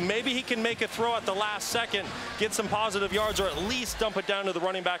the move, maybe he can make a throw at the last second, get some positive yards, or at least dump it down to the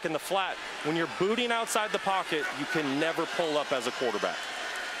running back in the flat. When you're booting outside the pocket, you can never pull up as a quarterback.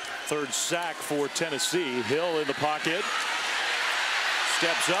 Third sack for Tennessee. Hill in the pocket.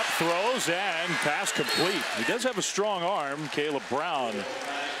 Steps up, throws, and pass complete. He does have a strong arm. Caleb Brown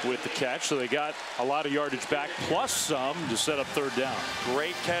with the catch, so they got a lot of yardage back, plus some to set up third down.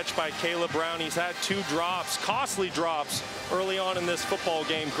 Great catch by Caleb Brown. He's had 2 drops, costly drops, early on in this football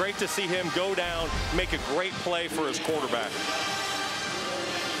game. Great to see him go down, make a great play for his quarterback.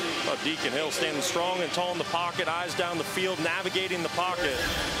 Deacon Hill standing strong and tall in the pocket, eyes down the field, navigating the pocket.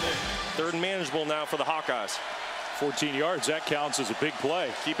 Third and manageable now for the Hawkeyes. 14 yards, that counts as a big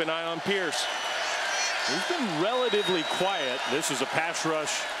play. Keep an eye on Pierce. He's been relatively quiet. This is a pass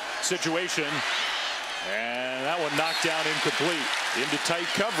rush situation. And that one knocked down incomplete. Into tight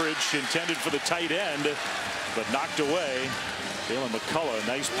coverage, intended for the tight end, but knocked away. Dalen McCullough,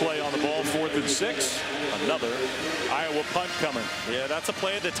 nice play on the ball, 4th and 6. Another Iowa punt coming. Yeah, that's a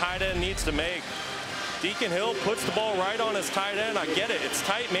play the tight end needs to make. Deacon Hill puts the ball right on his tight end. I get it. It's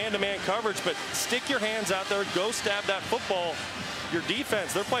tight man-to-man coverage, but stick your hands out there. Go stab that football. Your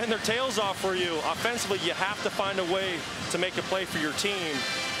defense, they're playing their tails off for you. Offensively, you have to find a way to make a play for your team.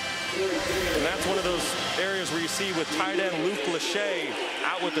 And that's one of those areas where you see with tight end Luke Lachey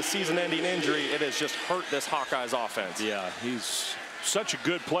out with a season-ending injury, it has just hurt this Hawkeyes offense. Yeah, he's such a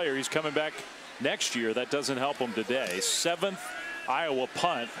good player. He's coming back next year. That doesn't help him today. 7th Iowa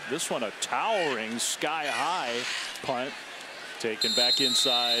punt. This one a towering sky-high punt taken back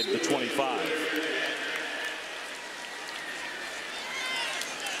inside the 25.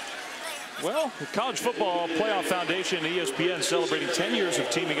 Well, the College Football Playoff Foundation and ESPN celebrating 10 years of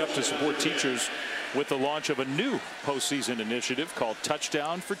teaming up to support teachers with the launch of a new postseason initiative called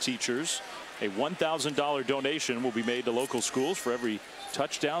Touchdown for Teachers. A $1,000 donation will be made to local schools for every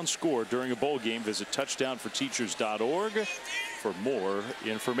touchdown scored during a bowl game. Visit touchdownforteachers.org for more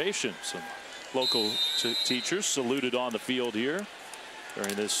information. Some local teachers saluted on the field here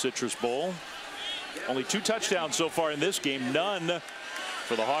during this Citrus Bowl. Only 2 touchdowns so far in this game, none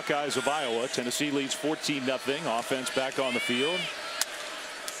for the Hawkeyes of Iowa. Tennessee leads 14-0. Offense back on the field.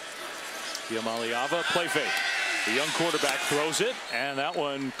 Iamaleava, play fake. The young quarterback throws it, and that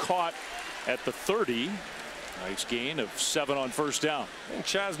one caught at the 30. Nice gain of 7 on first down. And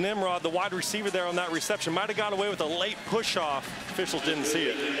Chaz Nimrod, the wide receiver there on that reception, might have got away with a late push-off. Officials didn't see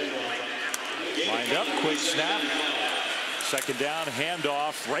it. Lined up, quick snap. 2nd down,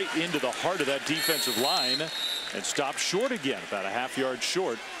 handoff right into the heart of that defensive line. And stopped short again, about a half-yard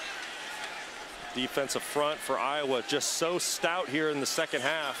short. Defensive front for Iowa just so stout here in the second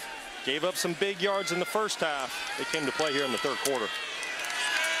half. Gave up some big yards in the first half. They came to play here in the 3rd quarter.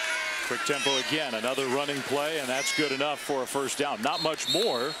 Quick tempo again, another running play, and that's good enough for a first down. Not much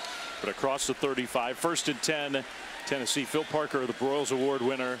more, but across the 35. 1st and 10, Tennessee. Phil Parker, the Broyles Award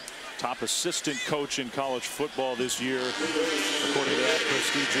winner, top assistant coach in college football this year. According to that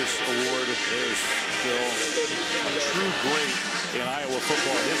prestigious award, there's Phil, a true great in Iowa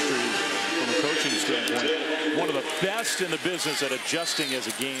football history from a coaching standpoint. One of the best in the business at adjusting as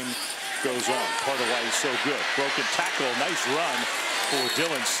a game goes on. Part of why he's so good. Broken tackle, nice run for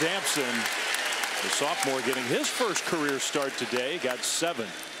Dylan Sampson. The sophomore getting his first career start today, got 7.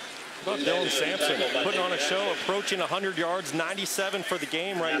 How about Dylan Sampson putting on a show, approaching 100 yards, 97 for the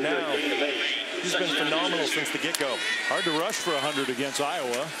game right now. He's been phenomenal since the get-go. Hard to rush for 100 against Iowa.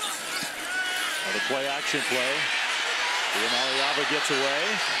 Another play-action play. Iamaleava gets away.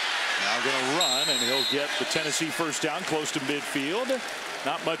 Now going to run, and he'll get the Tennessee first down close to midfield.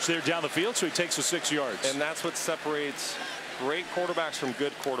 Not much there down the field, so he takes the 6 yards. And that's what separates great quarterbacks from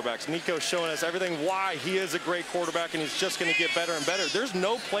good quarterbacks. Nico's showing us everything why he is a great quarterback, and he's just going to get better and better. There's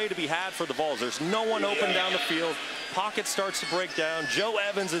no play to be had for the Vols. There's no one open down the field. Pocket starts to break down. Joe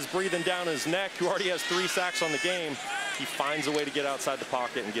Evans is breathing down his neck, who already has 3 sacks on the game. He finds a way to get outside the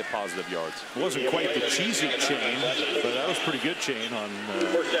pocket and get positive yards. It wasn't quite the cheesy chain, but that was pretty good chain on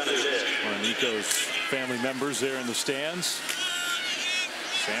one of Nico's family members there in the stands.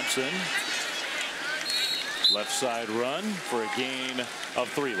 Sampson. Left side run for a gain of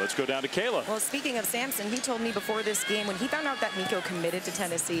 3. Let's go down to Kayla. Well, speaking of Sampson, he told me before this game when he found out that Nico committed to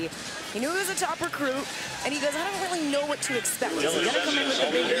Tennessee, he knew he was a top recruit, and he goes, I don't really know what to expect. Is he going to come in with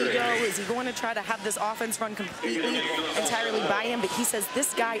a big ego? Is he going to try to have this offense run completely, entirely by him? But he says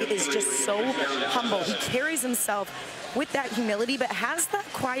this guy is just so humble. He carries himself with that humility, but has that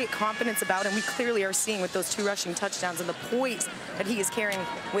quiet confidence about him. We clearly are seeing with those 2 rushing touchdowns and the poise that he is carrying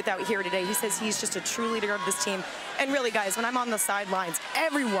without here today. He says he's just a true leader of this team. And really, guys, when I'm on the sidelines,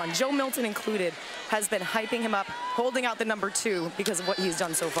 everyone, Joe Milton included, has been hyping him up, holding out the number 2 because of what he's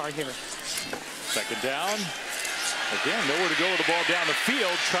done so far here. 2nd down. Again, nowhere to go with the ball down the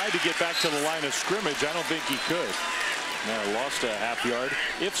field. Tried to get back to the line of scrimmage. I don't think he could. Now lost a half yard.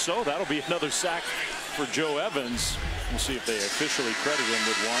 If so, that'll be another sack for Joe Evans. We'll see if they officially credit him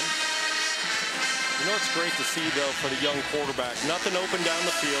with 1. You know what's great to see, though, for the young quarterback? Nothing open down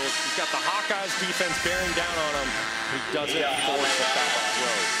the field. He's got the Hawkeyes defense bearing down on him. He doesn't force the foul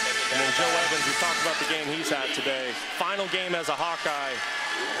throw. And then Joe Evans, we talked about the game he's had today. Final game as a Hawkeye.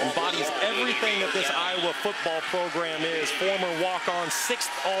 Embodies everything that this Iowa football program is. Former walk-on,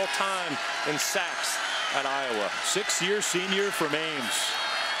 6th all-time in sacks at Iowa. 6-year senior from Ames.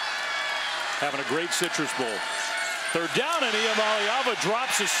 Having a great Citrus Bowl. 3rd down, and Iamaleava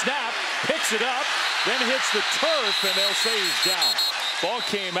drops a snap, picks it up, then hits the turf, and they'll say he's down. Ball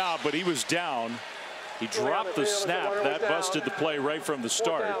came out, but he was down. He dropped the snap. That busted the play right from the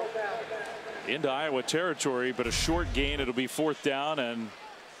start. Into Iowa territory, but a short gain. It'll be 4th down, and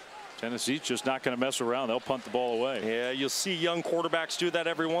Tennessee's just not going to mess around. They'll punt the ball away. Yeah, you'll see young quarterbacks do that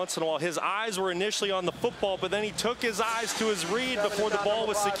every once in a while. His eyes were initially on the football, but then he took his eyes to his read before the ball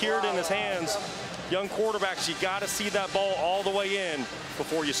was secured in his hands. Young quarterbacks, you got to see that ball all the way in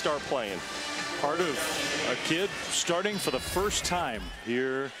before you start playing. Part of a kid starting for the first time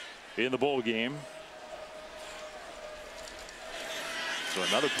here in the bowl game. So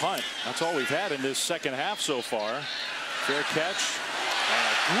another punt. That's all we've had in this second half so far. Fair catch.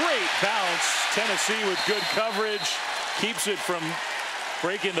 And a great bounce. Tennessee with good coverage. Keeps it from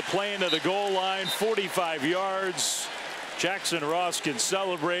breaking the play into the goal line. 45 yards. Jackson Ross can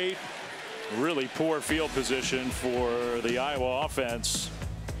celebrate. Really poor field position for the Iowa offense.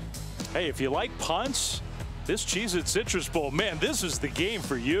 Hey, if you like punts, this Cheez-It Citrus Bowl, man, this is the game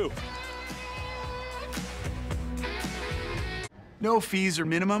for you. No fees or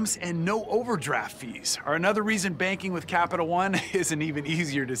minimums and no overdraft fees are another reason banking with Capital One is an even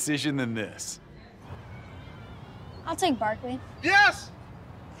easier decision than this. I'll take Barkley. Yes!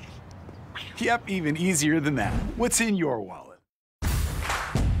 Yep, even easier than that. What's in your wallet?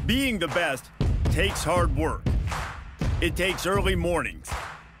 Being the best takes hard work. It takes early mornings,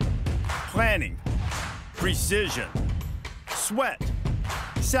 planning, precision, sweat,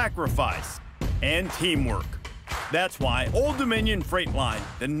 sacrifice, and teamwork. That's why Old Dominion Freight Line,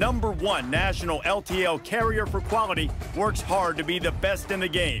 the #1 national LTL carrier for quality, works hard to be the best in the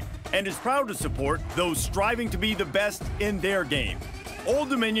game and is proud to support those striving to be the best in their game. Old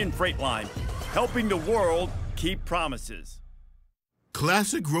Dominion Freight Line, helping the world keep promises.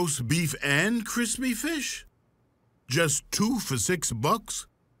 Classic roast beef and crispy fish? Just 2 for $6?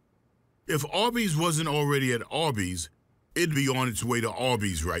 If Arby's wasn't already at Arby's, it'd be on its way to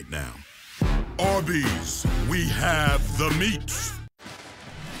Arby's right now. Arby's, we have the meats.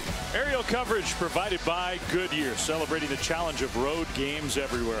 Aerial coverage provided by Goodyear, celebrating the challenge of road games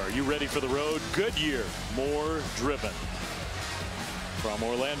everywhere. Are you ready for the road? Goodyear, more driven. From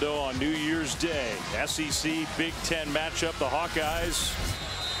Orlando on New Year's Day, SEC Big Ten matchup, the Hawkeyes.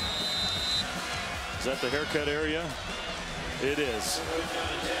 Is that the haircut area? It is.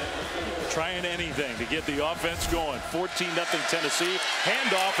 Trying anything to get the offense going. 14-0 Tennessee.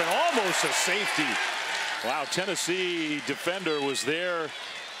 Handoff and almost a safety. Wow, Tennessee defender was there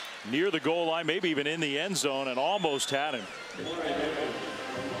near the goal line, maybe even in the end zone, and almost had him.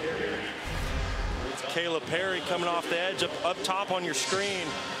 It's Caleb Perry coming off the edge up top on your screen.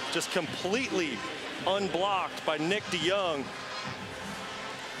 Just completely unblocked by Nick DeYoung.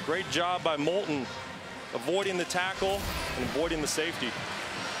 Great job by Moulton, avoiding the tackle and avoiding the safety.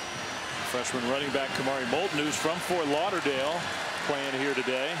 Freshman running back Kamari Moulton, who's from Fort Lauderdale, playing here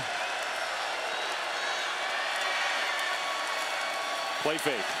today. Play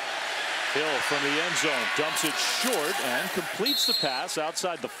fake. Hill from the end zone dumps it short and completes the pass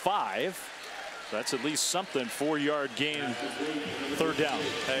outside the 5. That's at least something. 4-yard gain, 3rd down.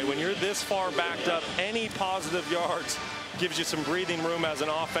 Hey, when you're this far backed up, any positive yards gives you some breathing room as an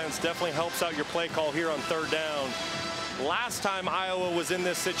offense. Definitely helps out your play call here on 3rd down. Last time Iowa was in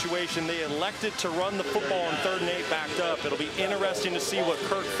this situation, they elected to run the football on 3rd and 8 backed up. It'll be interesting to see what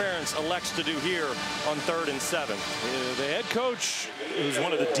Kirk Ferentz elects to do here on 3rd and 7. Yeah, the head coach, who's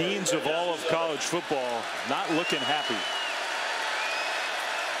one of the deans of all of college football, not looking happy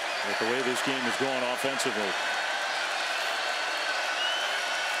with the way this game is going offensively.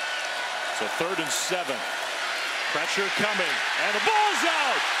 So 3rd and 7. Pressure coming, and the ball's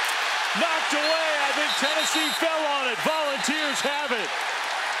out. Knocked away. I think Tennessee fell on it. Volunteers have it.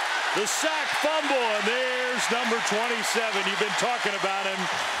 The sack fumble, and there's number 27. You've been talking about him,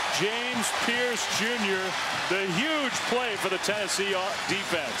 James Pierce Jr., the huge play for the Tennessee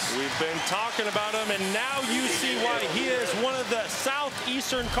defense. We've been talking about him, and now you see why he is one of the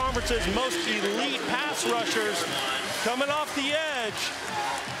Southeastern Conference's most elite pass rushers. Coming off the edge,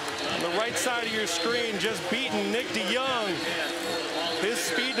 on the right side of your screen, just beating Nick DeYoung. His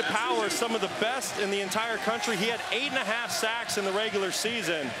speed to power is some of the best in the entire country. He had 8.5 sacks in the regular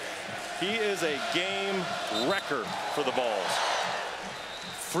season. He is a game wrecker for the Vols.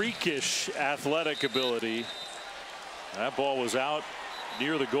 Freakish athletic ability. That ball was out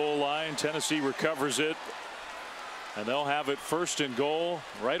near the goal line. Tennessee recovers it, and they'll have it 1st and goal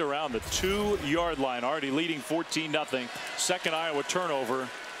right around the 2-yard line. Already leading 14-0. Second Iowa turnover.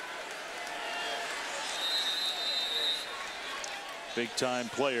 Big-time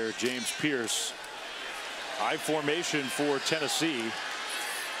player James Pierce. High formation for Tennessee.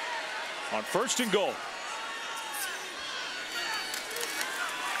 on 1st and goal.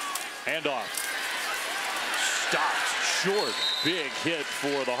 Handoff. Stopped short. Big hit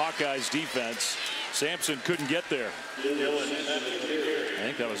for the Hawkeyes defense. Sampson couldn't get there. I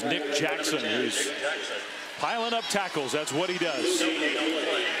think that was Nick Jackson who's piling up tackles. That's what he does.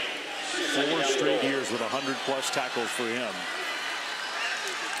 4 straight years with 100+ tackles for him.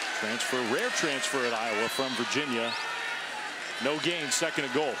 Rare transfer at Iowa from Virginia. No gain, 2nd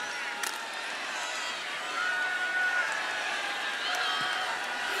and goal.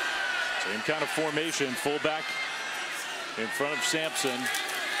 Same kind of formation, fullback in front of Sampson.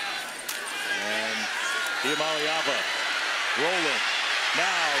 And Iamaleava rolling.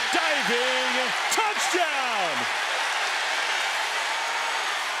 Now diving, touchdown!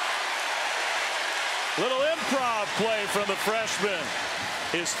 Little improv play from the freshman.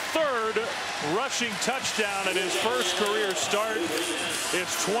 His 3rd rushing touchdown at his 1st career start.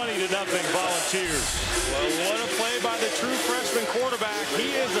 It's 20-0 Volunteers. Well, what a play by the true freshman quarterback.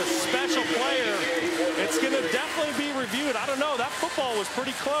 He is a special player. It's going to definitely be reviewed. I don't know. That football was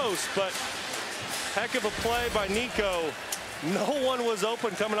pretty close, but heck of a play by Nico. No one was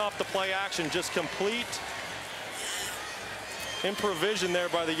open coming off the play action. Just complete improvisation there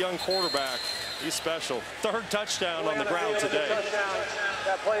by the young quarterback. He's special. 3rd touchdown on the ground today.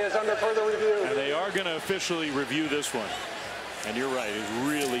 That play is under further review. And they are going to officially review this one. And you're right, it's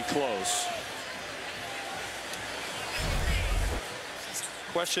really close.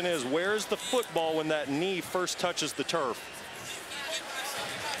 Question is, where's the football when that knee first touches the turf?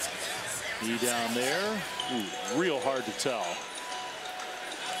 Knee down there. Ooh, real hard to tell.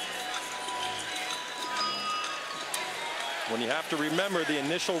 When you have to remember the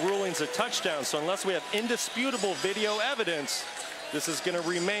initial ruling's a touchdown, so unless we have indisputable video evidence, this is going to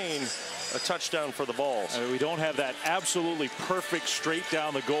remain a touchdown for the Vols. We don't have that absolutely perfect straight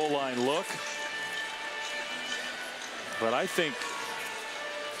down the goal line look. But I think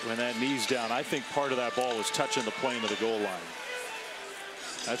when that knee's down, I think part of that ball was touching the plane of the goal line.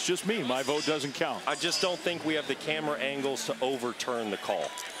 That's just me. My vote doesn't count. I just don't think we have the camera angles to overturn the call.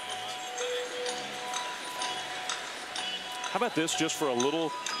 How about this, just for a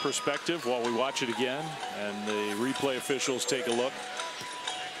little perspective while we watch it again and the replay officials take a look.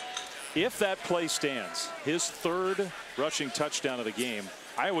 If that play stands, his 3rd rushing touchdown of the game,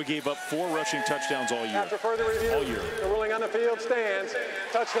 Iowa gave up 4 rushing touchdowns all year. After further review, all year. The ruling on the field stands.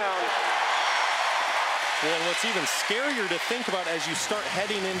 Touchdown. Well, and what's even scarier to think about as you start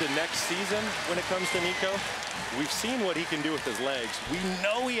heading into next season when it comes to Nico, we've seen what he can do with his legs. We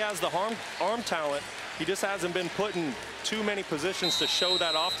know he has the arm talent. He just hasn't been put in too many positions to show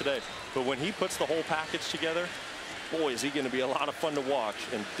that off today. But when he puts the whole package together, boy, is he going to be a lot of fun to watch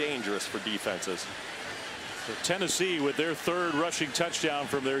and dangerous for defenses. So Tennessee with their 3rd rushing touchdown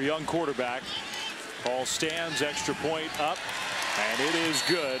from their young quarterback. Ball stands, extra point up, and it is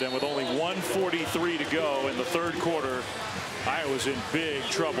good. And with only 1:43 to go in the 3rd quarter, Iowa's in big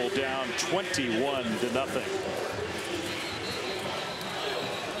trouble, down 21-0.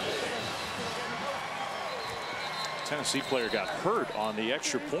 Tennessee player got hurt on the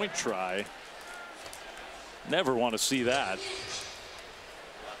extra point try. Never want to see that.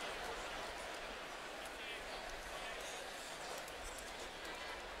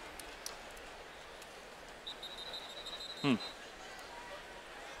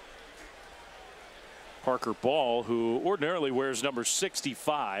 Parker Ball, who ordinarily wears number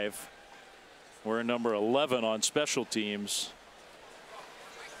 65, wearing number 11 on special teams.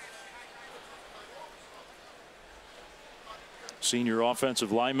 Senior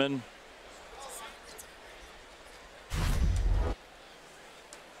offensive lineman.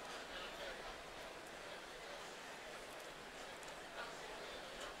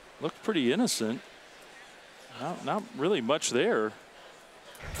 Looked pretty innocent. Not really much there.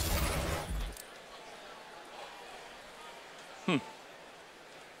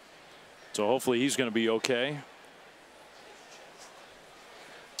 So hopefully he's going to be okay.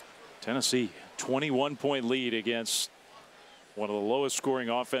 Tennessee, 21-point lead against one of the lowest scoring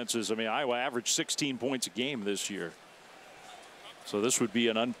offenses. I mean, Iowa averaged 16 points a game this year. So this would be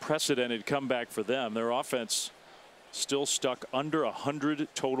an unprecedented comeback for them. Their offense still stuck under 100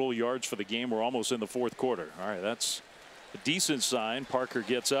 total yards for the game. We're almost in the 4th quarter. All right, that's a decent sign. Parker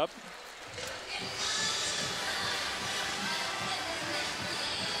gets up.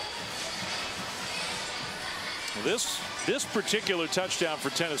 This particular touchdown for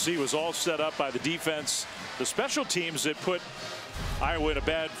Tennessee was all set up by the defense. The special teams that put Iowa in a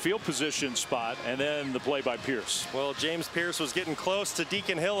bad field position spot, and then the play by Pierce. Well, James Pierce was getting close to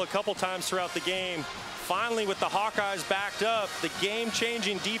Deacon Hill a couple times throughout the game. Finally, with the Hawkeyes backed up, the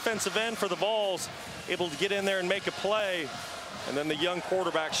game-changing defensive end for the Vols able to get in there and make a play. And then the young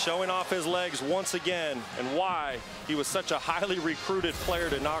quarterback showing off his legs once again, and why he was such a highly recruited player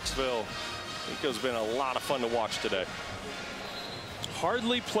to Knoxville. Nico's been a lot of fun to watch today.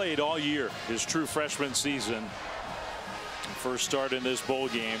 Hardly played all year his true freshman season. First start in this bowl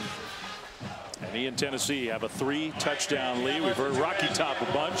game. And he and Tennessee have a 3-touchdown lead. We've heard Rocky Top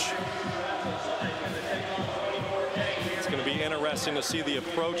a bunch. It's going to be interesting to see the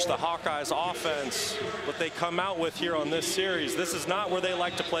approach the Hawkeyes offense, what they come out with here on this series. This is not where they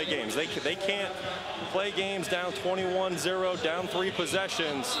like to play games. They can't play games down 21-0, down 3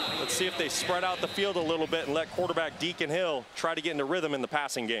 possessions. Let's see if they spread out the field a little bit and let quarterback Deacon Hill try to get into rhythm in the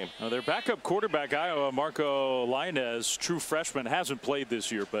passing game. Now their backup quarterback, Iowa, Marco Lainez, true freshman, hasn't played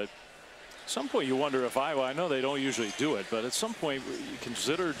this year, but at some point you wonder if Iowa, I know they don't usually do it, but at some point you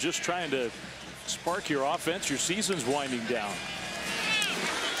consider just trying to spark your offense. Your season's winding down.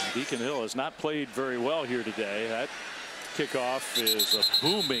 Deacon Hill has not played very well here today. That kickoff is a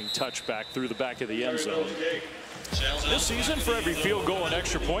booming touchback through the back of the end zone. This season, for every field goal and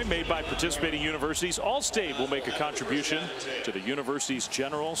extra point made by participating universities, Allstate will make a contribution to the university's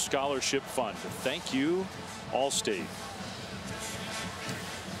General Scholarship Fund. Thank you, Allstate.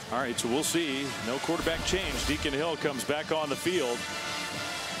 All right, so we'll see. No quarterback change. Deacon Hill comes back on the field.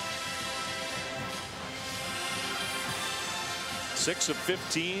 6 of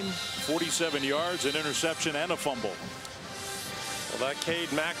 15, 47 yards, an interception, and a fumble. Well, that Cade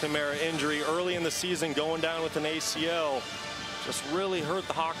McNamara injury early in the season, going down with an ACL, just really hurt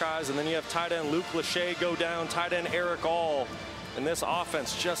the Hawkeyes. And then you have tight end Luke Lachey go down, tight end Eric All. And this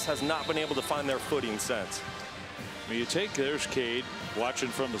offense just has not been able to find their footing since. When you take, there's Cade watching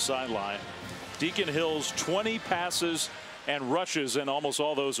from the sideline. Deacon Hill's 20 passes and rushes, and almost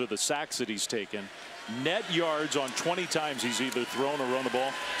all those are the sacks that he's taken. Net yards on 20 times he's either thrown or run the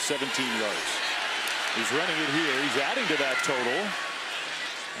ball, 17 yards. He's running it here. He's adding to that total.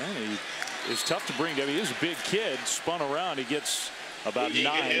 And he is tough to bring. I mean, he's a big kid. Spun around. He gets about 9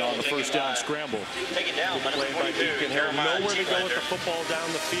 on the first down scramble. Take it down. Played by Deacon Hill. Nowhere to go with the football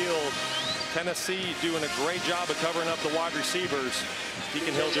down the field. Tennessee doing a great job of covering up the wide receivers.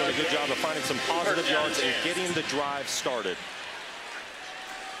 Deacon Hill doing a good job of finding some positive yards and getting the drive started.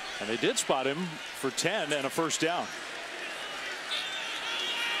 And they did spot him for 10 and a first down.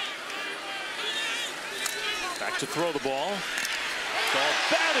 Back to throw the ball. Ball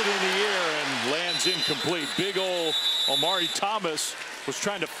batted in the air and lands incomplete. Big old Omari Thomas was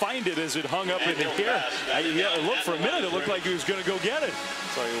trying to find it as it hung up in the air. It looked for a minute, it looked like he was going to go get it.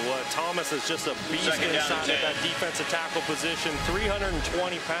 Tell you what, Thomas is just a beast inside of that defensive tackle position.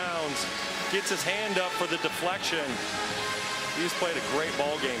 320 pounds. Gets his hand up for the deflection. He's played a great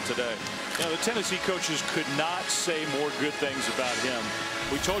ball game today. You know, the Tennessee coaches could not say more good things about him.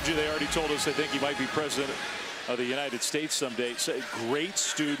 We told you, they already told us they think he might be president of the United States someday. So a great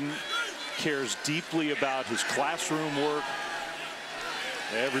student, cares deeply about his classroom work.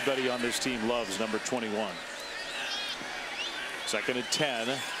 Everybody on this team loves number 21. 2nd and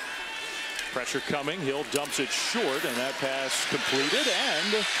 10. Pressure coming. Hill dumps it short, and that pass completed,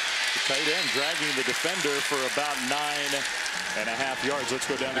 and the tight end dragging the defender for about 9.5 yards. Let's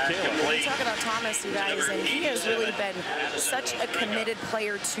go down to Kayla. We talk about Thomas, you guys, and he has really been such a committed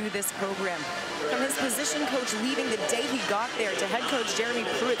player to this program. From his position coach leaving the day he got there to head coach Jeremy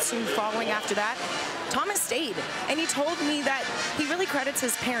Pruitt soon following after that, Thomas stayed, and he told me that he really credits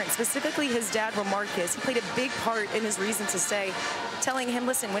his parents, specifically his dad, Romarcus. He played a big part in his reason to stay, telling him,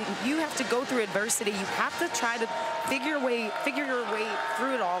 listen, when you have to go through adversity, you have to try to figure your way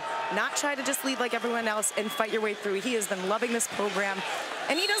through it all, not try to just lead like everyone else and fight your way through. He has been loving this program,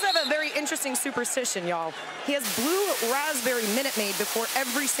 and he does have a very interesting superstition, y'all. He has blue raspberry Minute Maid before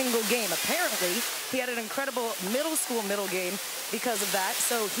every single game. Apparently, he had an incredible middle school game because of that,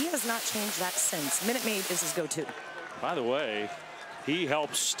 so he has not changed that since. Minute Maid is his go-to. By the way, he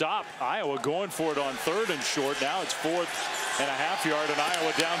helped stop Iowa going for it on 3rd and short. Now it's 4.5 yard, and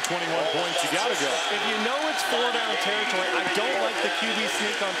Iowa down 21 points. You got to go. If you know it's 4-down territory, I don't like the QB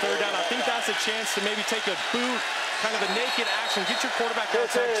sneak on 3rd down. I think that's a chance to maybe take a boot, kind of a naked action, get your quarterback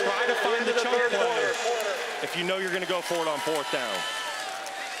outside, try to find the chunk play if you know you're going to go for it on 4th down.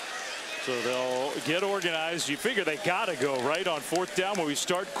 So they'll get organized. You figure they got to go right on 4th down when we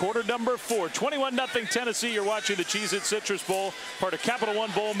start quarter number 4. 21-0 Tennessee. You're watching the Cheez-It Citrus Bowl, part of Capital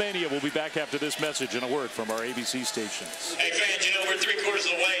One Bowl Mania. We'll be back after this message and a word from our ABC stations. Hey fans, you know we're 3/4 of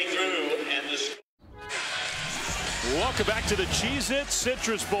the way through, and this. Welcome back to the Cheez-It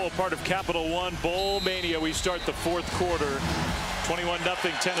Citrus Bowl, part of Capital One Bowl Mania. We start the fourth quarter.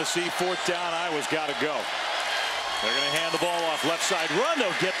 21-0 Tennessee, fourth down. Iowa's got to go. They're going to hand the ball off left side run.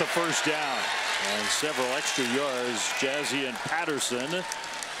 They'll get the first down. And several extra yards. Jazzy and Patterson.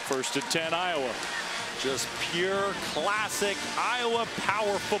 First and 10, Iowa. Just pure classic Iowa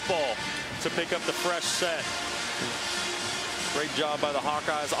power football to pick up the fresh set. Great job by the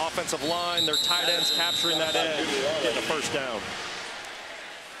Hawkeyes offensive line. Their tight ends capturing that edge, getting a first down.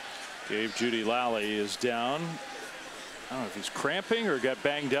 Gabe Jeudy-Lally is down. I don't know if he's cramping or got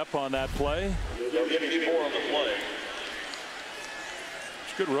banged up on that play. It's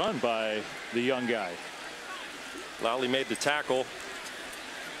a good run by the young guy. Lally made the tackle.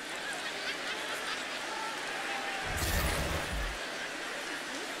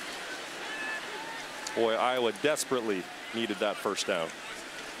 Boy, Iowa desperately needed that first down.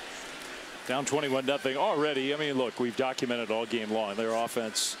 Down 21-0 already. I mean, look, we've documented all game long. Their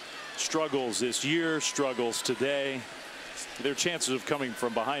offense struggles this year, struggles today. Their chances of coming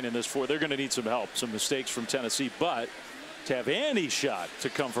from behind in this fourth, they're going to need some help, some mistakes from Tennessee. But to have any shot to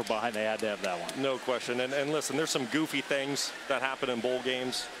come from behind, they had to have that one. No question. And listen, there's some goofy things that happen in bowl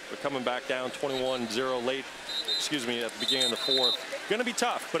games. They're coming back down 21-0 late, excuse me, at the beginning of the fourth. Going to be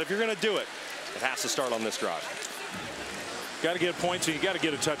tough, but if you're going to do it, it has to start on this drive. Got to get points and you got to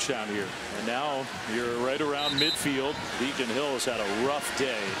get a touchdown here. And now you're right around midfield. Deacon Hill has had a rough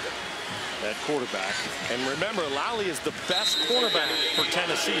day at quarterback. And remember, Lally is the best cornerback for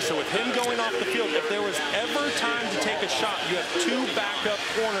Tennessee. So with him going off the field, if there was ever time to take a shot, you have two backup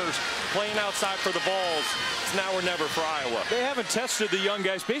corners playing outside for the balls. It's now or never for Iowa. They haven't tested the young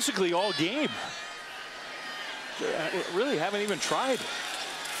guys basically all game. They really haven't even tried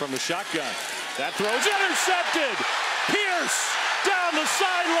from the shotgun. That throw's intercepted. Pierce down the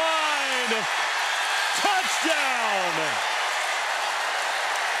sideline. Touchdown.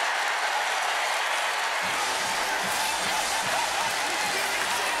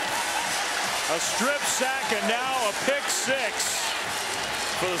 A strip sack and now a pick six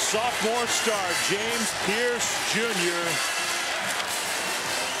for the sophomore star, James Pierce Jr.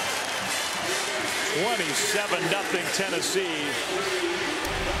 27-0 Tennessee.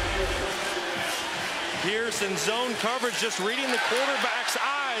 Pierce in zone coverage, just reading the quarterback's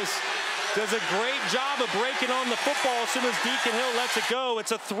eyes. Does a great job of breaking on the football as soon as Deacon Hill lets it go.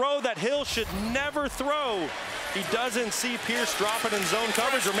 It's a throw that Hill should never throw. He doesn't see Pierce drop it in zone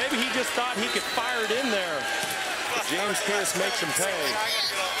coverage, or maybe he just thought he could fire it in there. But James Pierce makes him pay.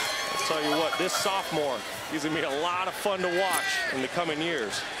 I'll tell you what, this sophomore, he's going to be a lot of fun to watch in the coming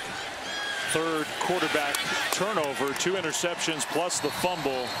years. Third quarterback turnover, 2 interceptions plus the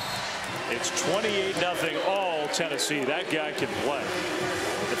fumble. It's 28-0 all Tennessee. That guy can play.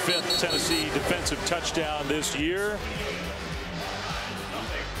 The 5th Tennessee defensive touchdown this year.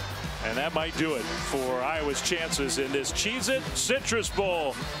 And that might do it for Iowa's chances in this Cheez-It Citrus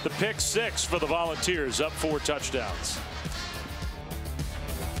Bowl. The pick six for the Volunteers, up 4 touchdowns.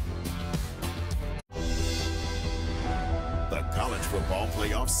 The College Football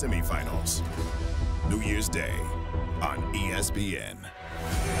Playoff Semifinals. New Year's Day on ESPN.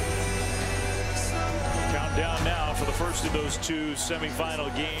 Countdown now for the first of those 2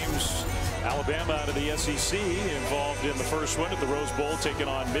 semifinal games. Alabama out of the SEC involved in the first one at the Rose Bowl, taking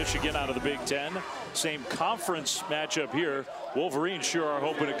on Michigan out of the Big Ten. Same conference matchup here. Wolverines sure are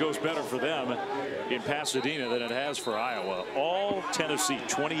hoping it goes better for them in Pasadena than it has for Iowa. All Tennessee,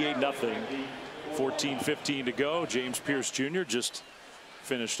 28-0, 14-15 to go. James Pierce Jr. just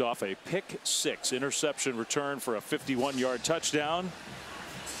finished off a pick six interception return for a 51-yard touchdown.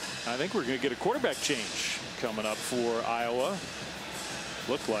 I think we're going to get a quarterback change coming up for Iowa.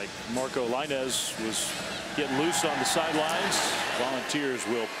 Looked like Marco Lainez was getting loose on the sidelines. Volunteers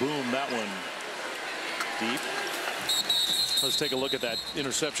will boom that one deep. Let's take a look at that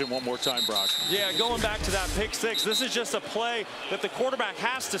interception one more time, Brock. Yeah, going back to that pick six, this is just a play that the quarterback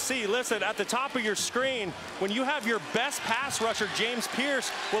has to see. Listen, at the top of your screen, when you have your best pass rusher, James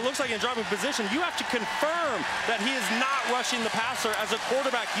Pierce, what looks like in driving position, you have to confirm that he is not rushing the passer. As a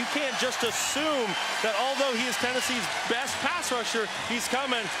quarterback, you can't just assume that although he is Tennessee's best pass rusher, he's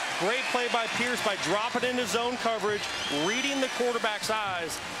coming. Great play by Pierce by dropping into zone coverage, reading the quarterback's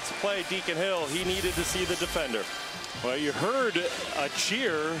eyes. To play Deacon Hill, he needed to see the defender. Well, you heard a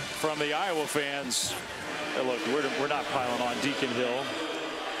cheer from the Iowa fans. Look, we're not piling on Deacon Hill,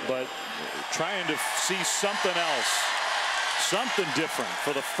 but trying to see something else, something different.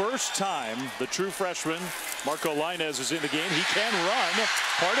 For the first time, the true freshman, Marco Lainez, is in the game. He can run,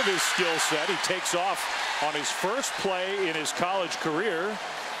 part of his skill set. He takes off on his first play in his college career.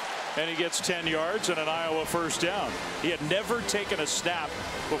 and he gets 10 yards and an Iowa first down. He had never taken a snap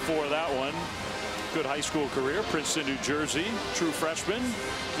before that one. Good high school career, Princeton, New Jersey, true freshman.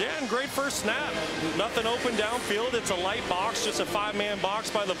 Yeah, and great first snap. Nothing open downfield. It's a light box, just a 5-man box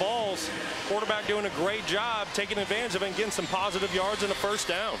by the Vols. Quarterback doing a great job, taking advantage of it and getting some positive yards and a first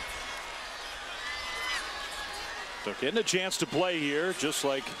down. So getting a chance to play here, just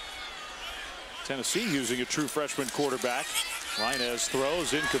like Tennessee using a true freshman quarterback. Lainez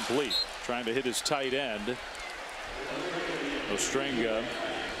throws incomplete, trying to hit his tight end. Ostrenga.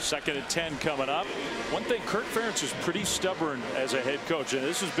 2nd and 10 coming up. One thing, Kirk Ferentz is pretty stubborn as a head coach, and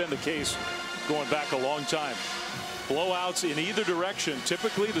this has been the case going back a long time. Blowouts in either direction.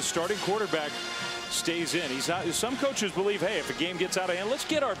 Typically, the starting quarterback stays in. He's not. Some coaches believe, hey, if a game gets out of hand, let's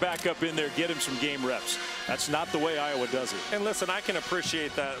get our backup in there, get him some game reps. That's not the way Iowa does it. And listen, I can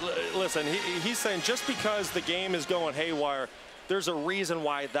appreciate that. Listen, he's saying just because the game is going haywire, there's a reason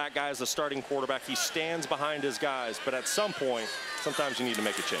why that guy is the starting quarterback. He stands behind his guys, but at some point, sometimes you need to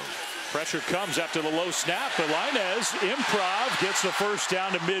make a change. Pressure comes after the low snap, but Lainez improv gets the first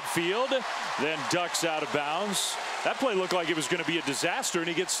down to midfield, then ducks out of bounds. That play looked like it was going to be a disaster, and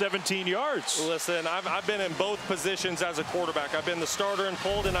he gets 17 yards. Listen, I've been in both positions as a quarterback. I've been the starter and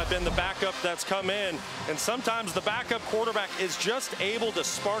pulled, and I've been the backup that's come in. And sometimes the backup quarterback is just able to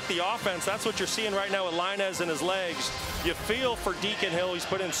spark the offense. That's what you're seeing right now with Lainez and his legs. You feel for Deacon Hill. He's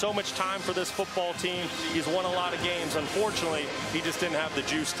put in so much time for this football team. He's won a lot of games. Unfortunately, he just didn't have the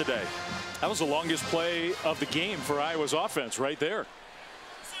juice today. That was the longest play of the game for Iowa's offense right there.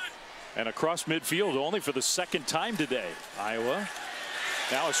 And across midfield only for the 2nd time today. Iowa.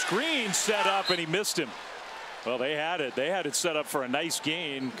 Now a screen set up, and he missed him. Well, they had it. They had it set up for a nice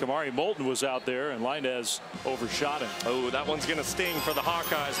gain. Kamari Moulton was out there, and Lainez overshot him. Oh, that one's going to sting for the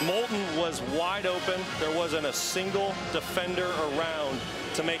Hawkeyes. Moulton was wide open. There wasn't a single defender around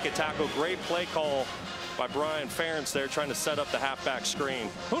to make a tackle. Great play call by Brian Ferentz there, trying to set up the halfback screen.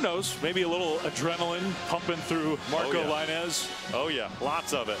 Who knows? Maybe a little adrenaline pumping through Marco Lainez. Oh, yeah.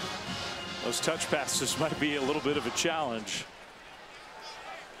 Lots of it. Those touch passes might be a little bit of a challenge.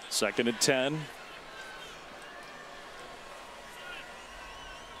 2nd and 10.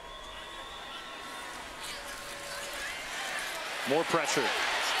 More pressure.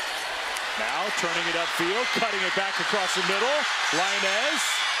 Now turning it upfield, cutting it back across the middle.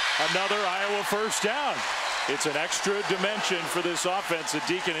 Lainez, another Iowa first down. It's an extra dimension for this offense that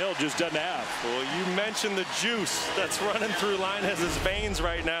Deacon Hill just doesn't have. Well, you mentioned the juice that's running through Lainez's veins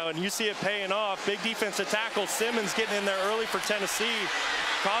right now, and you see it paying off. Big defensive tackle. Simmons getting in there early for Tennessee,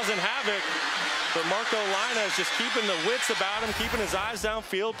 causing havoc. But Marco Lainez just keeping the wits about him, keeping his eyes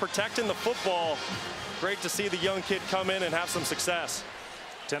downfield, protecting the football. Great to see the young kid come in and have some success.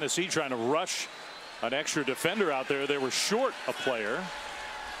 Tennessee trying to rush an extra defender out there. They were short a player.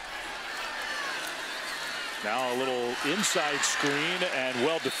 Now a little inside screen and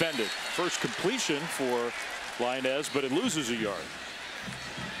well defended. First completion for Lainez, but it loses a yard.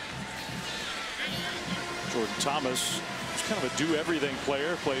 Jordan Thomas is kind of a do-everything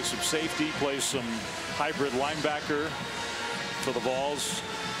player. Plays some safety, plays some hybrid linebacker for the Vols.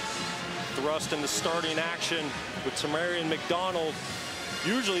 Thrust into starting action with Tamarian McDonald.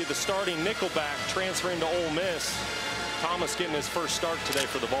 Usually the starting nickelback transferring to Ole Miss. Thomas getting his first start today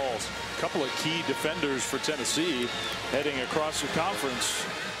for the Vols. A couple of key defenders for Tennessee heading across the conference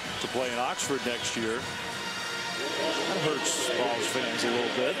to play in Oxford next year. That hurts Vols fans a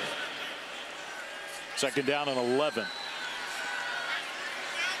little bit. 2nd down and 11.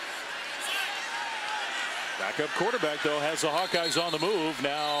 Backup quarterback, though, has the Hawkeyes on the move.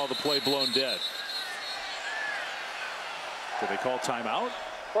 Now the play blown dead. Did they call timeout?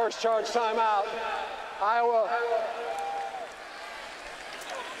 First charge timeout. Iowa.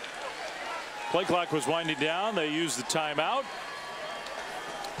 Play clock was winding down. They used the timeout.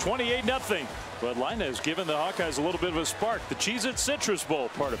 28-0. But Lainez giving the Hawkeyes a little bit of a spark. The Cheez-It Citrus Bowl,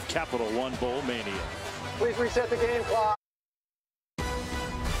 part of Capital One Bowl Mania. Please reset the game clock.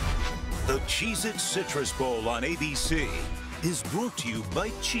 The Cheez-It Citrus Bowl on ABC is brought to you by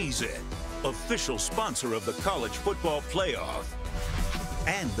Cheez-It, official sponsor of the College Football Playoff,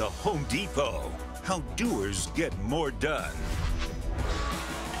 and the Home Depot. How doers get more done.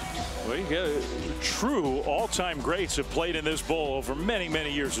 Well, you got true all-time greats have played in this bowl over many,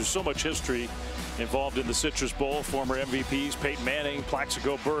 many years. There's so much history involved in the Citrus Bowl. Former MVPs, Peyton Manning,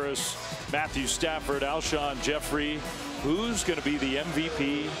 Plaxico Burress, Matthew Stafford, Alshon Jeffrey. Who's going to be the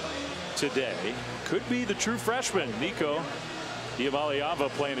MVP today? Could be the true freshman, Nico Iamaleava,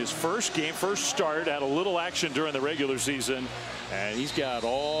 playing his first game, first start, had a little action during the regular season, and he's got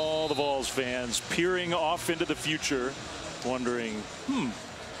all the Vols fans peering off into the future, wondering,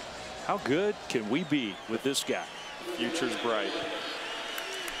 How good can we be with this guy? Future's bright.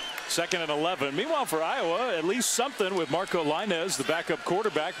 2nd and 11. Meanwhile, for Iowa, at least something with Marco Lainez, the backup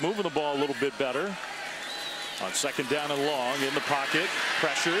quarterback, moving the ball a little bit better. On 2nd down and long, in the pocket,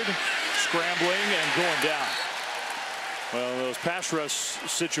 pressured, scrambling, and going down. Well, those pass rush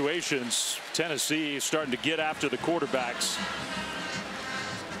situations, Tennessee starting to get after the quarterbacks.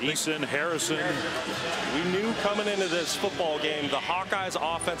 Eason, Harrison. We knew coming into this football game, the Hawkeyes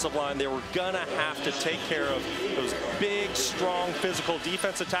offensive line, they were going to have to take care of those big, strong, physical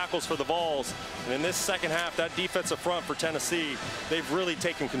defensive tackles for the Vols. And in this second half, that defensive front for Tennessee, they've really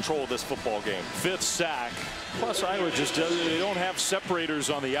taken control of this football game. 5th sack. Plus, Iowa just they don't have separators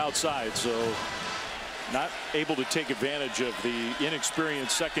on the outside, so not able to take advantage of the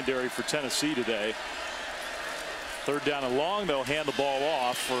inexperienced secondary for Tennessee today. 3rd down and long, they'll hand the ball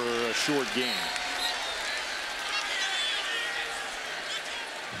off for a short gain.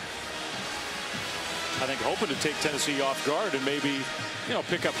 I think hoping to take Tennessee off guard and maybe, you know,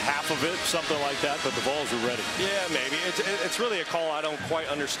 pick up half of it, something like that, but the Vols are ready. Yeah, maybe. It's really a call I don't quite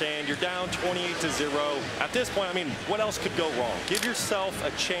understand. You're down 28-0. At this point, I mean, what else could go wrong? Give yourself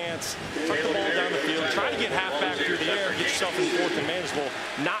a chance, tuck the ball down the field, try to get half back through the air, get yourself in 4th and manageable.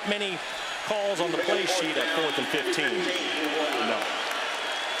 Not many calls on the play sheet at 4th and 15. No.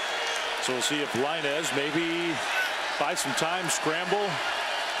 So we'll see if Lainez maybe buy some time, scramble,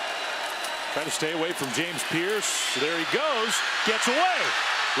 try to stay away from James Pierce. There he goes, gets away.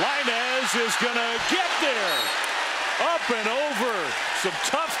 Lainez is gonna get there. Up and over. Some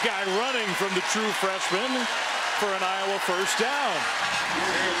tough guy running from the true freshman for an Iowa 1st down.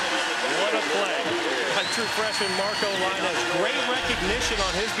 What a play by true freshman Marco Lainez. Great recognition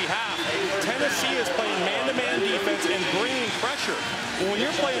on his behalf. Tennessee is playing man-to-man defense and bringing pressure. When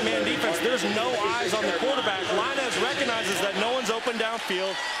you're playing man defense, there's no eyes on the quarterback. Lainez recognizes that no one's open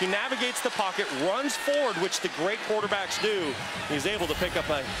downfield. He navigates the pocket, runs forward, which the great quarterbacks do. He's able to pick up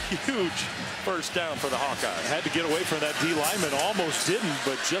a huge 1st down for the Hawkeyes. Had to get away from that D lineman. Almost didn't,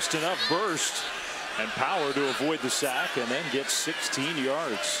 but just enough burst and power to avoid the sack, and then get 16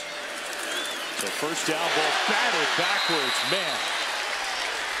 yards. So 1st down, ball batted backwards. Man,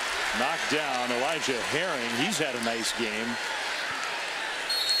 knocked down Elijah Herring. He's had a nice game.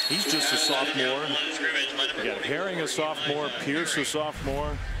 He's just a sophomore. You got Herring, a sophomore, Pierce, a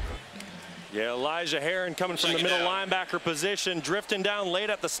sophomore. Yeah, Elijah Herring coming from the middle linebacker position, drifting down late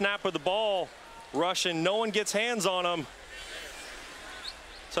at the snap of the ball, rushing. No one gets hands on him.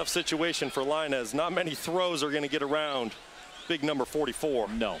 Tough situation for Lainez. Not many throws are going to get around big number 44.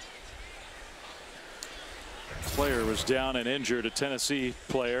 No. Player was down and injured, a Tennessee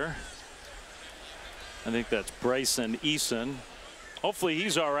player. I think that's Bryson Eason. Hopefully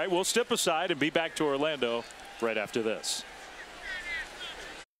he's all right. We'll step aside and be back to Orlando right after this.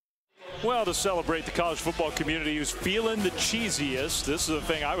 Well, to celebrate the college football community who's feeling the cheesiest. This is the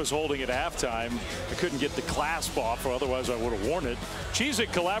thing I was holding at halftime. I couldn't get the clasp off, or otherwise I would have worn it.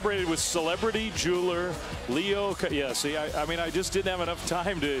 Cheez-It collaborated with celebrity jeweler Leo. Yeah, see, I mean, I just didn't have enough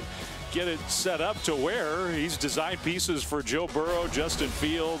time to get it set up to wear. He's designed pieces for Joe Burrow, Justin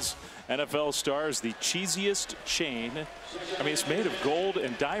Fields, NFL stars. The cheesiest chain. I mean, it's made of gold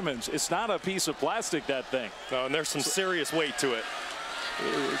and diamonds. It's not a piece of plastic, that thing. No, and there's some serious weight to it.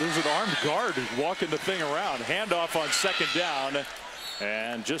 There's an armed guard walking the thing around. Handoff on 2nd down,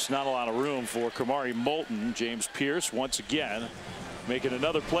 and just not a lot of room for Kamari Moulton. James Pierce once again making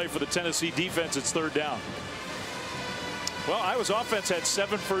another play for the Tennessee defense. It's 3rd down. Well, Iowa's offense had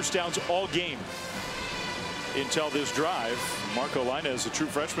 7 1st downs all game until this drive. Marco Lainez, the true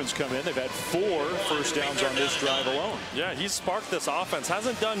freshman's come in. They've had 4 1st downs on this drive alone. Yeah, he's sparked this offense.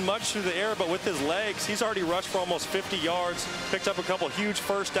 Hasn't done much through the air, but with his legs, he's already rushed for almost 50 yards. Picked up a couple huge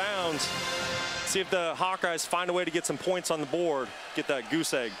 1st downs. See if the Hawkeyes find a way to get some points on the board. Get that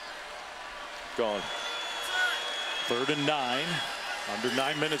goose egg going. 3rd and 9. Under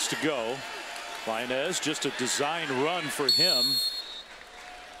 9 minutes to go. Lainez, just a design run for him.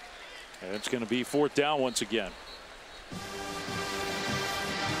 And it's going to be 4th down once again.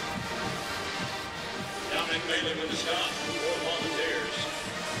 Dominic Bailey with the stop for Volunteers.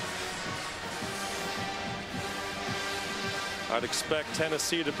 I'd expect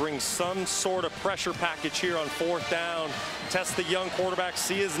Tennessee to bring some sort of pressure package here on 4th down. Test the young quarterback,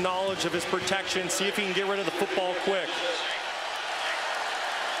 see his knowledge of his protection, see if he can get rid of the football quick.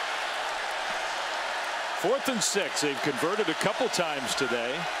 4th and 6. They've converted a couple times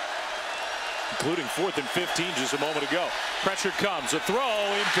today, including 4th and 15 just a moment ago. Pressure comes, a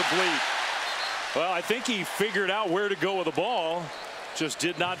throw incomplete. Well, I think he figured out where to go with the ball, just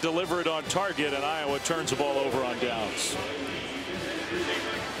did not deliver it on target, and Iowa turns the ball over on downs.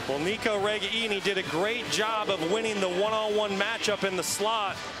 Well, Nico Regaini did a great job of winning the one-on-one matchup in the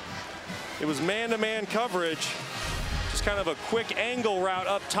slot. It was man-to-man coverage. Just kind of a quick angle route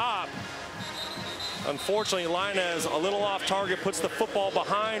up top. Unfortunately, Lainez a little off target, puts the football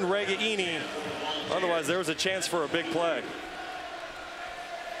behind Regaini. Otherwise, there was a chance for a big play.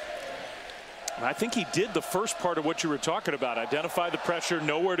 I think he did the first part of what you were talking about. Identify the pressure,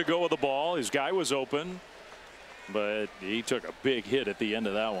 know where to go with the ball. His guy was open, but he took a big hit at the end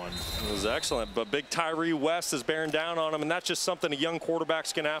of that one. It was excellent, but big Tyree West is bearing down on him, and that's just something a young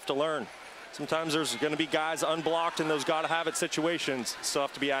quarterback's going to have to learn. Sometimes there's going to be guys unblocked in those got-to-have-it situations. Still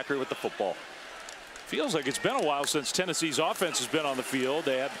have to be accurate with the football. Feels like it's been a while since Tennessee's offense has been on the field.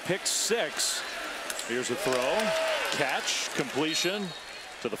 They had pick 6. Here's a throw, catch, completion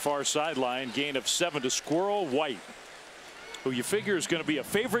to the far sideline, gain of 7 to Squirrel White, who you figure is going to be a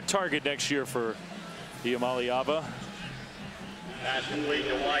favorite target next year for Iamaleava. Pass complete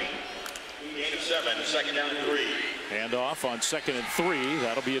to White. Gain of 7, second down and 3. Handoff on 2nd and 3.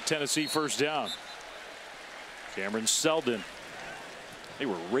 That'll be a Tennessee first down. Cameron Seldon. They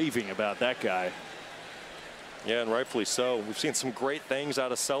were raving about that guy. Yeah, and rightfully so. We've seen some great things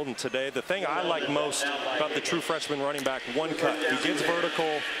out of Seldon today. The thing I like most about the true freshman running back, one cut. He gets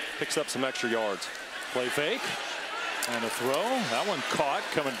vertical, picks up some extra yards. Play fake and a throw. That one caught,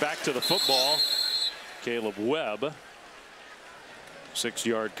 coming back to the football. Caleb Webb.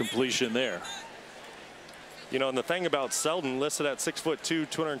 6-yard completion there. You know, and the thing about Seldon, listed at 6'2",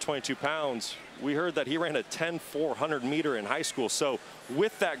 222 pounds, we heard that he ran a 10-400 meter in high school. So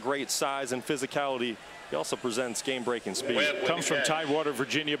with that great size and physicality, he also presents game-breaking speed. Comes from Tidewater,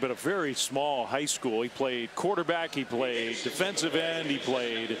 Virginia, but a very small high school. He played quarterback, he played defensive end, he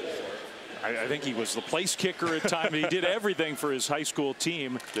played, I think he was the place kicker at times. He did everything for his high school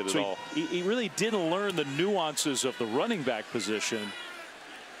team. Did it all. He really didn't learn the nuances of the running back position.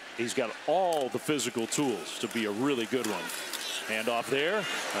 He's got all the physical tools to be a really good one. Hand off there.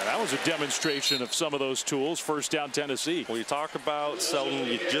 That was a demonstration of some of those tools. First down, Tennessee. Well, you talk about Seldon.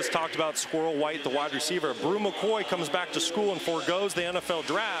 You just talked about Squirrel White, the wide receiver. Brew McCoy comes back to school and forgoes the NFL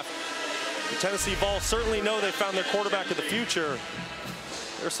draft. The Tennessee Vols certainly know they found their quarterback of the future.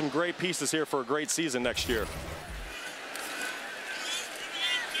 There's some great pieces here for a great season next year.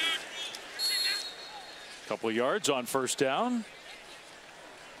 Couple of yards on first down.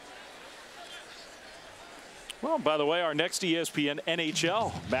 Well, by the way, our next ESPN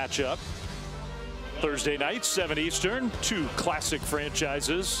NHL matchup Thursday night, 7 Eastern, 2 classic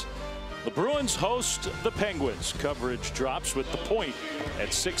franchises. The Bruins host the Penguins. Coverage drops with The Point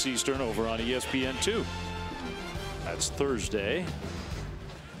at 6 Eastern over on ESPN2. That's Thursday.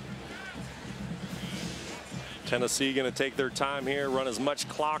 Tennessee going to take their time here, run as much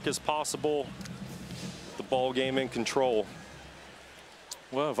clock as possible. The ball game in control.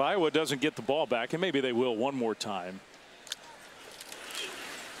 Well, if Iowa doesn't get the ball back, and maybe they will one more time.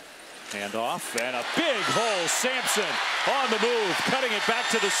 Hand off, and a big hole. Sampson on the move, cutting it back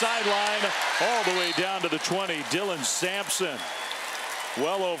to the sideline, all the way down to the 20. Dylan Sampson,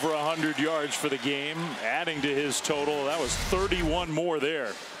 well over 100 yards for the game, adding to his total. That was 31 more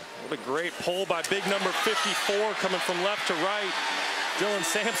there. What a great pull by big number 54 coming from left to right. Dylan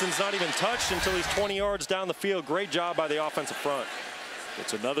Sampson's not even touched until he's 20 yards down the field. Great job by the offensive front.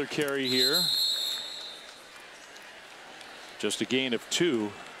 It's another carry here. Just a gain of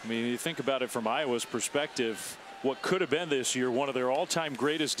 2. I mean, you think about it from Iowa's perspective, what could have been this year one of their all-time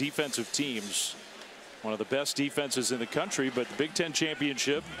greatest defensive teams. One of the best defenses in the country, but the Big Ten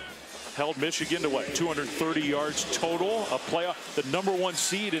championship held Michigan to what, 230 yards total, a playoff, the #1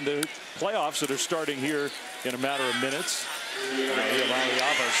 seed in the playoffs that are starting here in a matter of minutes.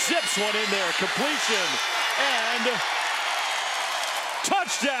 Iamaleava zips one in there, completion, and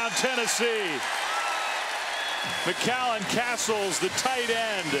touchdown, Tennessee. McCallan Castles, the tight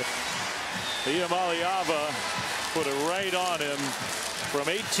end. Iamaleava put it right on him from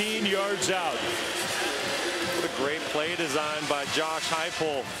 18 yards out. What a great play design by Josh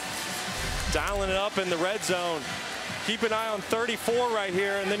Heupel. Dialing it up in the red zone. Keep an eye on 34 right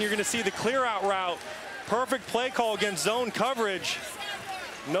here, and then you're going to see the clear out route. Perfect play call against zone coverage.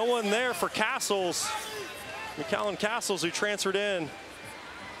 No one there for Castles. McCallan Castles, who transferred in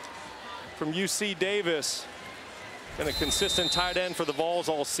from UC Davis. And a consistent tight end for the Vols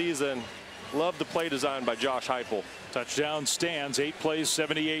all season. Love the play design by Josh Heupel. Touchdown stands, 8 plays,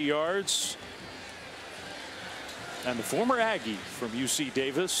 78 yards. And the former Aggie from UC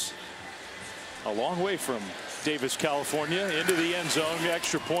Davis, a long way from Davis, California, into the end zone,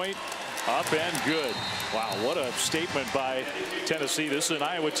 extra point. Up and good. Wow, what a statement by Tennessee. This is an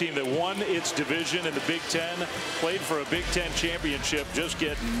Iowa team that won its division in the Big Ten, played for a Big Ten championship, just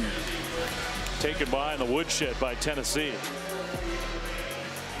getting taken behind the woodshed by Tennessee.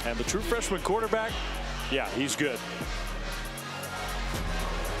 And the true freshman quarterback, yeah, he's good.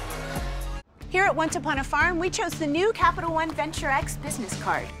 Here at Once Upon a Farm, we chose the new Capital One Venture X business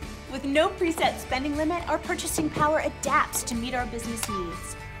card. With no preset spending limit, our purchasing power adapts to meet our business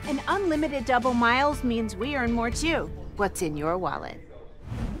needs. And unlimited double miles means we earn more too. What's in your wallet?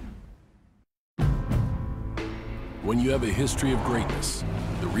 When you have a history of greatness,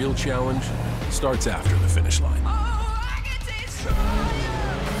 the real challenge starts after the finish line.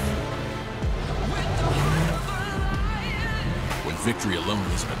 When victory alone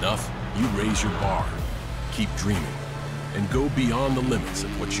isn't enough, you raise your bar, keep dreaming, and go beyond the limits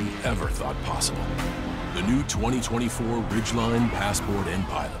of what you ever thought possible. The new 2024 Ridgeline, Passport, and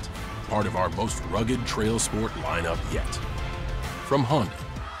Pilot, part of our most rugged trail sport lineup yet. From Honda.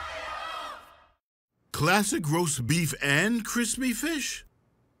 Classic roast beef and crispy fish?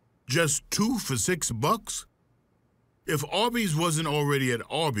 Just 2 for $6? If Arby's wasn't already at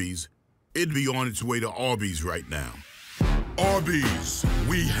Arby's, it'd be on its way to Arby's right now. Arby's,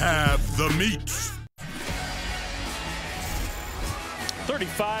 we have the meats.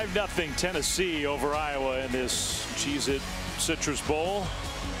 35-0 Tennessee over Iowa in this Cheez-It Citrus Bowl.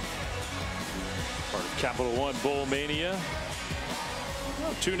 Part of Capital One Bowl Mania.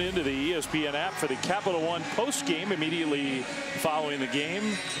 Well, tune into the ESPN app for the Capital One post game immediately following the game.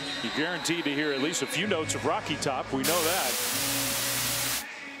 You're guaranteed to hear at least a few notes of Rocky Top. We know that.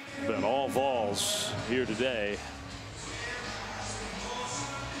 But all Vols here today.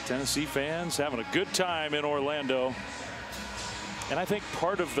 Tennessee fans having a good time in Orlando. And I think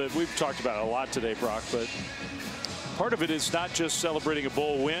part of the, we've talked about it a lot today, Brock, but part of it is not just celebrating a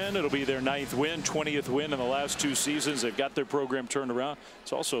bowl win. It'll be their 9th win, 20th win in the last 2 seasons. They've got their program turned around.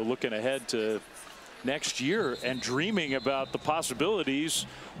 It's also looking ahead to next year and dreaming about the possibilities,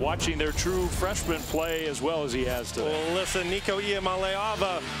 watching their true freshman play as well as he has today. Well, listen, Nico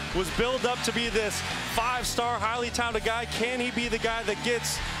Iamaleava was billed up to be this 5-star, highly touted guy. Can he be the guy that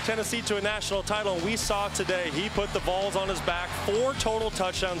gets Tennessee to a national title? And we saw today, he put the Vols on his back. 4 total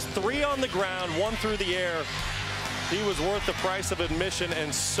touchdowns, 3 on the ground, 1 through the air. He was worth the price of admission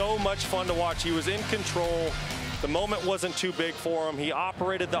and so much fun to watch. He was in control. The moment wasn't too big for him. He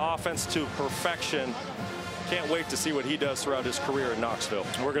operated the offense to perfection. Can't wait to see what he does throughout his career in Knoxville.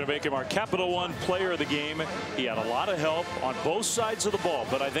 We're going to make him our Capital One player of the game. He had a lot of help on both sides of the ball,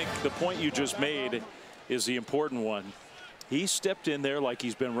 but I think the point you just made is the important one. He stepped in there like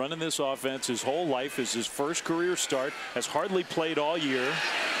he's been running this offense his whole life. Is his first career start, has hardly played all year,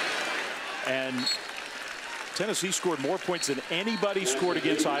 and Tennessee scored more points than anybody scored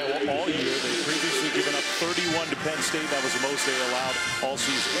against Iowa all year. They've previously given up 31 to Penn State. That was the most they allowed all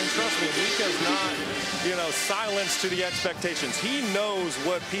season. And trust me, Nico's not, silenced to the expectations. He knows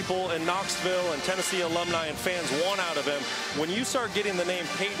what people in Knoxville and Tennessee alumni and fans want out of him. When you start getting the name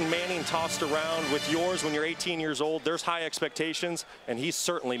Peyton Manning tossed around with yours when you're 18 years old, there's high expectations, and he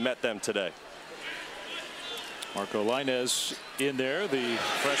certainly met them today. Marco Lainez in there, the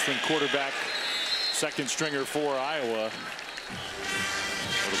freshman quarterback, second stringer for Iowa.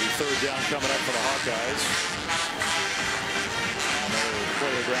 It'll be 3rd down coming up for the Hawkeyes. And they'll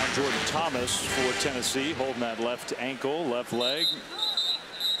play around Jordan Thomas for Tennessee, holding that left ankle, left leg.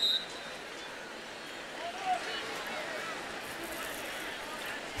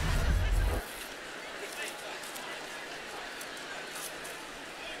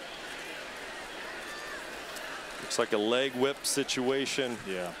 Looks like a leg whip situation.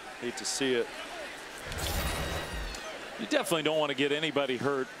 Yeah. Hate to see it. You definitely don't want to get anybody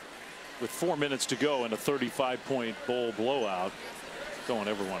hurt with 4 minutes to go in a 35-point bowl blowout. Don't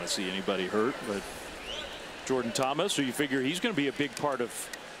ever want to see anybody hurt, but Jordan Thomas, who you figure he's going to be a big part of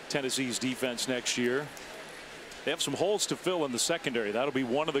Tennessee's defense next year. They have some holes to fill in the secondary. That'll be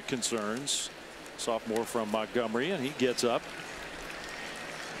one of the concerns. Sophomore from Montgomery, and he gets up.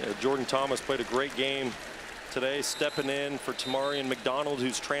 Yeah, Jordan Thomas played a great game today, stepping in for Tamarian McDonald,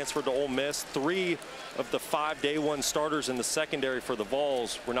 who's transferred to Ole Miss. 3 of the 5 day 1 starters in the secondary for the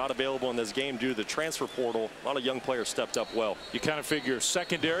Vols were not available in this game due to the transfer portal. A lot of young players stepped up well. You kind of figure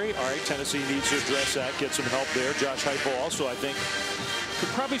secondary, all right, Tennessee needs to address that, get some help there. Josh Heupel also, I think,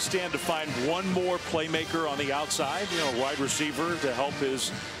 could probably stand to find one more playmaker on the outside, wide receiver to help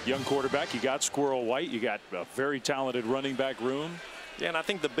his young quarterback. You got Squirrel White, you got a very talented running back room. Yeah, and I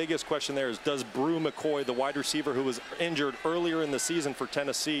think the biggest question there is, does Brew McCoy, the wide receiver who was injured earlier in the season for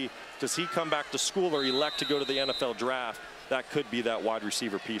Tennessee, does he come back to school or elect to go to the NFL draft? that could be that wide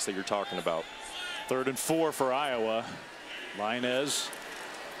receiver piece that you're talking about. 3rd and 4 for Iowa. Lainez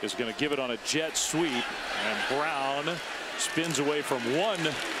is going to give it on a jet sweep, and Brown spins away from one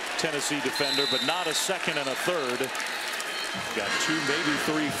Tennessee defender, but not a second and a third. Got 2, maybe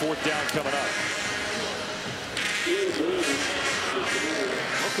 3 4th down coming up.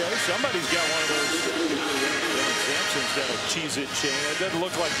 Okay, somebody's got one of those Sampson's got a Cheez-It chain. It doesn't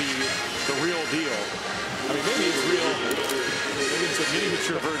look like the real deal. I mean, maybe it's real. Maybe it's a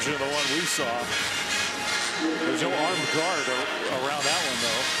miniature version of the one we saw. There's no armed guard around that one,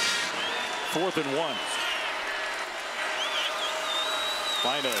 though. 4th and 1.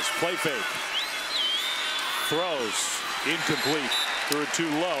 Lainez, play fake. Throws. Incomplete. Threw it too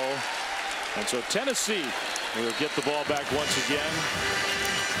low. And so Tennessee will get the ball back once again.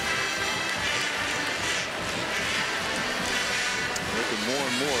 Looking more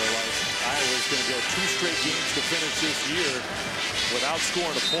and more like Iowa's going to go 2 straight games to finish this year without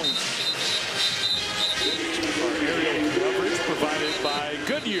scoring a point. Our aerial coverage provided by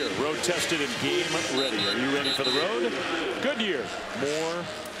Goodyear, road tested and game ready. Are you ready for the road? Goodyear, more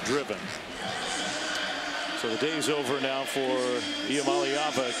driven. So the day's over now for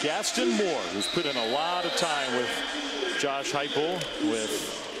Iamaleava. Gaston Moore, who's put in a lot of time with Josh Heupel,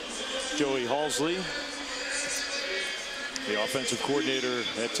 with Joey Halsley. The offensive coordinator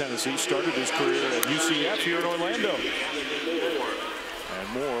at Tennessee started his career at UCF here in Orlando. And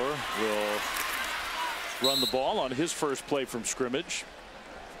Moore will run the ball on his first play from scrimmage.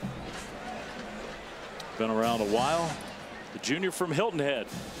 Been around a while. The junior from Hilton Head.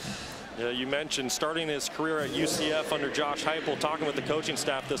 Yeah, you mentioned starting his career at UCF under Josh Heupel. Talking with the coaching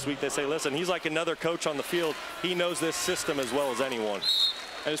staff this week, they say, listen, he's like another coach on the field. He knows this system as well as anyone.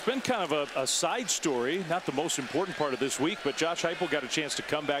 And it's been kind of a side story, not the most important part of this week, but Josh Heupel got a chance to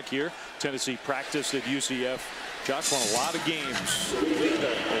come back here. Tennessee practiced at UCF. Josh won a lot of games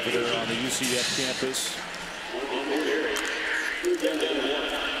over there on the UCF campus.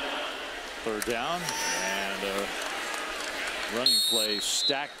 3rd down, and a running play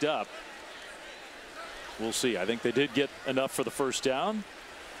stacked up. We'll see. I think they did get enough for the 1st down.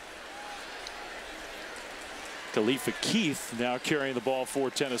 Khalifa Keith now carrying the ball for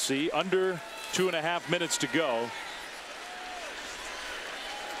Tennessee. Under 2.5 minutes to go.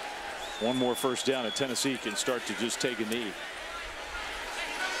 One more 1st down, and Tennessee can start to just take a knee.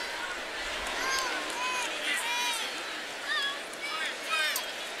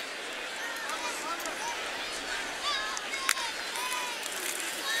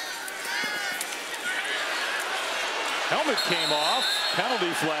 Helmet came off.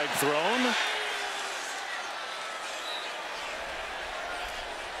 Penalty flag thrown.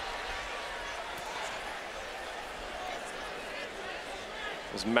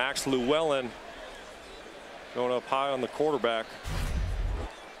 As Max Llewellyn going up high on the quarterback.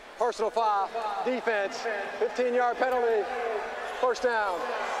 Personal foul, defense, 15-yard penalty, 1st down.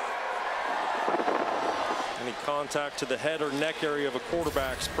 Any contact to the head or neck area of a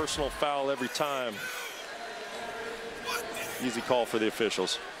quarterback's personal foul every time. Easy call for the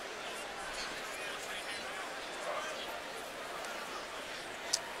officials.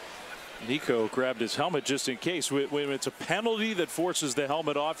 Nico grabbed his helmet just in case. When it's a penalty that forces the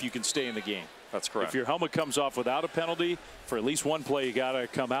helmet off, you can stay in the game. That's correct. If your helmet comes off without a penalty, for at least one play, you got to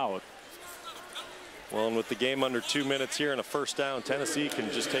come out. Well, and with the game under 2 minutes here and a 1st down, Tennessee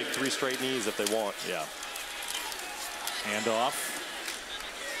can just take 3 straight knees if they want. Yeah. Handoff.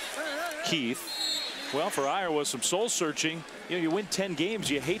 Keith. Well, for Iowa, some soul searching. You know, you win 10 games.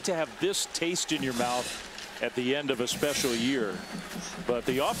 You hate to have this taste in your mouth at the end of a special year. But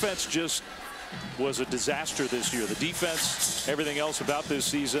the offense just was a disaster this year. The defense, everything else about this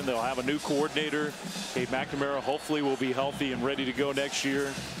season. They'll have a new coordinator. Cade McNamara hopefully will be healthy and ready to go next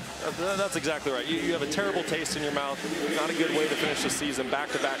year. That's exactly right. You have a terrible taste in your mouth. Not a good way to finish the season.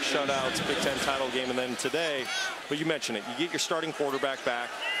 Back-to-back shutouts, Big Ten title game, and then today. But you mentioned it. You get your starting quarterback back.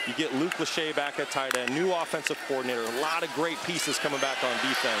 You get Luke Lachey back at tight end. New offensive coordinator. A lot of great pieces coming back on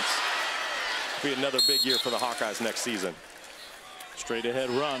defense. Be another big year for the Hawkeyes next season. Straight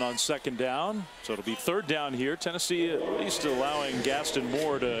ahead run on 2nd down. So it'll be 3rd down here. Tennessee at least allowing Gaston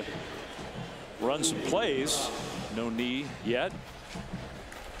Moore to run some plays. No knee yet.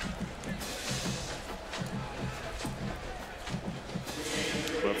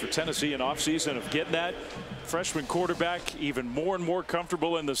 But for Tennessee, an offseason of getting that freshman quarterback even more and more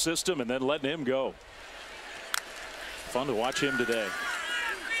comfortable in the system and then letting him go. Fun to watch him today.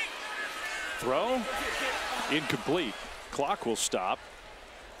 Throw incomplete. Clock will stop.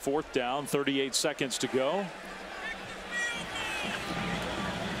 4th down, 38 seconds to go.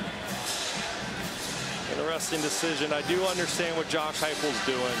 Interesting decision. I do understand what Josh Heupel's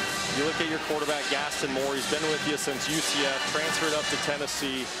doing. You look at your quarterback, Gaston Moore. He's been with you since UCF, transferred up to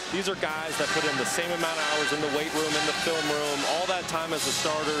Tennessee. These are guys that put in the same amount of hours in the weight room, in the film room, all that time as the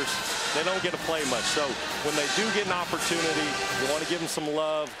starters. They don't get to play much. So when they do get an opportunity, you want to give them some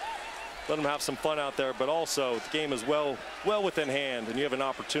love, let them have some fun out there. But also, the game is well within hand, and you have an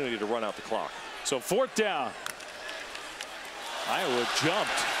opportunity to run out the clock. So 4th down. Iowa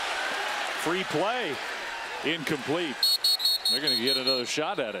jumped. Free play. Incomplete. They're going to get another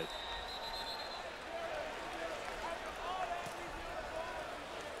shot at it.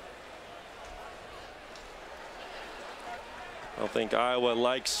 I don't think Iowa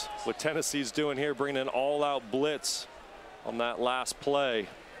likes what Tennessee's doing here, bringing an all-out blitz on that last play.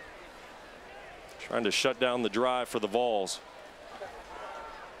 Trying to shut down the drive for the Vols.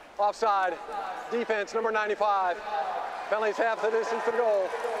 Offside. Defense, number 95. Penalties half the distance to the goal.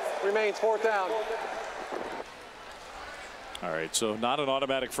 Remains 4th down. All right, so not an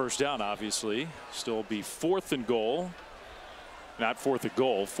automatic first down, obviously. Still be 4th and goal. Not 4th and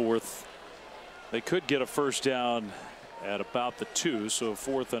goal, 4th. They could get a first down at about the 2, so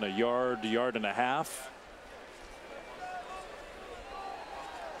 4th and a yard and a half.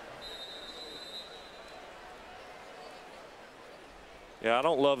 Yeah, I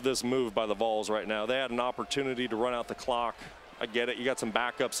don't love this move by the Vols right now. They had an opportunity to run out the clock. I get it. You got some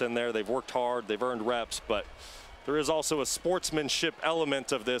backups in there. They've worked hard. They've earned reps, but there is also a sportsmanship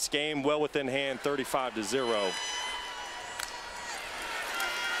element of this game. Well within hand, 35-0. They'll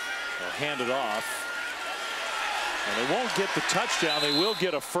hand it off. And they won't get the touchdown. They will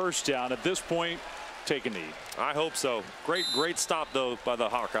get a first down. At this point, take a knee. I hope so. Great stop, though, by the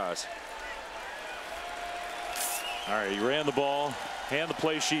Hawkeyes. All right, you ran the ball. Hand the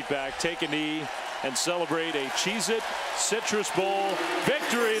play sheet back, take a knee, and celebrate a Cheez-It Citrus Bowl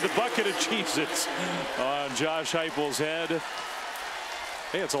victory. The bucket of Cheez-Its on Josh Heupel's head.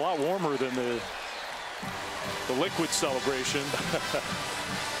 Hey, it's a lot warmer than the liquid celebration.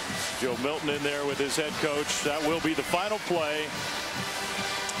 Joe Milton in there with his head coach. That will be the final play.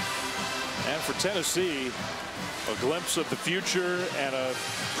 And for Tennessee, a glimpse of the future and a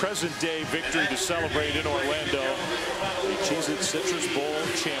present-day victory to celebrate in Orlando. The Cheez-It Citrus Bowl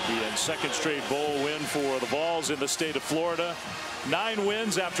champion. 2nd straight bowl win for the Vols in the state of Florida. 9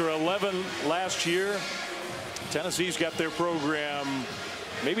 wins after 11 last year. Tennessee's got their program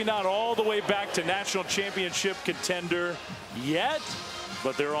maybe not all the way back to national championship contender yet,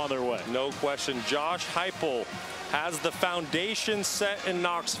 but they're on their way. No question. Josh Heupel has the foundation set in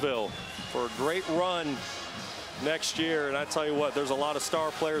Knoxville for a great run next year. And I tell you what, there's a lot of star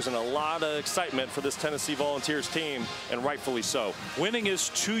players and a lot of excitement for this Tennessee Volunteers team, and rightfully so. Winning his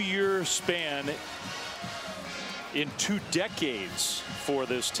 2-year span in 2 decades for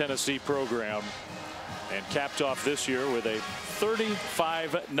this Tennessee program, and capped off this year with a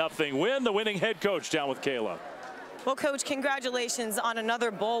 35-0 win. The winning head coach down with Kayla. Well, Coach, congratulations on another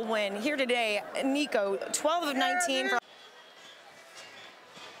bowl win here today. Nico, 12 of 19 for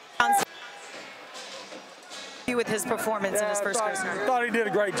with his performance in his first career start. Thought he did a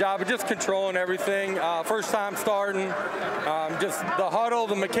great job of just controlling everything. First time starting, just the huddle,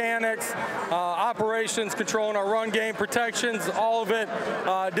 the mechanics, operations, controlling our run game, protections, all of it.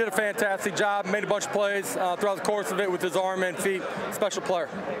 Did a fantastic job, made a bunch of plays throughout the course of it with his arm and feet. Special player.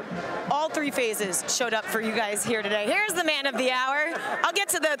 All 3 phases showed up for you guys here today. Here's the man of the hour. I'll get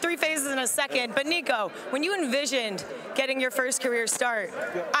to the 3 phases in a second, but Nico, when you envisioned getting your first career start,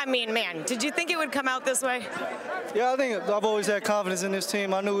 I mean, man, did you think it would come out this way? Yeah, I think I've always had confidence in this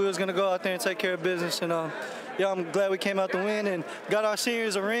team. I knew we was going to go out there and take care of business, and yeah, I'm glad we came out to win and got our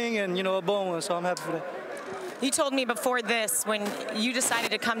seniors a ring and, you know, a bowl win, so I'm happy for that. You told me before this, when you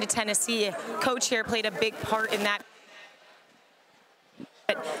decided to come to Tennessee, Coach here played a big part in that.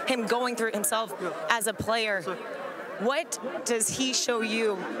 Him going through it himself as a player. What does he show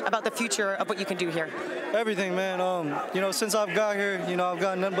you about the future of what you can do here? Everything, man. You know, since I've got here, you know, I've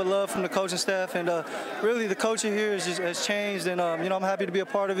gotten nothing but love from the coaching staff, and really the culture here has changed, and you know, I'm happy to be a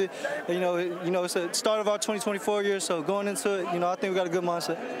part of it. And, you know, it's the start of our 2024 year, so going into it, you know, I think we got a good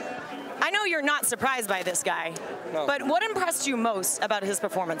mindset. I know you're not surprised by this guy, but what impressed you most about his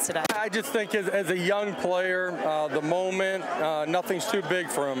performance today? I just think as a young player, the moment, nothing's too big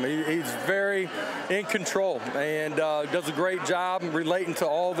for him. He's very in control and does a great job relating to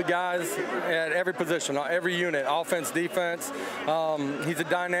all the guys at every position, every unit, offense, defense. He's a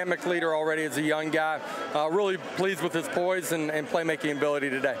dynamic leader already as a young guy. Really pleased with his poise and playmaking ability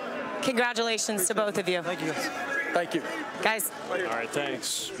today. Congratulations to both of you. Thank you, guys. Thank you. Guys. All right,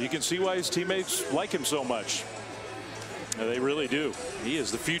 thanks. You can see why his teammates like him so much. They really do. He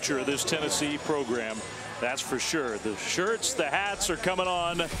is the future of this Tennessee program. That's for sure. The shirts, the hats are coming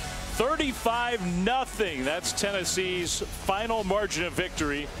on. 35-0. That's Tennessee's final margin of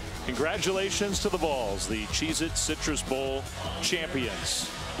victory. Congratulations to the Vols, the Cheez-It Citrus Bowl champions.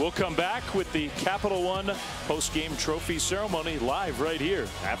 We'll come back with the Capital One post-game trophy ceremony live right here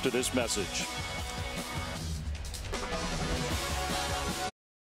after this message.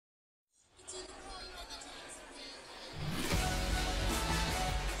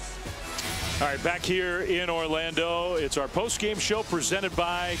 All right, back here in Orlando, it's our post-game show presented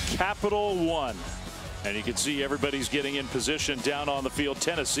by Capital One. And you can see everybody's getting in position down on the field.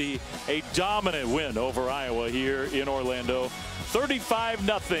 Tennessee, a dominant win over Iowa here in Orlando.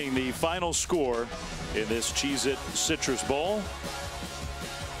 35-0, the final score in this Cheez-It Citrus Bowl.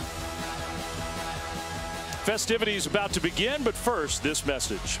 Festivities about to begin, but first, this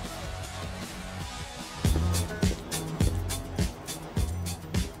message.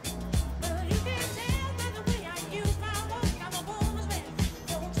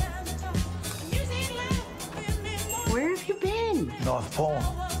 Where have you been? North Pole.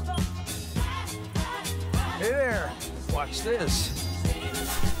 Hey there. Watch this.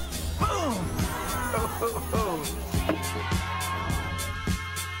 Boom! Oh, oh, oh.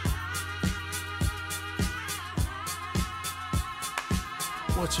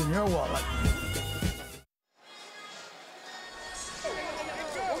 What's in your wallet?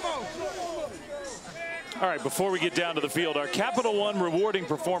 All right, before we get down to the field, our Capital One rewarding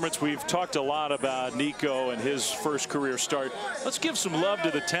performance. We've talked a lot about Nico and his first career start. Let's give some love to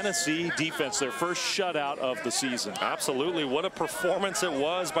the Tennessee defense, their first shutout of the season. Absolutely. What a performance it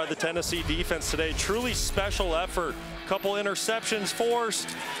was by the Tennessee defense today. Truly special effort. Couple interceptions forced,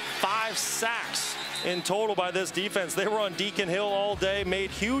 5 sacks in total by this defense. They were on Deacon Hill all day,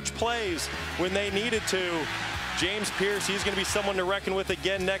 made huge plays when they needed to. James Pierce, he's going to be someone to reckon with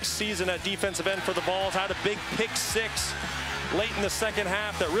again next season at defensive end for the Vols. Had a big pick 6 late in the second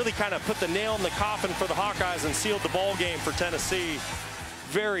half that really kind of put the nail in the coffin for the Hawkeyes and sealed the ball game for Tennessee.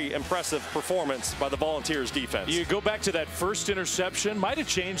 Very impressive performance by the Volunteers defense. You go back to that first interception, might have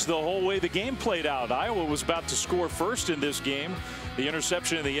changed the whole way the game played out. Iowa was about to score first in this game. The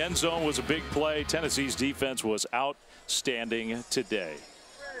interception in the end zone was a big play. Tennessee's defense was outstanding today.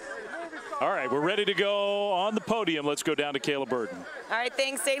 All right, we're ready to go on the podium. Let's go down to Kayla Burton. All right,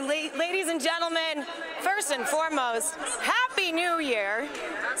 thanks, Dave. Ladies and gentlemen, first and foremost, Happy New Year,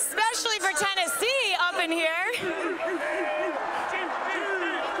 especially for Tennessee up in here.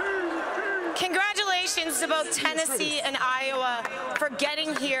 Congratulations to both Tennessee and Iowa for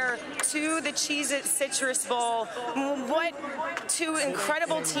getting here to the Cheez-It Citrus Bowl. What two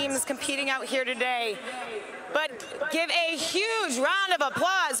incredible teams competing out here today. But give a huge round of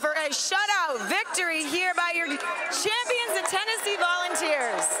applause for a shutout victory here by your champions, the Tennessee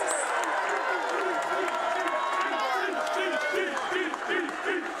Volunteers.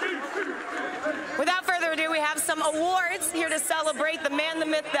 Without further ado, we have some awards here to celebrate the man, the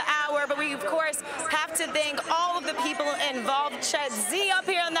myth, the hour. But we, of course, have to thank all of the people involved. Chet Z up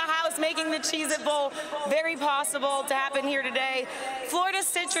here in the house making the Cheez-It Bowl very possible to happen here today. Florida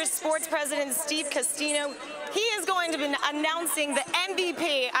Citrus Sports President Steve Castino. He is going to be announcing the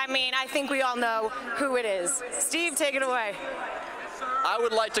MVP. I mean, I think we all know who it is. Steve, take it away. I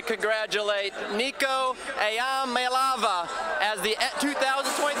would like to congratulate Nico Eamaiolava as the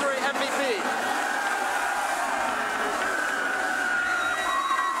 2023 MVP.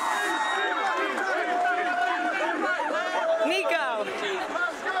 Nico.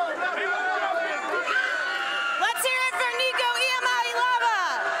 Let's hear it for Nico Eamaiolava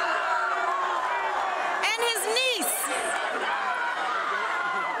and his niece.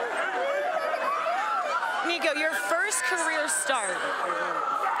 Nico, your first career start.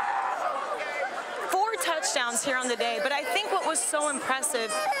 4 touchdowns here on the day, but I think what was so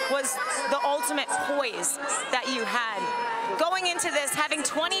impressive was the ultimate poise that you had. Going into this, having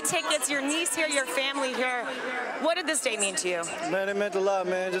 20 tickets, your niece here, your family here, what did this day mean to you? Man, it meant a lot,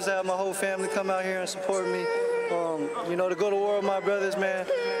 man. Just to have my whole family come out here and support me. You know, to go to war with my brothers, man.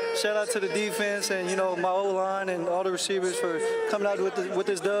 Shout out to the defense and, you know, my O-line and all the receivers for coming out with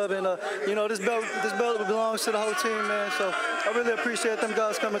this dub. And, you know, this belt belongs to the whole team, man. So I really appreciate them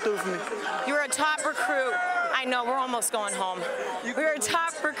guys coming through for me. You were a top recruit. I know, we're almost going home. You were a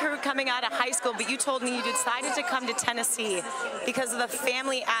top recruit coming out of high school, but you told me you decided to come to Tennessee because of the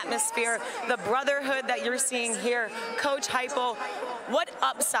family atmosphere, the brotherhood that you're seeing here. Coach Heupel, what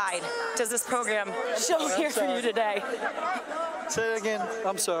upside does this program show here for you today? Say it again.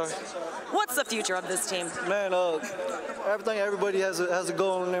 I'm sorry. What's the future of this team? Man, everybody has a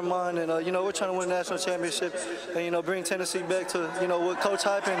goal in their mind, and you know, we're trying to win a national championship, and you know, bring Tennessee back to, you know, what Coach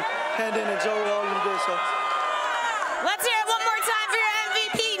Hype and Hendon and Joey all them did. So let's hear it one more time for your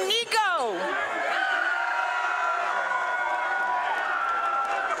MVP, Nico.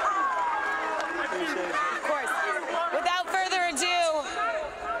 Of course. Without further ado,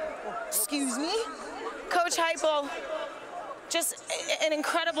 excuse me, Coach Heupel. Just an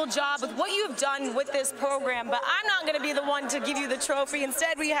incredible job with what you've done with this program, but I'm not going to be the one to give you the trophy.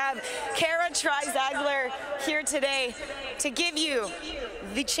 Instead, we have Kara Treisagler here today to give you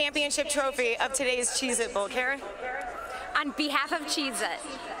the championship trophy of today's Cheez-It Bowl. Kara? On behalf of Cheez-It,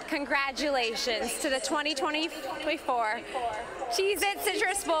 congratulations to the 2024 Cheez-It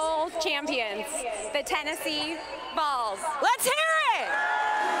Citrus Bowl champions, the Tennessee Vols. Let's hear it!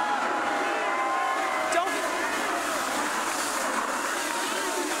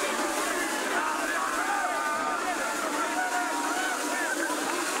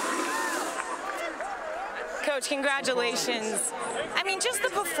 Coach, congratulations. I mean, just the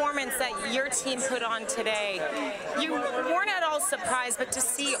performance that your team put on today, you weren't at all surprised, but to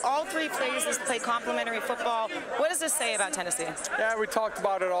see all three phases play complementary football, what does this say about Tennessee? Yeah, we talked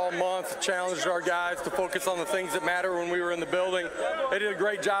about it all month, challenged our guys to focus on the things that matter when we were in the building. They did a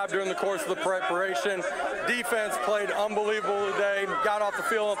great job during the course of the preparation. Defense played unbelievable today, got off the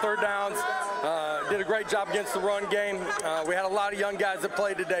field on third downs, did a great job against the run game. We had a lot of young guys that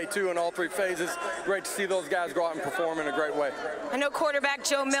played today, too, in all three phases. Great to see those guys go out and perform in a great way. I know quarterback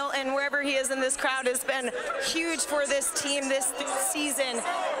Joe Milton, wherever he is in this crowd, has been huge for this team this season.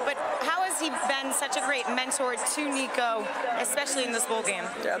 But how has he been such a great mentor to Nico, especially in this bowl game?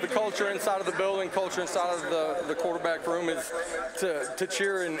 Yeah, the culture inside of the building, culture inside of the quarterback room is to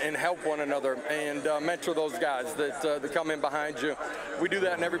cheer and help one another and mentor those guys that come in behind you. We do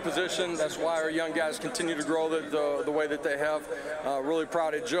that in every position. That's why our young guys continue to grow the way that they have. Really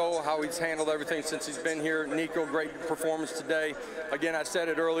proud of Joe, how he's handled everything since he's been here. Nico, great performance today. Again, I said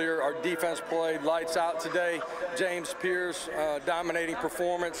it earlier, our defense played lights out today. James Pierce, dominating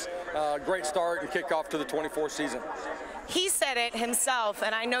performance. Great start and kickoff to the 24 season. He said it himself,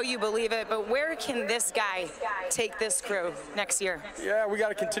 and I know you believe it, but where can this guy take this crew next year? Yeah, we got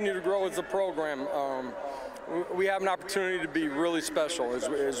to continue to grow as a program. We have an opportunity to be really special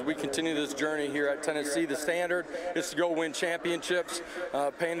as we continue this journey here at Tennessee. The standard is to go win championships.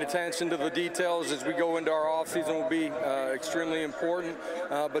 Paying attention to the details as we go into our offseason will be extremely important,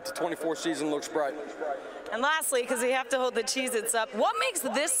 but the 24 season looks bright. And lastly, because we have to hold the Cheez-Its up, what makes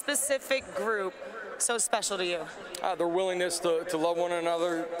this specific group so special to you? Their willingness to love one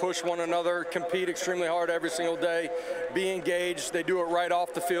another, push one another, compete extremely hard every single day, be engaged. They do it right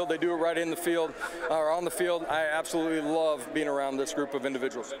off the field. They do it right in the field or on the field. I absolutely love being around this group of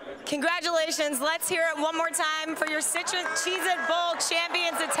individuals. Congratulations. Let's hear it one more time for your Citrus Cheez-It Bowl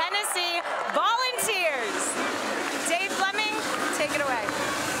champions, the Tennessee Volunteers. Dave Fleming, take it away.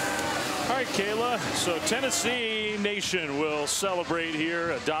 All right, Kayla. So Tennessee Nation will celebrate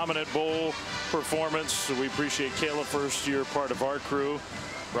here a dominant bowl performance. We appreciate Kayla, first year part of our crew.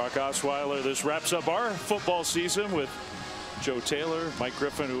 Brock Osweiler. This wraps up our football season with Joe Taylor, Mike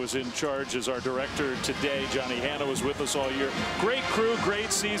Griffin, who was in charge as our director today. Johnny Hanna was with us all year. Great crew,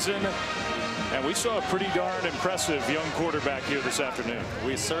 great season. And we saw a pretty darn impressive young quarterback here this afternoon.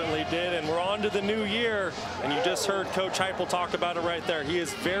 We certainly did, and we're on to the new year. And you just heard Coach Heupel talk about it right there. He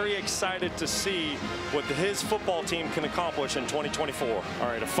is very excited to see what his football team can accomplish in 2024. All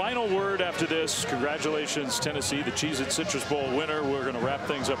right, a final word after this. Congratulations, Tennessee, the Cheez-It Citrus Bowl winner. We're going to wrap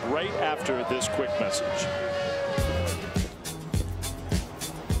things up right after this quick message.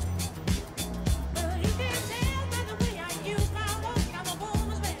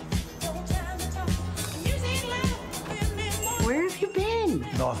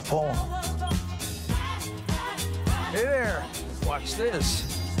 North Pole. Hey there, watch this.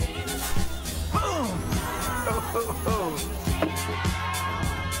 Boom! Oh, oh, oh.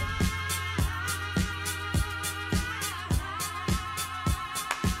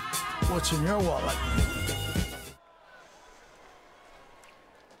 What's in your wallet?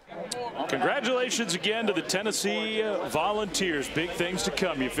 Congratulations again to the Tennessee Volunteers. Big things to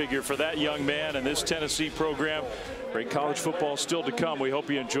come, you figure, for that young man and this Tennessee program. Great college football still to come. We hope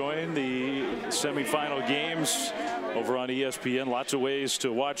you're enjoying the semifinal games over on ESPN. Lots of ways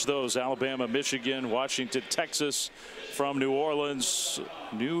to watch those. Alabama, Michigan, Washington, Texas, from New Orleans.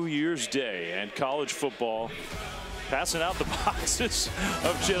 New Year's Day and college football. Passing out the boxes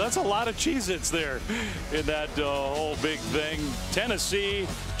of that's a lot of Cheez-Its there in that whole big thing. Tennessee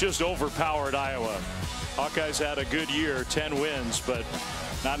just overpowered Iowa. Hawkeyes had a good year, 10 wins, but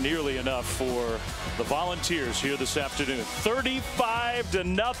not nearly enough for the Volunteers here this afternoon.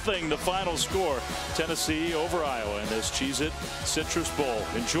 35-0, the final score. Tennessee over Iowa in this Cheez-It Citrus Bowl.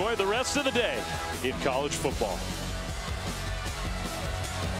 Enjoy the rest of the day in college football.